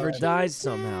 literally It's never time. dies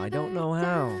somehow. I don't know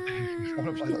how. I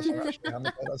want to play that song, actually. I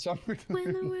haven't played that song.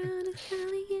 When the world is telling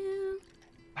you.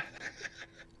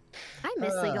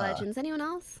 miss League of Legends. Anyone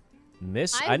else?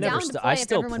 Miss? I'm I never. down to I play if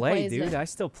still everyone play, plays dude. it. I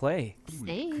still play.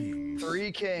 Same.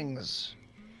 3 kings.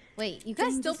 Wait, you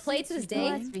guys still play to this day?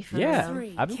 Let's be for Yeah,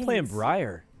 real. I've been playing Kings.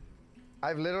 Briar.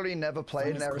 I've literally never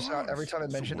played, and every time I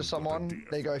mention it to someone,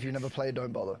 they go, "If you've never played,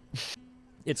 don't bother."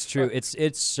 It's true.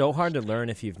 It's so hard to learn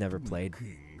if you've never played.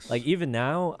 Like even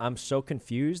now, I'm so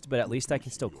confused, but at least I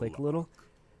can still click a little.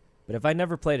 But if I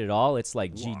never played at all, it's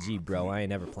like GG, bro. I ain't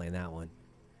never playing that one.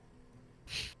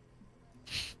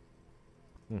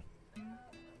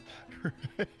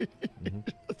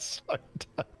 It's so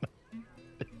dumb.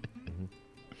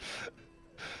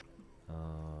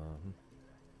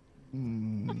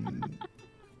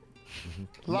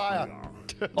 Liar.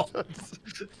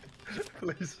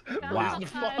 Please. Wow.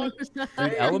 God.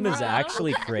 Dude, Ellum is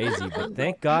actually crazy, but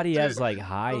thank God he has like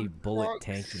high bullet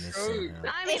tankiness somehow.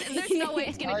 I mean, there's no way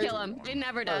it's gonna kill him. It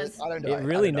never does. I don't die. It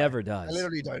really I don't die. never I does.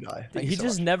 literally don't die. Dude, Thank he you so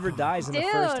just much. never dies in the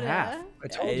first Dude. half. I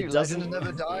told you, It legends doesn't.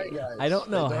 never die, guys. I don't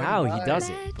know They how he die. does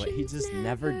it, but he just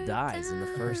never dies in the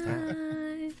first half.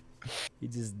 He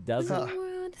just doesn't.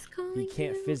 He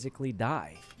can't physically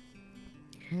die.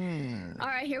 All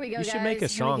right, here we go, You guys. should make a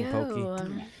Here we song, go.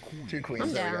 Pokey. 2 queens.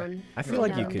 I'm there we go. down. I feel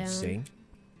like you Down, could down. sing.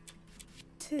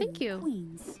 2 Thank you.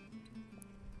 queens.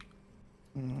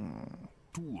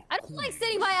 I don't like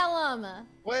sitting by Ellum.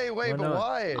 Wait, Why but not?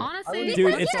 why? Honestly,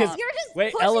 Dude, it's because You're just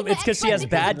wait, pushing Ellum. the It's because she has Xbox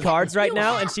bad because cards right you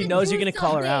now, have and she to knows do you're gonna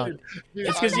call her out. something.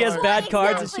 It's because she has That's bad what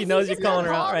cards, I and said, she but knows he's you're calling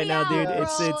her gonna out call right me now, dude. out,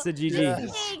 It's a GG.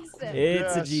 Yes. Thanks.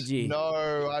 It's a Yes. GG.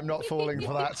 No, I'm not falling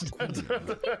for that.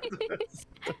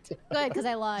 Good, because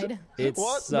I lied. It's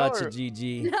What? such No. a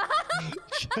GG.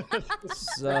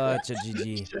 Such a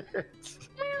GG.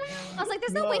 I was like,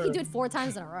 there's no way he could do it 4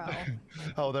 times in a row.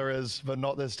 Oh, there is, but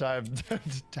not this time.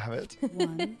 Damn it.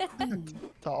 1 queen.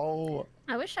 Oh,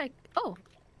 I wish I. Oh,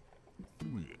 3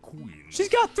 queens. She's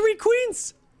got 3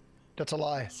 queens. that's a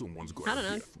lie. Someone's got I don't a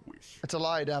know. death wish. It's a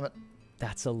lie, damn it.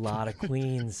 That's a lot of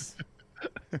queens.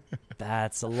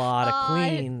 That's a lot of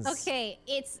queens. Okay,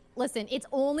 listen, it's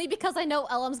only because I know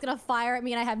Ellum's gonna fire at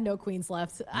me and I have no queens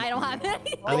left. I don't have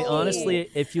any. I mean,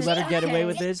 honestly, if you let her get away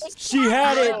with this, she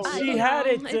had it. She had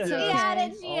it. It's She okay. had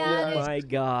it, she had Oh it. my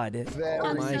God. Very Oh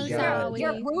I'm my so God. sorry.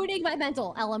 You're ruining my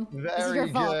mental, Ellum. This is Very your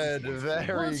fault. good. Very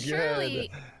Well, good.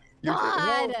 surely. You're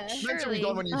God. mentally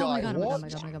gone when you Oh die. my God, oh my What?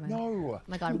 God, oh my God, oh my God. No. Oh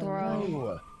my God, bro.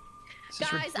 No. This is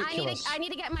Guys, ridiculous. I need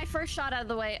to get my first shot out of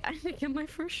the way. I need to get my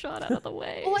first shot out of the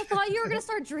way. Oh, I thought you were gonna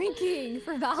start drinking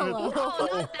for Valo. Oh,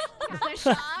 not that kind of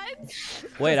shot.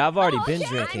 Wait, I've already been I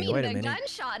drinking. mean Wait a the minute.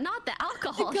 gunshot, not the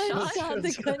alcohol Gunshot, shot.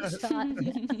 the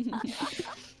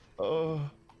gunshot. Oh.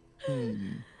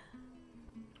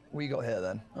 We got here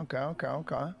then. Okay.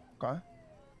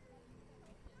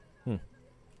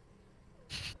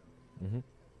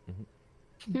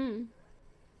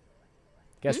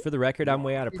 Guys, for the record, I'm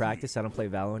way out of practice. I don't play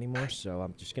Valo anymore, so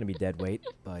I'm just gonna be dead weight.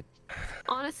 But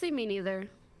Honestly, me neither.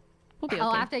 We'll be okay.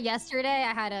 Oh, after yesterday,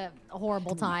 I had a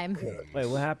horrible time. wait,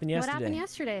 what happened yesterday? What happened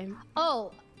yesterday?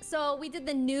 Oh, so we did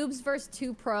the noobs versus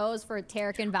 2 pros for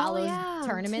Tarek and Valo's yeah.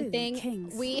 tournament 2 thing.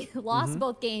 kings. We lost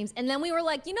both games, and then we were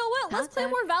like, you know what? Let's play that.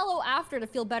 more Valo after to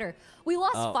feel better. We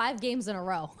lost Oh. 5 games in a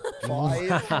row.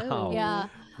 5. Wow. Yeah.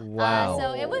 Wow.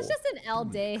 So it was just an L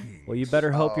day. Well, you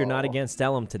better hope you're not Oh. against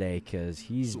Ellum today, because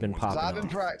he's been I've popping been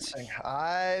off. practicing.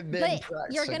 I've been But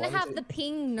practicing. you're gonna have honestly. the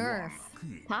ping nerf.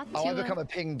 Not Oh, I've to become a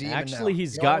ping demon Actually, now.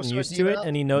 he's You know gotten what's used a to it, demon?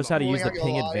 and he knows how to use Calling the out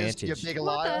ping your liars, advantage. You big What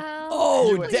the liar. hell?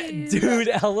 Oh, Please. dude,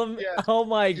 Ellum. Yeah. Oh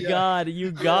my Yeah. God,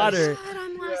 you got her. God,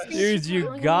 I'm last Dude,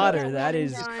 you week. got her. I'm That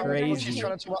is dying. She's crazy.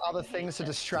 trying to talk about other things to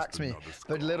distract me,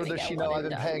 but little does she know I've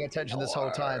been paying attention this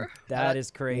whole time. That is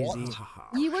crazy.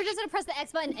 You were just gonna press the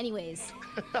X button anyways.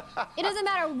 It doesn't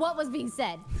matter what was being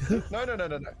said.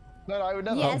 No, I would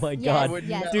never. Yes, Oh my yes, God. would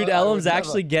yes. never- Dude, I would Ellum's never.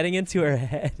 actually getting into her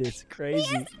head. It's He crazy.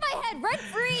 is in my head, rent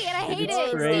free, and I hate It's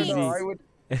it. crazy. No, I Stinks.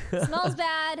 would. Smells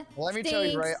bad. Let me tell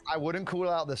you, Ray, stinks. I wouldn't call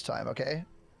out this time, okay?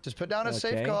 Just put down a Okay.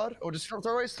 safeguard, or just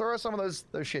throw some of those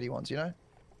shitty ones, you know? I'm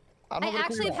I not gonna call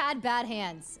actually you have out. had bad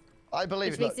hands, I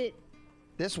believe which it. makes Look, it.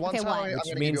 this one Okay, time, what? I'm Which gonna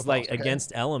give means, you a like, pass, okay?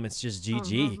 against Ellum, it's just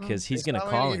GG, because he's This going to time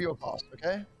I'm call gonna give it. you a pass,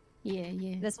 okay?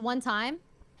 Yeah. This one time.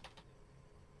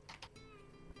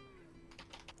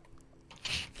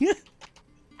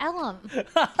 Ellum.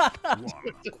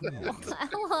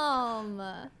 Ellum.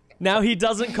 Now he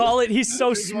doesn't call it. He's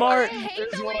so smart.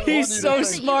 He's so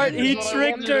smart. He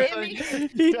tricked her.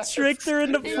 He tricked her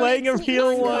into playing a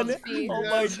real one. Oh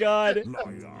my God.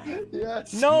 Liar.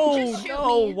 Yes. No, Just shoot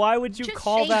no. me. Why would you Just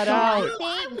call shoot that me. out? Thank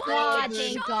want God, a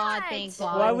thank shot. God, thank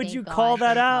God. Why would thank you God, call that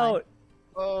thank God. out?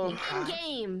 Oh,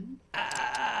 Game.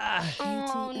 Ah,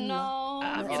 Oh no.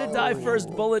 I'm gonna die first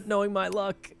bullet knowing my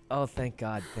luck. Oh, thank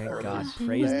God. Thank God.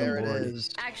 Praise the There Lord. it is.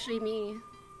 Actually, me. You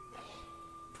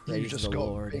Praise just the got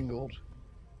Lord. bingled.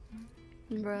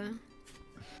 Bruh.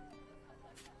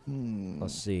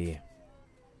 Let's see.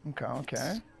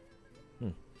 Okay.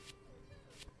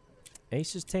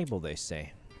 Ace's table, they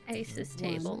say. Ace's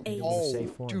table. Oh,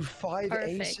 safe one. dude, 5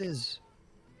 Perfect. aces.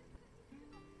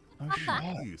 Oh,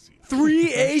 shit. Easy.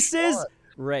 3 aces?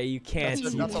 Ray, you can't.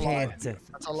 That's a You lie. can't.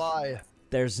 That's a lie.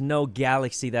 There's no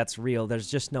galaxy that's real. There's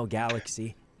just no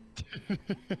galaxy.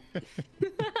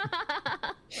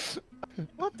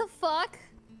 What the fuck?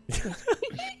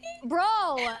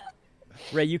 Bro,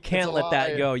 Ray, you can't a let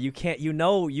that lie. go. You can't. You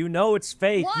know it's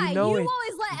fake. why? You know it.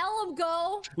 always let Ellum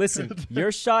go. Listen,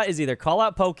 your shot is either call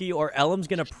out Pokey or Ellum's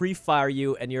gonna pre-fire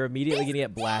you and you're immediately gonna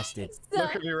get blasted.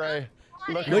 Look at me, Ray.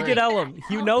 Look Look me. at Ellum.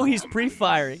 You know he's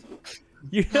pre-firing.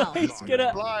 You know he's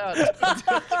gonna. Lion.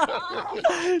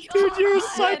 Dude, you're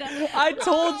so. I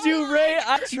told you, Ray.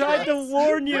 I tried to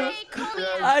warn you. Ray, call me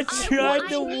I out. tried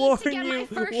to I need warn get my you.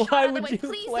 first Why shot out of the would way. you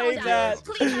Please play don't that? die.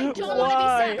 Please, I don't Why? want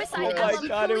to be sat beside Oh my Ellum,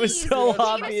 God, it was please. so You're gonna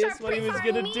obvious start what he was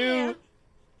pre-firing gonna me. do.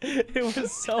 It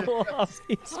was so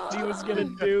obvious what he was gonna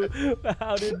do.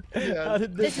 How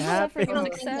did this This is what we're happen? gonna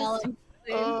fix, Ellum.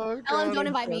 Oh, Ellum, don't God.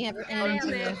 invite me ever. Damn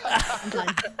it. I'm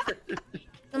done.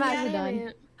 I'm actually Damn done.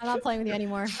 it. I'm not playing with you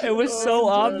anymore. It was so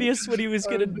obvious what he was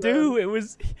gonna do. It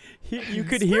was. You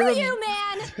could hear Screw him. you,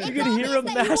 man! You could hear him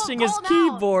mashing his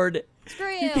keyboard. keyboard.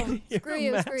 Screw could you. hear Screw him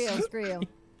you. Screw you. mashing- Screw you.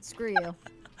 Screw you.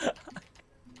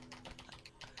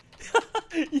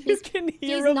 You can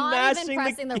hear He's him not mashing even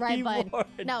pressing the right keyboard.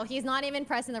 button. No, he's not even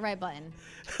pressing the right button.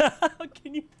 How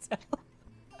can you tell?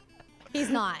 He's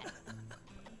not.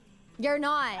 You're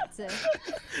not.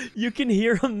 You can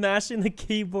hear him mashing the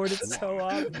keyboard. It's so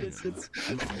obvious. It's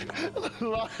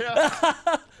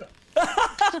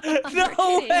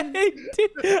no way,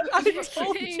 dude. I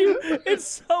told you.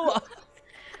 It's so.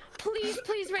 Please,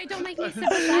 please, Ray, don't make me sit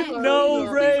beside you.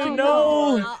 No, Ray, Oh,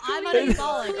 no. I'm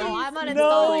uninstalling. Oh, I'm uninstalling.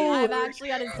 No. I'm actually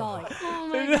uninstalling. Oh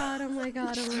my god, oh my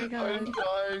god, oh my I'm god.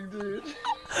 dying, dude.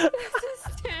 This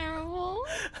is terrible.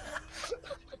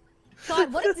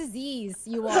 God, what a disease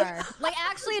you are. Like,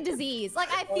 actually a disease. Like,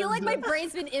 I feel like my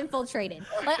brain's been infiltrated.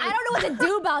 Like, I don't know what to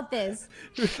do about this.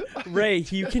 Ray,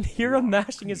 you can hear him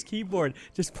mashing his keyboard.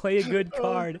 Just play a good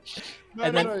card.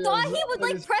 And then I thought he would,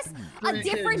 like, press a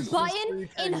different button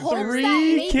in hopes that Three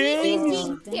maybe he's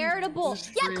kings. being charitable.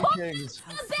 Yeah, Three call kings.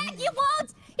 him back. You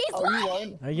won't. He's Oh, you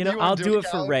lying. won't? you know, You I'll won't do it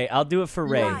for Cal? Ray. I'll do it for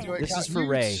You Ray. won't do it, This Cal. is for You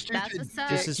Ray. stupid That's what's up.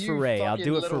 This is dick, for you Ray. I'll fucking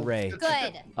do it for little- Ray. Good.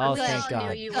 Oh, good. thank I God.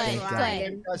 knew you Good. were Good.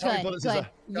 lying. Guys, how many Good. bullets is Good. there?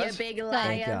 You Guys, big Thank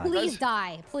liar. God. Please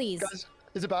die. Please. guys,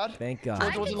 is it bad? Thank I God.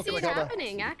 What does it can look see like it out there?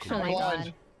 happening, actually. Oh my I'm God.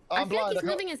 blind. I I'm feel like blind. he's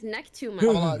I moving his neck too much. I'm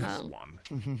alive.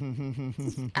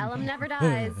 Oh. Ellum never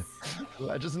dies.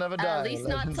 Legends never die. At least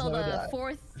not Legends till never the die.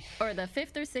 4th or the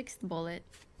 5th or 6th bullet.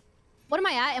 What am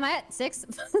I at? Am I at 6?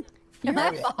 Am I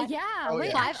at 5? Yeah, Oh, wait,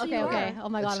 yeah. 5? actually Okay, you okay. are. Oh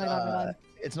my god, oh my god, oh my god.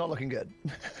 It's not looking good.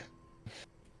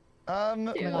 Dude,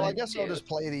 Well, I guess I'll just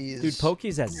play these. Dude,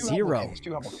 Pokey's at Two humble 0. kings,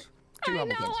 Two humble. Two I humble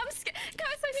know, kings. I'm scared. Guys,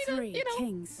 I need to, Three you know,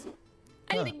 kings.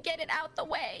 I need to get it out the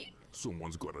way.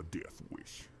 Someone's got a death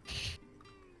wish.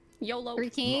 YOLO. 3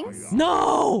 kings?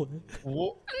 No!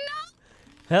 Whoa.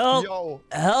 Help! Yo,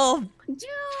 Help!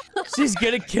 Dude, She's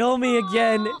gonna kill me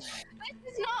again.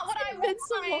 this is not what I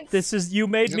wanted. This is you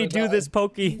made He's me gonna do die. this,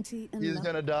 Pokey. Beauty and he's love.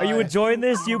 gonna die. Are you enjoying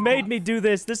this? You made me do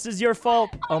this. This is your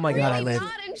fault. Oh my God, I Really lived.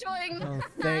 not enjoying Oh, this.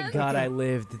 thank God I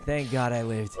lived. Thank God I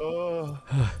lived. Oh,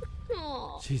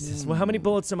 Aw. Jesus. Well, how many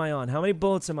bullets am I on? How many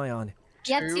bullets am I on?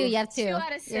 You have 2, you have 2. 2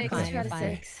 out of 6. You're fine, 2 you're out of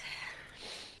fine. 6.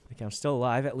 Okay, I'm still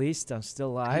alive at least. I'm still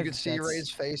alive. you could see That's- Ray's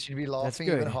face. You'd be laughing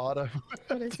good. even harder.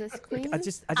 What is this, queen? I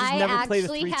just I never play the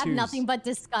actually 3 have twos. nothing but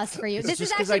disgust for you. It's This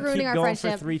just is 'cause I actually ruining keep our going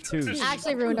friendship. for 3 twos.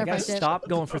 Actually ruined our I gotta friendship. stop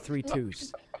going for 3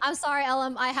 twos. I'm sorry,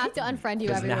 Ellum. I have to unfriend you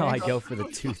Because everywhere. now I go for the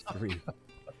 2-3.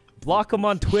 Block him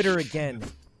on Twitter again.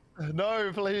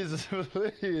 No, please,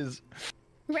 please.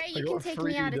 Ray, you can got take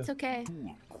me out. freed. It's okay. Two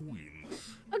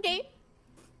queens. Okay.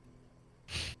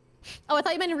 Oh, I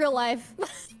thought you meant in real life.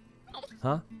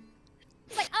 Huh?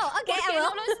 It's like, oh, okay,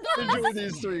 I will. Enjoy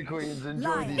these 3 queens. Enjoy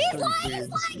Lying. these He's 3 lying,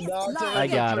 queens. he's No, it's lying. a- I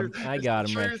it's got the him. truth. I It's got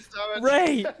the him, Ray. truth,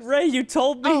 damn it. Ray, you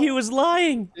told me he was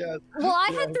lying. Yes. Well, I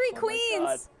had 3 God.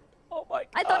 queens. Oh my God.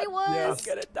 I thought he was. Yes. I'm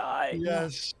gonna die.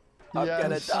 Yes. I'm gonna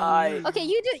Yes. die. Okay,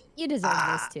 you deserve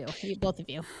this too. You, both of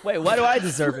you. Wait, why do I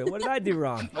deserve it? What did I do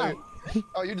wrong?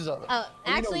 Oh, you deserve it. Oh,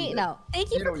 You know actually, you no.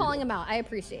 Thank you You for know you calling did. him out. I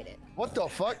appreciate it. What the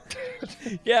fuck?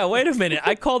 Yeah, wait a minute.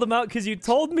 I called him out because you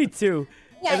told me to.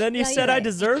 Yeah, And then you no, said you're I right.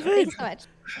 deserve it? Thanks so much.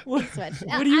 What, Thanks so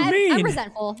much. what do you I'm mean?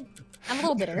 resentful. I'm a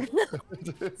little bitter.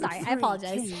 Sorry, I Three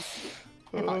apologize. kings.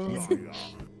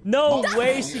 No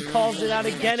way she calls it out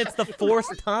again. It's the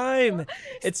 4th time.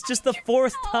 It's just the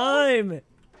 4th time.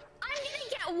 I'm gonna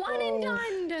get one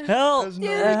and done. Help!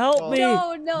 Help me! No,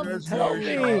 Help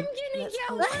me! I'm gonna get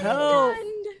one Help!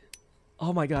 and done.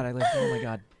 Oh my god, I lived. Oh my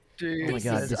god. Oh my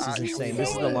god, this is actually insane. This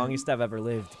is the longest I've ever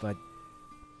lived, but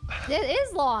It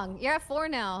is long. You're at 4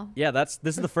 now. yeah, this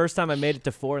is the first time I made it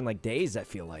to 4 in like days, I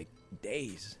feel like.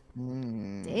 Days.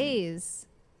 Days.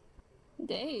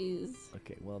 Days.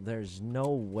 Okay, well, there's no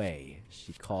way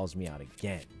she calls me out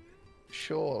again.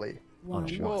 Surely. One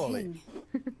Surely.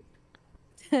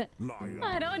 king.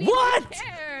 I don't even What?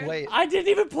 care. Wait. I didn't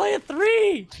even play a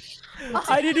 3!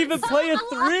 I didn't even play a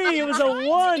 3! It was a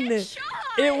 1!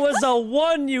 It was a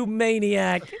 1, you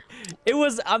maniac! It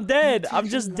was, I'm dead. I'm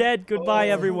just dead. Goodbye, I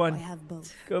everyone. have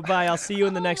both. Goodbye. I'll see you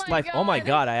in the next my life. Oh my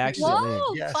god, I actually lived.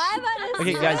 Whoa, Yes. 5 out of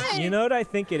Okay, 6. guys, you know what I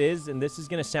think it is, and this is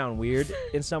gonna sound weird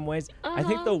in some ways. I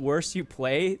think the worse you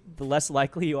play, the less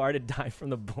likely you are to die from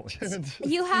the bullets.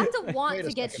 You have to want Wait a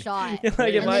to get second. shot.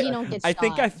 Like, and am then you don't get I shot.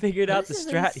 think I figured out This the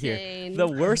is strat here. insane. The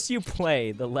worse you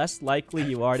play, the less likely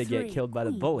you are to get 3 killed by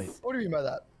the queens. bullet. What do you mean by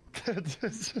that? 3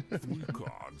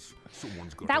 cards.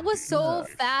 Someone's got That was so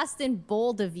fast and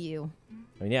bold of you.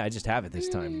 I mean, yeah, I just have it this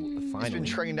time. It's been Finally.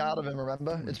 trained out of him,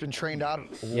 remember? It's been trained out.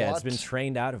 Yeah, it's What? been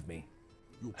trained out of me.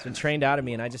 It's been trained out of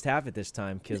me, and I just have it this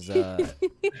time because,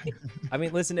 I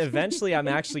mean, listen, eventually I'm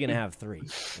actually going to have 3,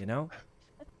 you know?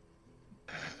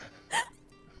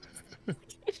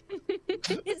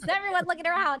 Is everyone looking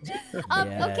around?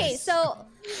 Okay, Yes. so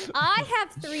I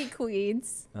have 3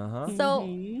 queens. Uh-huh. So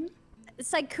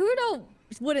Sykkuno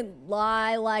wouldn't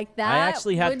lie like that. I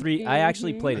actually had would 3. I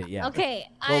actually played it, yeah. Okay.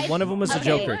 Well, one of them was a okay.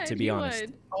 Joker, to be honest.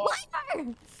 Liar!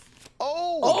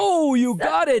 Oh! Oh, you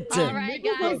got it! All right,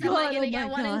 guys, am I God, gonna oh get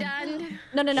my one and God.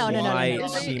 done? No. Why?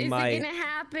 Is She it might. gonna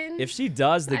happen? If she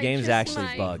does, the I game's just actually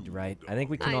might. bugged, right? I think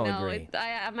we can I all know. agree.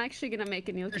 I'm actually gonna make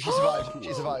a new. She survived.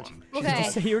 She survived. Okay. Did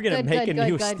you say you were gonna Good, make good, a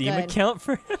new good, Steam good. account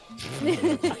for I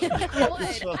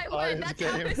would. That's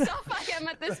how game. pissed off I am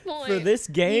at this point. for this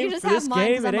game? just For this have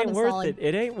mine 'cause game, it I'm ain't worth uninstalled. it.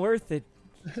 It ain't worth it.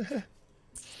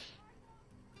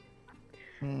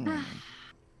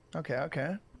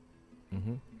 Okay.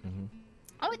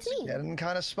 Oh, it's me. Getting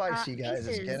kind of spicy, guys.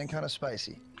 It's aces. getting kind of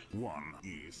spicy. 1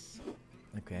 ace.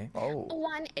 Okay. Oh.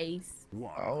 One ace.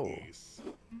 1 Oh. ace.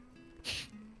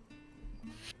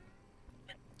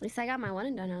 At least I got my one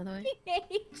and done out of the way.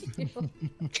 Hate you.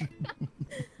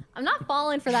 I'm not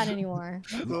falling for that anymore.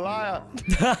 Liar.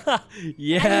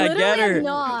 Yeah, I get her. am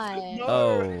not.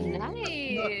 Oh.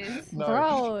 Nice. No,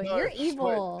 Bro, no. you're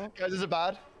evil. Wait, guys, is it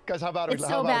bad? Guys, how bad are we? It's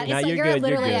how so bad bad. are Nah, we? It's like you're you're good, you're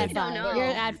literally good. at 5. No, no. You're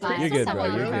at 5. You're good, That's a bro.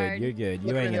 wild You're card. good. You're good. You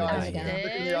Look ain't me in gonna the die eyes. yet. Look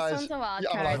me in the This eyes. one's a wild Yeah,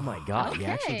 I'm card. Oh my god, he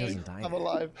actually Okay. doesn't die. I'm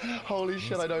alive. Holy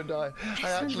shit, I don't die. I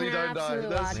actually an don't die. absolute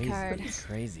That's wild card.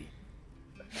 Crazy.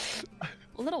 Crazy.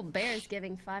 Little bear's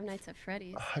giving 5 Nights at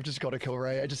Freddy's. I've just got to kill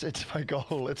Ray. It's my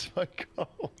goal. It's my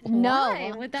goal. Why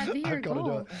No. would that be your I've got to do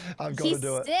goal? it. I've got to He's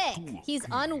do it. sick. He's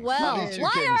Have unwell. these 2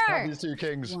 kings. Have Liar! these 2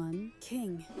 kings. 1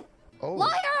 king. Oh.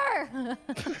 Liar!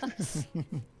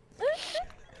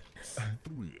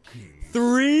 3 kings.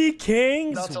 3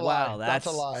 kings? That's a wow, lie. That's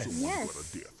a lie. Someone's Yes. got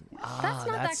a death wish. Ah, That's not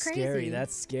that that's scary. crazy.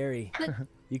 That's scary.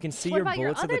 You can see What your about your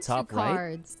bullets at other the top 2 right.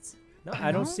 cards? No,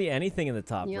 I don't see anything in the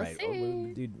top You'll right. Oh,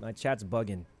 see. dude, my chat's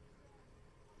bugging.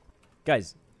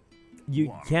 Guys,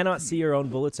 you cannot see your own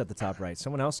bullets at the top right.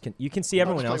 Someone else can. You can see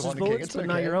everyone I'll just else's play 1 king. bullets, It's but okay.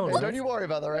 not your own. Don't you worry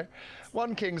about that, Ray.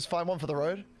 1 king's fine. 1 for the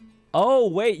road. Oh,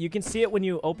 wait, you can see it when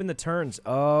you open the turns.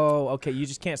 Oh, okay, you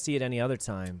just can't see it any other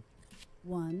time.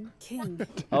 1 king.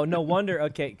 Oh, no wonder.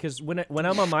 Okay, because when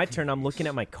I'm on my turn, I'm looking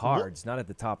at my cards, not at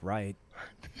the top right.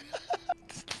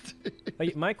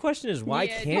 My question is, why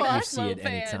can't you see it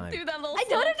anytime? I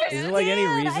don't understand. Is there like any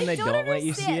reason they I don't let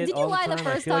you see understand. it Did you all the lie time? the I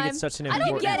first feel like time? it's such an I don't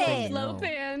important get thing it. to Slow know.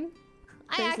 fan.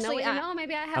 I There's actually, no way to know.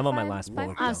 Maybe I have I'm on my 5 last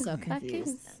bullet. I'm though. so 5 confused.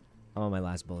 kings. I'm on my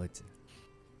last bullet.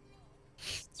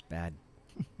 It's bad.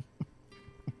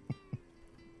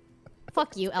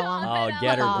 Fuck you, Ellum. Oh,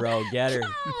 get her, bro. Get her.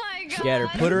 Oh my god. Get her.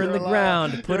 Put her in the You're a liar.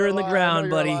 ground. Put her in the You're a liar. ground, I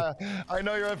know buddy. you're a liar. I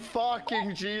know you're a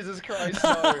fucking Jesus Christ.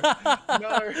 No.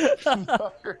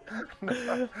 No.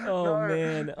 Oh, No.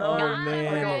 man. No. Oh, Got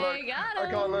man. him. Got I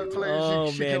him. can't look, please.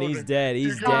 Oh, She man. killed He's me. dead.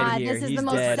 He's She dead killed God, here. this is He's the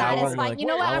most dead. I won't satisfying. look. You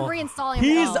know what? I I'm won't- reinstalling.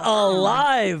 He's Ellum.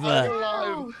 alive. I'm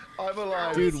alive. I'm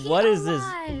alive. Dude, he what is this?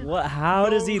 alive? What? How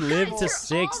does he live to You're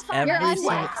 6 all every fucking single?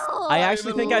 unwell. I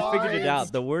actually think I figured it alive.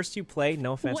 out. The worse you play,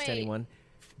 no offense Wait. to anyone,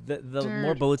 the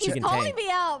more bullets you He's can calling tank. me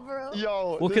out, bro.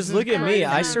 Yo. Well, this because is look at me.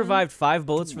 I crazy. survived 5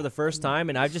 bullets for the first time,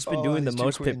 and I've just been Oh, doing the these two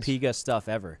most queens. Pipiga stuff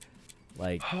ever.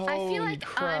 Like, I feel Holy like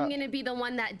crap. I'm gonna be the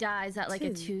one that dies at like a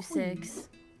 2 2-6.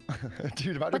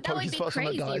 Dude, imagine But that would Pokey's be first one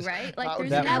that crazy, dies. right? Like, there's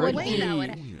That no would way be that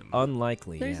would.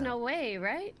 unlikely. There's Yeah. no way,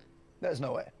 right? There's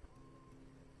no way.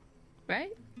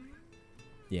 Right?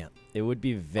 Yeah, it would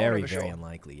be very, for very sure.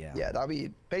 unlikely. Yeah. Yeah, that'd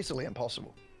be basically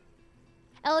impossible.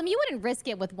 Ellum, you wouldn't risk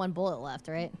it with one bullet left,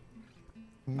 right?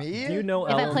 Me? Do you know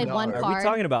If I Ellum? played one Are we card-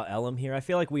 talking about Ellum here? I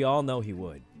feel like we all know he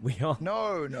would. We all.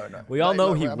 No. We all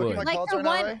know he I'm looking would. at my Like cards for right now,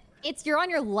 one, Ray. you're on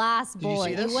your last Do you see bullet.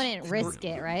 You this? wouldn't risk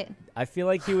it, right? I feel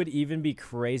like he would even be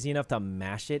crazy enough to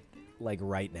mash it like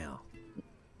right now.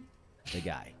 The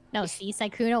guy. No, see,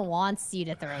 Sykkuno wants you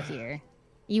to throw here.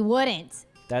 You wouldn't.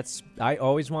 I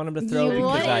always want him to throw You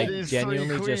because I wouldn't. These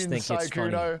genuinely three just think queens, it's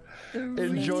funny. Sykkuno.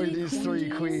 Enjoy these three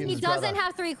queens, He doesn't brother.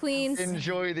 have 3 queens.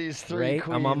 Enjoy these three Ray,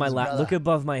 queens, I'm on my brother. Look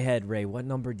above my head, Ray. What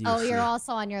number do you Oh, see? you're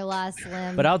also on your last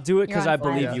limb. But I'll do it You're because on I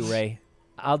believe fire. you, Ray.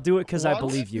 I'll do it because I What?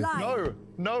 believe you.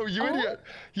 No, you idiot.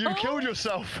 You killed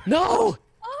yourself. No!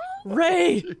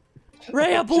 Ray!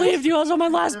 Ray, I believed you. I was on my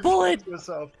last bullet.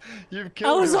 Yourself. You've I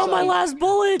killed was on my last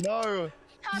bullet. No.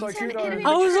 Top 10 Sykkuno. enemy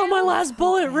I was on my betrayal. last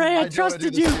bullet, Ray. I do wanna do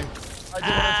trusted this you. to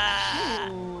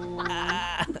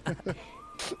you.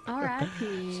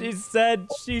 R.I.P.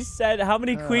 She said, how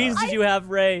many queens did you have,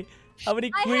 Ray? How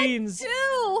many I queens? had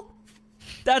 2.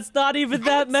 That's not even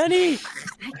that many.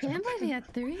 I can't believe he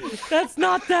had 3. That's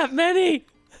not that many.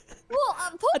 Well,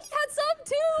 Pokey had some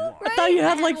too, right? I thought you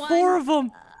had like 4 of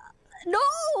them. No,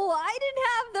 I didn't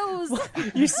have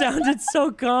those. You sounded so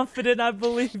confident. I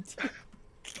believed you.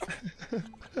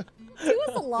 2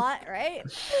 is a lot, right?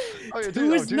 Oh, yeah,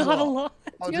 2 is not a lot.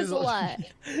 2 is a lot.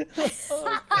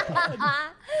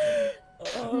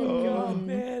 Oh, God,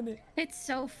 man. It's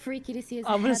so freaky to see his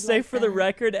I'm gonna head say like for the that.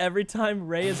 record, every time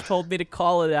Ray has told me to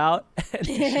call it out,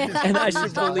 and I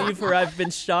should believe her, I've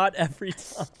been shot every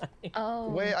time. Oh.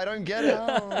 Wait, I don't get it.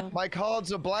 Oh. My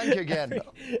cards are blank again.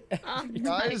 Oh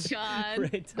Guys. my god. Ray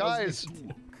tells me Guys, to.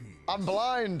 I'm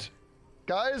blind.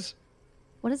 Guys.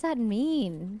 What does that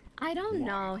mean? I don't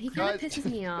know. He kind of Guys. pisses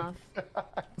me off.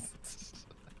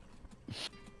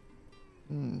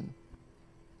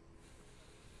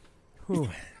 Whew.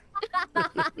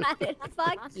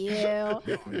 Fuck you.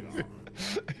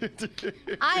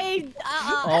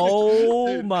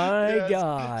 Oh my Yes,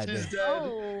 God. She's dead.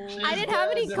 Oh. She's I didn't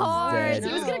have any dead. cards. dead.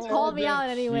 He was gonna call me out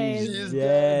anyways. She's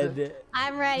Dead.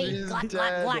 I'm ready. She's Glot,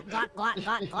 dead. glot, glot, glot,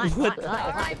 glot, glot, glot, glot,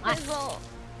 Alright, glot. Fizzle.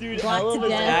 Dude, Brought Ellum to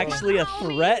is death. actually a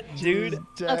threat, dude.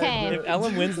 Dead. Okay. If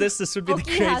Ellum wins this, this would be the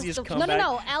Pokey has craziest to- comeback.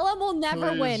 No, Ellum will never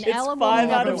Please. win. It's Ellum will 5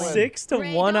 out never of win. 6 to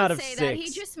Ray, 1 don't out of say 6. That. He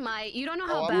just might. You don't know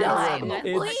how Oh, bad I no. am.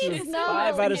 It's Please, no.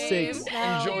 5 out of Game. 6.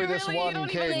 No. Enjoy this Really, you one, don't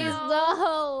king. even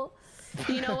know.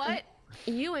 No. You know what?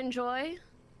 You enjoy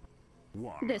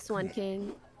One. this one,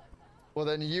 King. Well,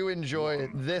 then you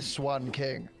enjoy this one,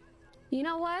 King. You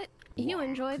know what? You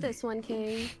enjoy this one,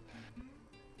 King.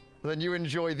 Then you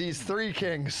enjoy these 3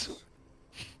 kings.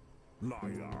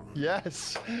 Liar.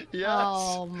 Yes. Yes.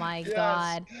 Oh my Yes.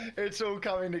 God. It's all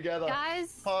coming together.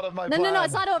 Guys, Part of my No, plan. no,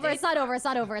 it's not over. It's not over. It's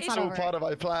not over. It's It's not all over. part of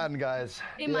my plan, guys.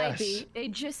 it might be.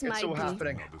 It just It's might all be.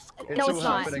 happening. Discover. No, all it's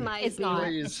not. happening. Might It's be. not.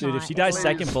 Please. It's Dude, if not. she dies Please.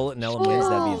 second bullet and Ellum wins,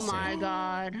 that'd be Oh insane. my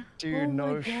god. Dude, Oh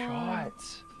no my shot.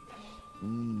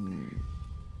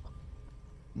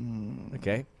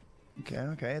 Okay.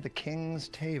 Okay. The king's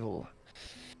table.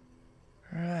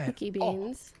 Right. Cookie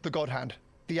beans. The god hand.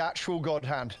 The actual god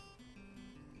hand.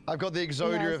 I've got the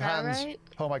Exodia is of that hands. right?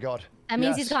 Oh my god. That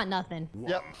means Yes. he's got nothing.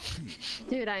 Yep.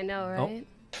 Dude, I know, right?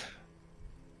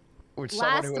 Would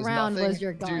Last someone who has round nothing was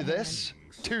your god do hand. this?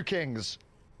 2 kings.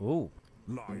 Ooh.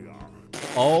 Liar.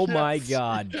 Oh my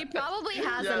God. He probably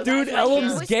has Yes. them. Dude, That's why he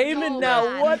Ellum's was gaming so now.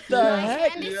 bad. What the My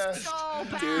heck? hand is Yes. so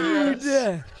bad.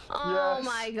 Dude. Oh Yes.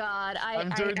 my god. I'm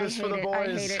doing this for the I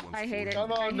boys. hate it. I hate it.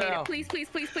 Come I on hate now. it. Please, please,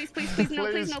 please, please, please, please,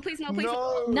 no, please, no, please, no, please.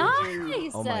 No.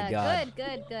 Nice. Oh my God. Good,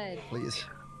 good, good. Please.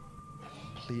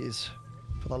 Please.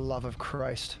 For the love of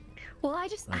Christ. Well, I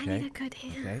just, I Okay. need a good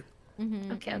hand.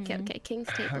 Okay. Okay. King's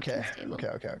table. Okay. King's table.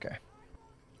 Okay. Okay.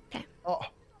 Oh.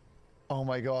 Oh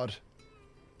my god.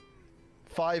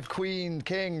 5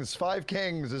 kings. 5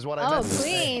 kings is what I Oh, meant to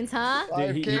say. queens, huh? Dude,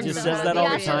 5 he kings just is says what that I all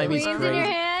meant the to time. say. He's queens in your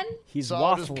crazy. hand? He's So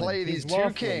I'll just waffling. play He's these 2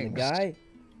 waffling, kings. the guy.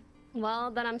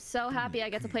 Well, then I'm so happy I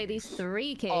get to play these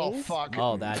 3 kings. Oh fuck.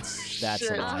 Oh, that's a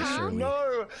Shit. lie, surely.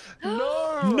 No.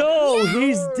 No. No,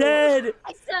 he's dead.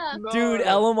 No. Dude,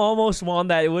 Ellum almost won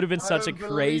that. It would have been such a don't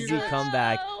believe crazy it.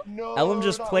 comeback. No. Ellum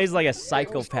just that plays was- like a it was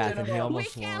psychopath, and he cinema. We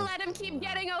almost can't won. let him keep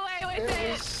getting away with It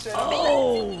it. was cinema.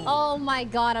 Oh! Oh my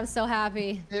God, I'm so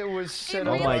happy. It was It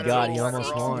cinema. really my God, he takes almost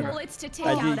 6 won. bullets to take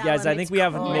out Guys, I Ellum. think It's we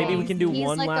have crazy. maybe we can do He's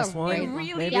one like a last one. great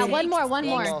Really Maybe. Yeah, one more.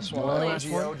 Last one. Bullets.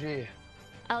 LG.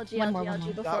 LG, One LG, more, one LG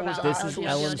more. before That was battle. This is actual LG,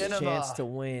 Ellum's LG. cinema. chance to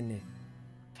win.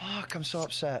 Fuck, I'm so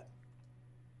upset.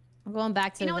 I'm going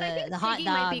back to You know what? I think the hot Piggy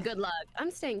dog. might be good luck.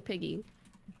 I'm staying Piggy.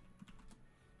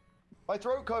 My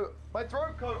throat coat! My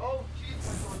throat coat! Oh,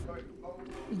 jeez, my throat coat!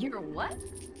 Oh. You're what?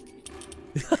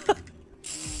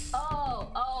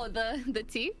 oh, the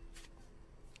tea?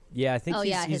 Yeah, I think Oh,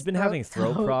 yeah, he's his been throat having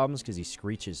throat coat. problems because he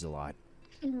screeches a lot.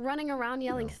 Running around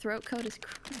yelling throat coat is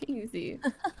crazy.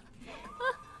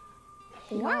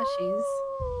 Washies.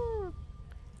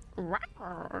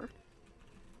 Rawr.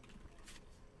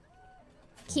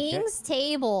 King's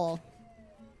table.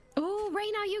 Ooh,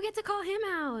 right now you get to call him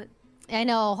out. I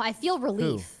know. I feel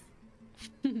relief.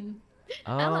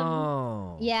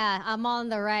 Oh. Yeah, I'm on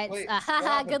the right. Wait,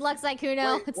 Haha, what good luck,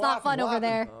 Sykkuno. Wait, It's what not fun happened? over What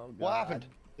there. happened? What happened?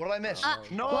 What did I miss?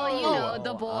 No! Well, you know,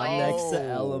 the boys. I'm next to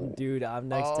Ellum, dude. I'm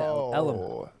next to Ellum.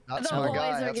 Oh, that's The my boys guy.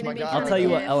 are That's gonna my be guy. I'll tell you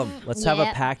what, Yeah. Ellum. Let's have a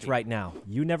Yeah. pact right now.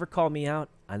 You never call me out.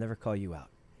 I never call you out.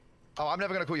 Oh, I'm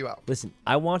never gonna call you out. Listen,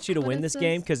 I want you to What win is this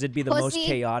game this? because it'd be the most Pussy.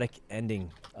 chaotic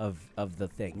ending of the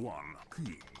thing. 1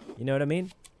 king. You know what I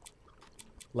mean?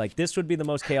 Like, this would be the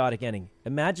most chaotic ending.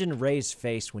 Imagine Ray's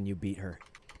face when you beat her.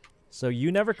 So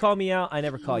you never call me out, I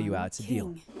never call you out. It's a deal.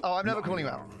 King. Oh, I'm never calling you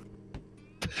out.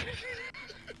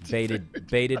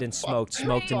 Baited and smoked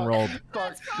and rolled.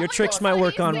 God. Your tricks might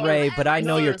work on Ray, but I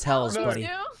know your tells, no. buddy.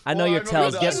 No. I know Well, your I know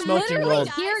tells. that. Get I smoked and literally rolled.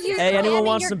 hear you Hey, anyone slamming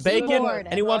want your some bacon? keyboard.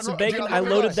 Anyone want some bacon? I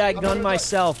loaded that gun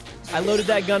myself. I loaded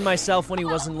that gun myself when he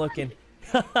wasn't looking.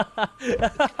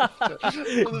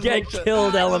 Get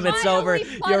killed, Ellum. It's over.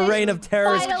 Finally Your reign of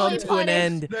terror has Finally come to an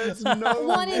end. There's no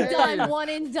One and way. done. One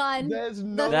and done. There's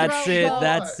no That's throat it. coat.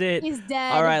 That's it. He's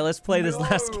dead. All right, let's play this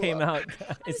last No. game out,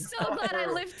 I'm guys. so glad I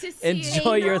lived to see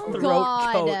Enjoy it. your Oh, throat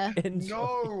God. coat. Enjoy.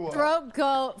 No. Throat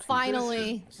goat.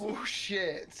 Finally.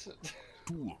 Bullshit.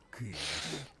 2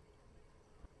 kings.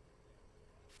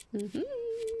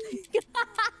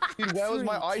 Dude, where was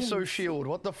my ISO shield?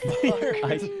 What the fuck?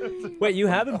 Wait, you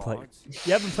haven't played.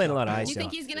 You haven't played a lot of You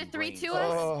think ISO. he's gonna 3-2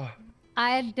 us? Oh,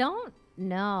 I don't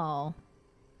know.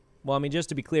 Well, I mean, just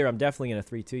to be clear, I'm definitely gonna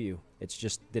 3-2 you. It's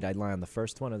just, did I lie on the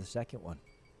first one or the second one?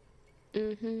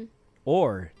 Mm-hmm.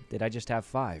 Or did I just have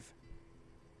 5?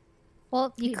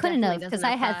 Well, you He couldn't definitely have because doesn't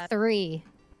I have had five. 3.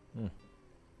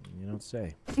 You don't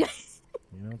say. You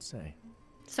don't say.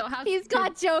 So how? He's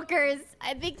got jokers.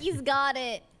 I think he's got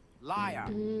it. Liar.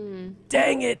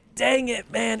 Dang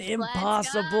it, man.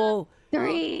 Impossible. 3.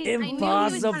 I knew he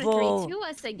was Impossible. gonna 3-2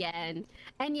 us again,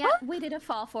 and yet we didn't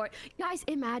fall for it. Guys,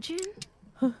 imagine.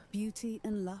 Beauty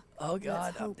and luck. Oh,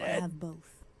 God, Let's I'm hope I dead. have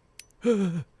both.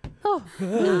 Oh,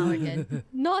 no, we're good.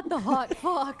 Not the hot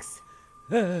fox.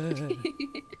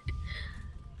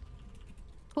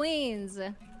 Queens.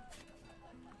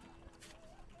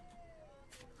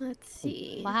 Let's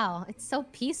see. Wow, it's so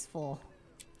peaceful.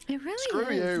 It really Screw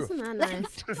is. you. Isn't that nice?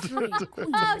 3 queens.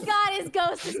 Oh God, his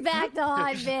ghost is back to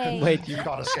haunt me. Wait, you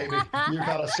can't escape me. You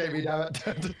can't escape me, damn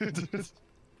it.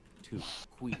 2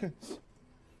 queens.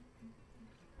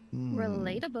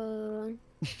 Relatable.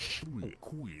 3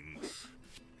 queens.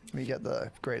 Let me get the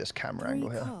greatest camera 3 angle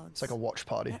here. cards. It's like a watch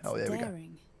party. That's Oh, there we go.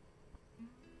 daring.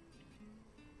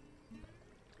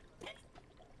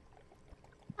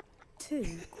 Two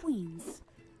queens.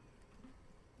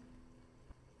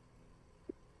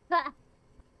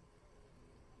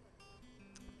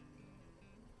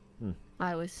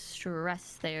 I was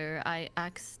stressed there. I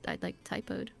like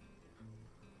typoed.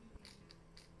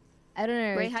 I don't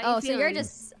know. Ray, how you oh, so you're feeling?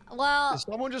 just well. Did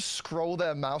someone just scroll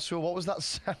their mouse wheel? What was that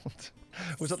sound?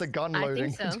 Was that the gun I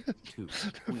loading? think so. 2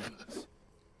 queens.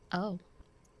 Oh.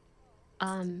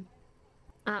 I'm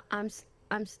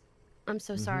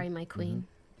so sorry, my queen.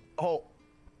 Oh,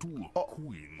 2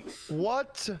 queens.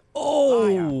 what?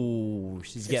 Oh,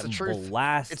 she's the getting truth.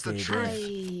 blasted. It's the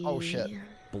truth. Oh, shit.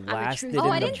 Blasted truth Oh,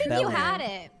 in I the didn't think belly. you had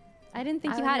it. I didn't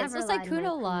think you had it. So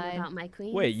Sykkuno lied. About my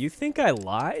queen. Wait, you think I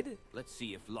lied? Let's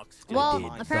see if luck's still Well, on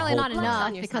my apparently whole not time. enough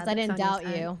on your because side, I that's didn't on your doubt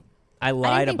side. you. I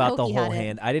lied think about the Pokey whole had it.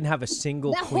 hand. I didn't have a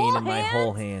single The queen whole in my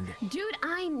whole hand. Dude,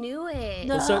 I knew it.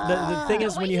 Well, so the thing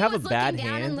is, The when way you he have a was bad looking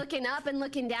down and hand, looking up and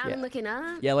looking down Yeah. and looking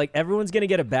up. yeah, like everyone's gonna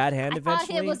get a bad hand I thought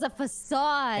eventually. it was a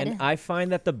facade. And I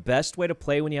find that the best way to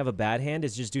play when you have a bad hand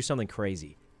is just do something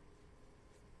crazy.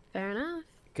 Fair enough.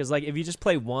 Because like if you just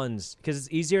play ones, because it's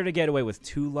easier to get away with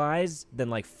 2 lies than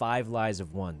like 5 lies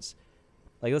of ones.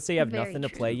 Like let's say you have Very nothing to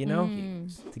true. play, you know,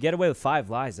 to get away with 5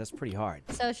 lies, that's pretty hard.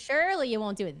 So surely you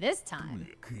won't do it this time.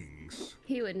 3 kings.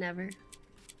 He would never.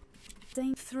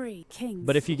 Dame 3 kings.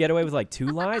 But if you get away with like 2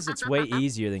 lies, it's way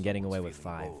easier than getting away with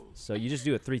 5. So you just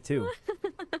do it 3-2,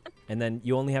 and then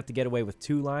you only have to get away with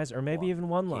 2 lies, or maybe even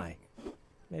 1 lie.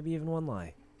 Maybe even 1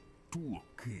 lie. 2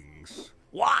 kings.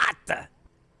 What?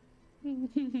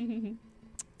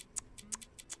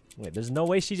 Wait, there's no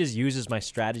way she just uses my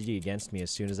strategy against me as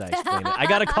soon as I explain it. I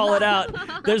gotta call it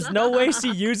out. There's no way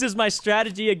she uses my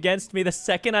strategy against me the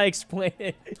second I explain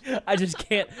it. I just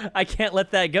can't. I can't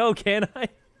let that go, can I?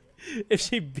 If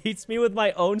she beats me with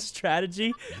my own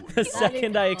strategy the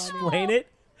second I explain it,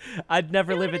 I'd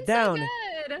never live it down. So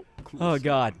good. Oh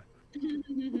God.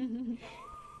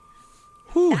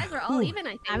 Guys, we're all even,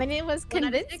 I think. I mean, it was 1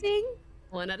 out of 6. convincing.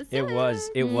 1 out of 6. It was.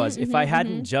 It was. If I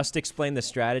hadn't just explained the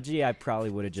strategy, I probably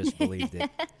would have just believed it.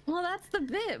 Well, that's the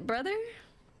bit, brother.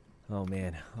 Oh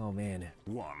man. Oh man.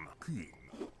 1 king.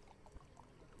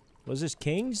 Was this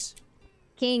kings?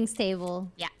 King's table.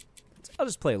 Yeah. I'll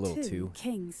just play a little 2 2.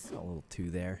 kings. A little 2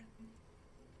 there.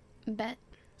 Bet.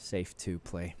 Safe 2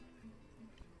 play.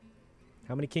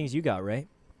 How many kings you got, Ray?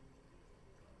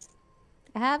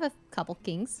 I have a couple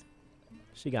kings.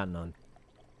 She got none.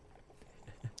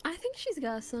 I think she's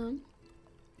got some.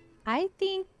 I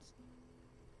think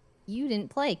you didn't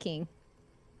play king.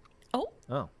 Oh.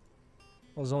 Oh. Well,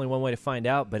 there's only one way to find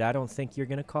out, but I don't think you're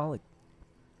gonna call it.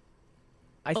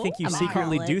 I think you I'm gonna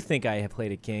secretly call do it. think I have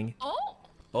played a king. Oh.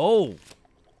 Oh.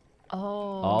 Oh.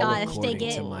 All Gosh, according dang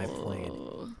it. to my plan.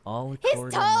 All His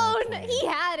according to my tone! plan. He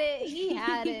had it. He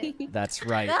had it. That's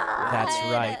right. That's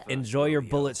right. Enjoy your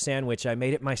bullet sandwich. I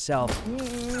made it myself.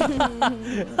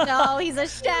 No, he's a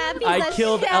chef. He's I a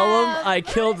killed chef. Ellum. I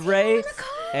killed Ray.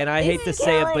 And I hate to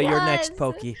say it, but killing you're us. next,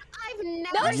 Pokey. I've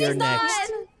never No, You're she's seen next.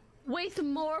 someone with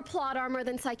more plot armor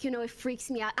than Sykkuno. It freaks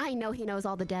me out. I know he knows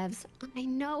all the devs. I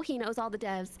know he knows all the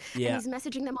devs. Yeah. And he's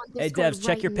messaging them on Discord. Hey, devs,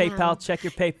 check your right now. PayPal. Check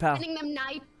your PayPal. Sending them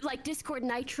like Discord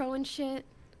Nitro and shit.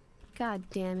 God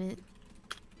damn it.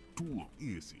 2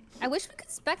 aces. I wish we could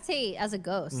spectate as a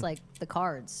ghost, like the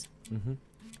cards.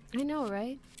 I know,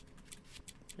 right?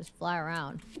 Just fly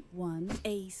around. 1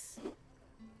 ace.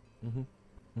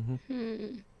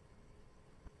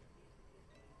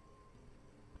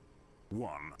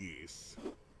 1 ace.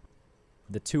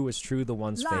 The 2 is true, the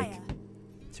 1's fake. Liar.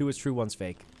 2 is true, 1's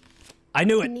fake. I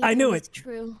knew it. I Neither knew was it.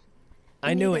 True.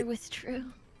 I knew Neither it. was true.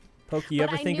 Pokey, you But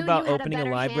ever I think knew about you had opening a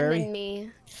better hand library? than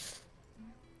me.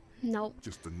 Nope.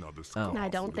 Just another Oh. scar I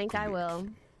for don't the think I clique. will.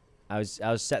 I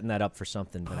was setting that up for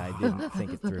something, but I didn't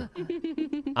think it through.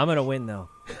 I'm gonna win though.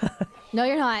 No,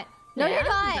 you're not. No, Yeah? you're Is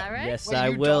not. that right? Yes, Wait, I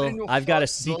you died will. in your I've got a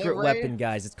first bullet, secret Ray? weapon,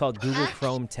 guys. It's called Google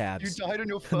Chrome You tabs. died on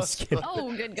your I'm first. just kidding.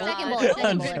 Oh, good God. Second bullet, second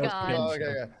Oh, bullet. good God. Oh,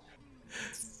 okay, yeah.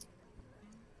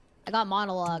 I got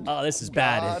monologue. Oh, this is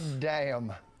bad. God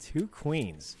damn. 2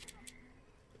 queens.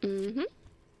 Mm-hmm.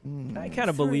 I kind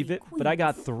of believe it, but I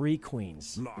got 3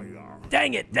 queens. Liar.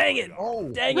 Dang it! Dang it! Oh.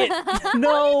 Dang it!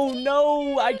 No,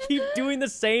 no! I keep doing the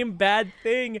same bad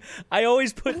thing. I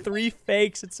always put 3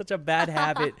 fakes. It's such a bad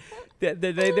habit.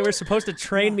 They were supposed to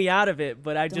train me out of it,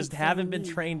 but I just haven't been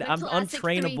trained. I'm classic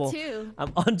untrainable. 3-2.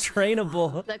 I'm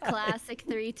untrainable. The classic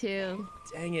 3-2.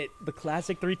 Dang it! The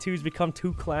classic 3-2s become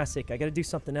too classic. I gotta do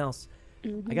something else.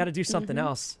 I gotta do something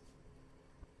else.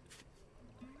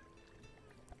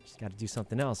 Just gotta do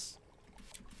something else.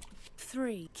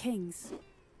 3 kings.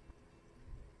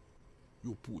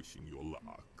 You're pushing your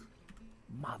luck.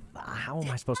 Mother, how am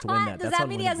I supposed to win that? Does That's that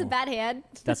mean he has a unwinnable. bad hand?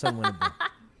 That's unwinnable.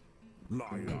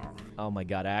 Liar. Oh my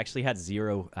god, I actually had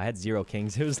 0. I had 0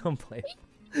 kings. It was unplayable.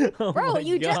 Oh Bro, my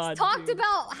you God, just talked dude.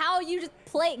 about how you just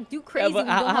play, do Yeah, crazy. but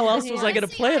when you don't how have a else good was hand. I gonna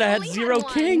See, play it? I I had only had 0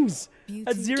 one. kings. I had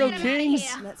Beauty. 0 Get him outta kings.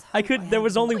 here. Let's I hope could. There am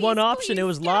was only right. one Please, option. It please,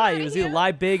 was get him lie. outta It was either here.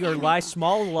 lie big or lie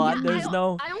small a lot. There's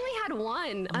no. I only had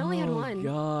one. I only had one.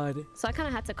 God. So I kind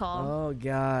of had to call. Oh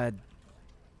god.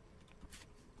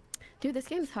 Dude, this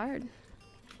game's hard.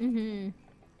 Mm-hmm.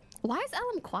 Why is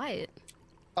Ellum quiet?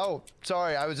 Oh,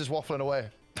 sorry. I was just waffling away.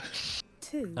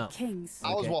 2 Oh. kings.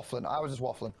 I was Okay. waffling. I was just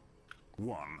waffling.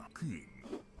 1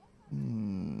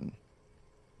 king.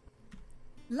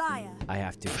 Liar. I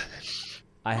have to.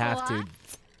 I have to. What?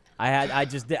 I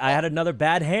had another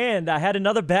bad hand. I had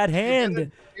another bad hand.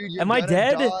 Dude, you're Am I gonna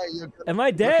dead? die. You're Am I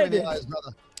Look me in dead? the eyes,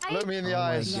 brother. Look me in the Oh my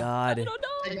eyes. god. Take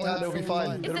your hand, it'll be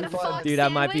fine. Is It'll it be a fine. fox? Dude, I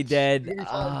might be Sandwich? dead. It'll be Oh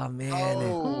fine. man.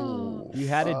 Oh. You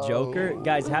had a joker?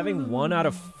 Guys, having 1 out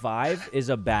of 5 is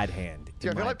a bad hand. Dude,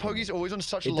 I in feel my like opinion. Pokey's always on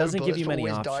such It low doesn't give bullets, you but many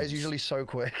always dies options. usually so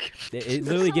quick. It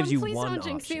literally gives you Please one don't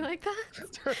jinx me option. like that.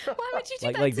 Why would you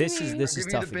do that Like to this me? is this is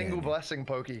Give me tough the bingle again. blessing,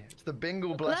 Pokey. It's the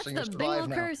bingle blessing. That's You the survive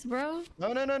bingo now. curse, bro. No.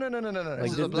 Like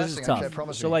This is a this blessing. is actually, I tough.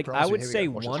 promise So you. like Promise I you. would Here we say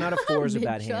go. Watch 1 this. out of 4 is a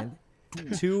bad Matcha. hand.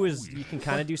 2 is you can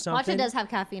kind of do Matcha something. does have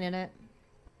caffeine in it.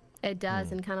 It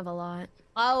does, and kind of a lot.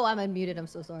 Oh, I'm unmuted. I'm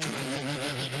so sorry.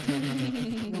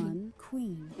 1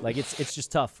 queen. Like it's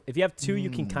just tough. If you have 2, you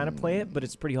can kind of play it, but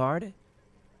it's pretty hard.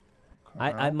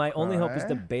 I my only hope is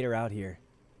to Okay. bait her out here.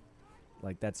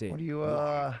 Like that's it. What do you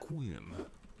Queen.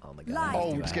 Oh my god. I have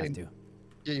Oh, to, just I have kidding. to.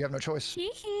 Yeah, you have no choice. Hee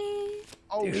hee.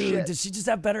 Oh Dude, shit. does she just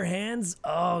have better hands?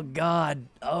 Oh god.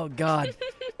 Oh god.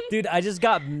 Dude, I just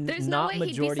got There's no not way he'd be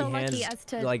majority so lucky hands as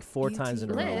to like 4 You times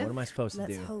in a row. live. What am I supposed to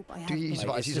Let's do? hope I have Dude, he the-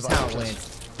 survived. It's He just how it survived.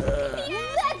 went.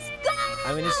 Let's go!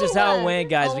 I mean, it's just how it went,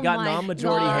 guys. We Oh got my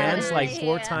non-majority God. hands like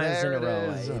 4 Yeah. times in a There it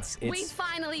row. is. We've It's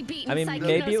finally beaten I mean, Sykkuno's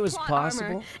maybe it was plot possible.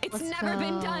 armor. It's Let's never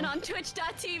been go. done on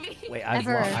Twitch.tv. Wait,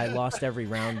 Ever. I lost every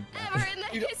round. Ever in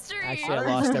the history. Actually, I I don't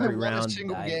lost think I every won a round.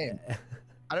 single I- game.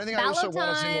 I don't think I also won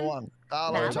a single time. one.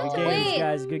 Valor Good time. games, Wait.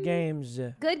 guys. Good games.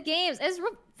 Good games. It's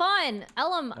fun.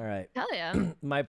 Ellum, All right. Hell yeah. My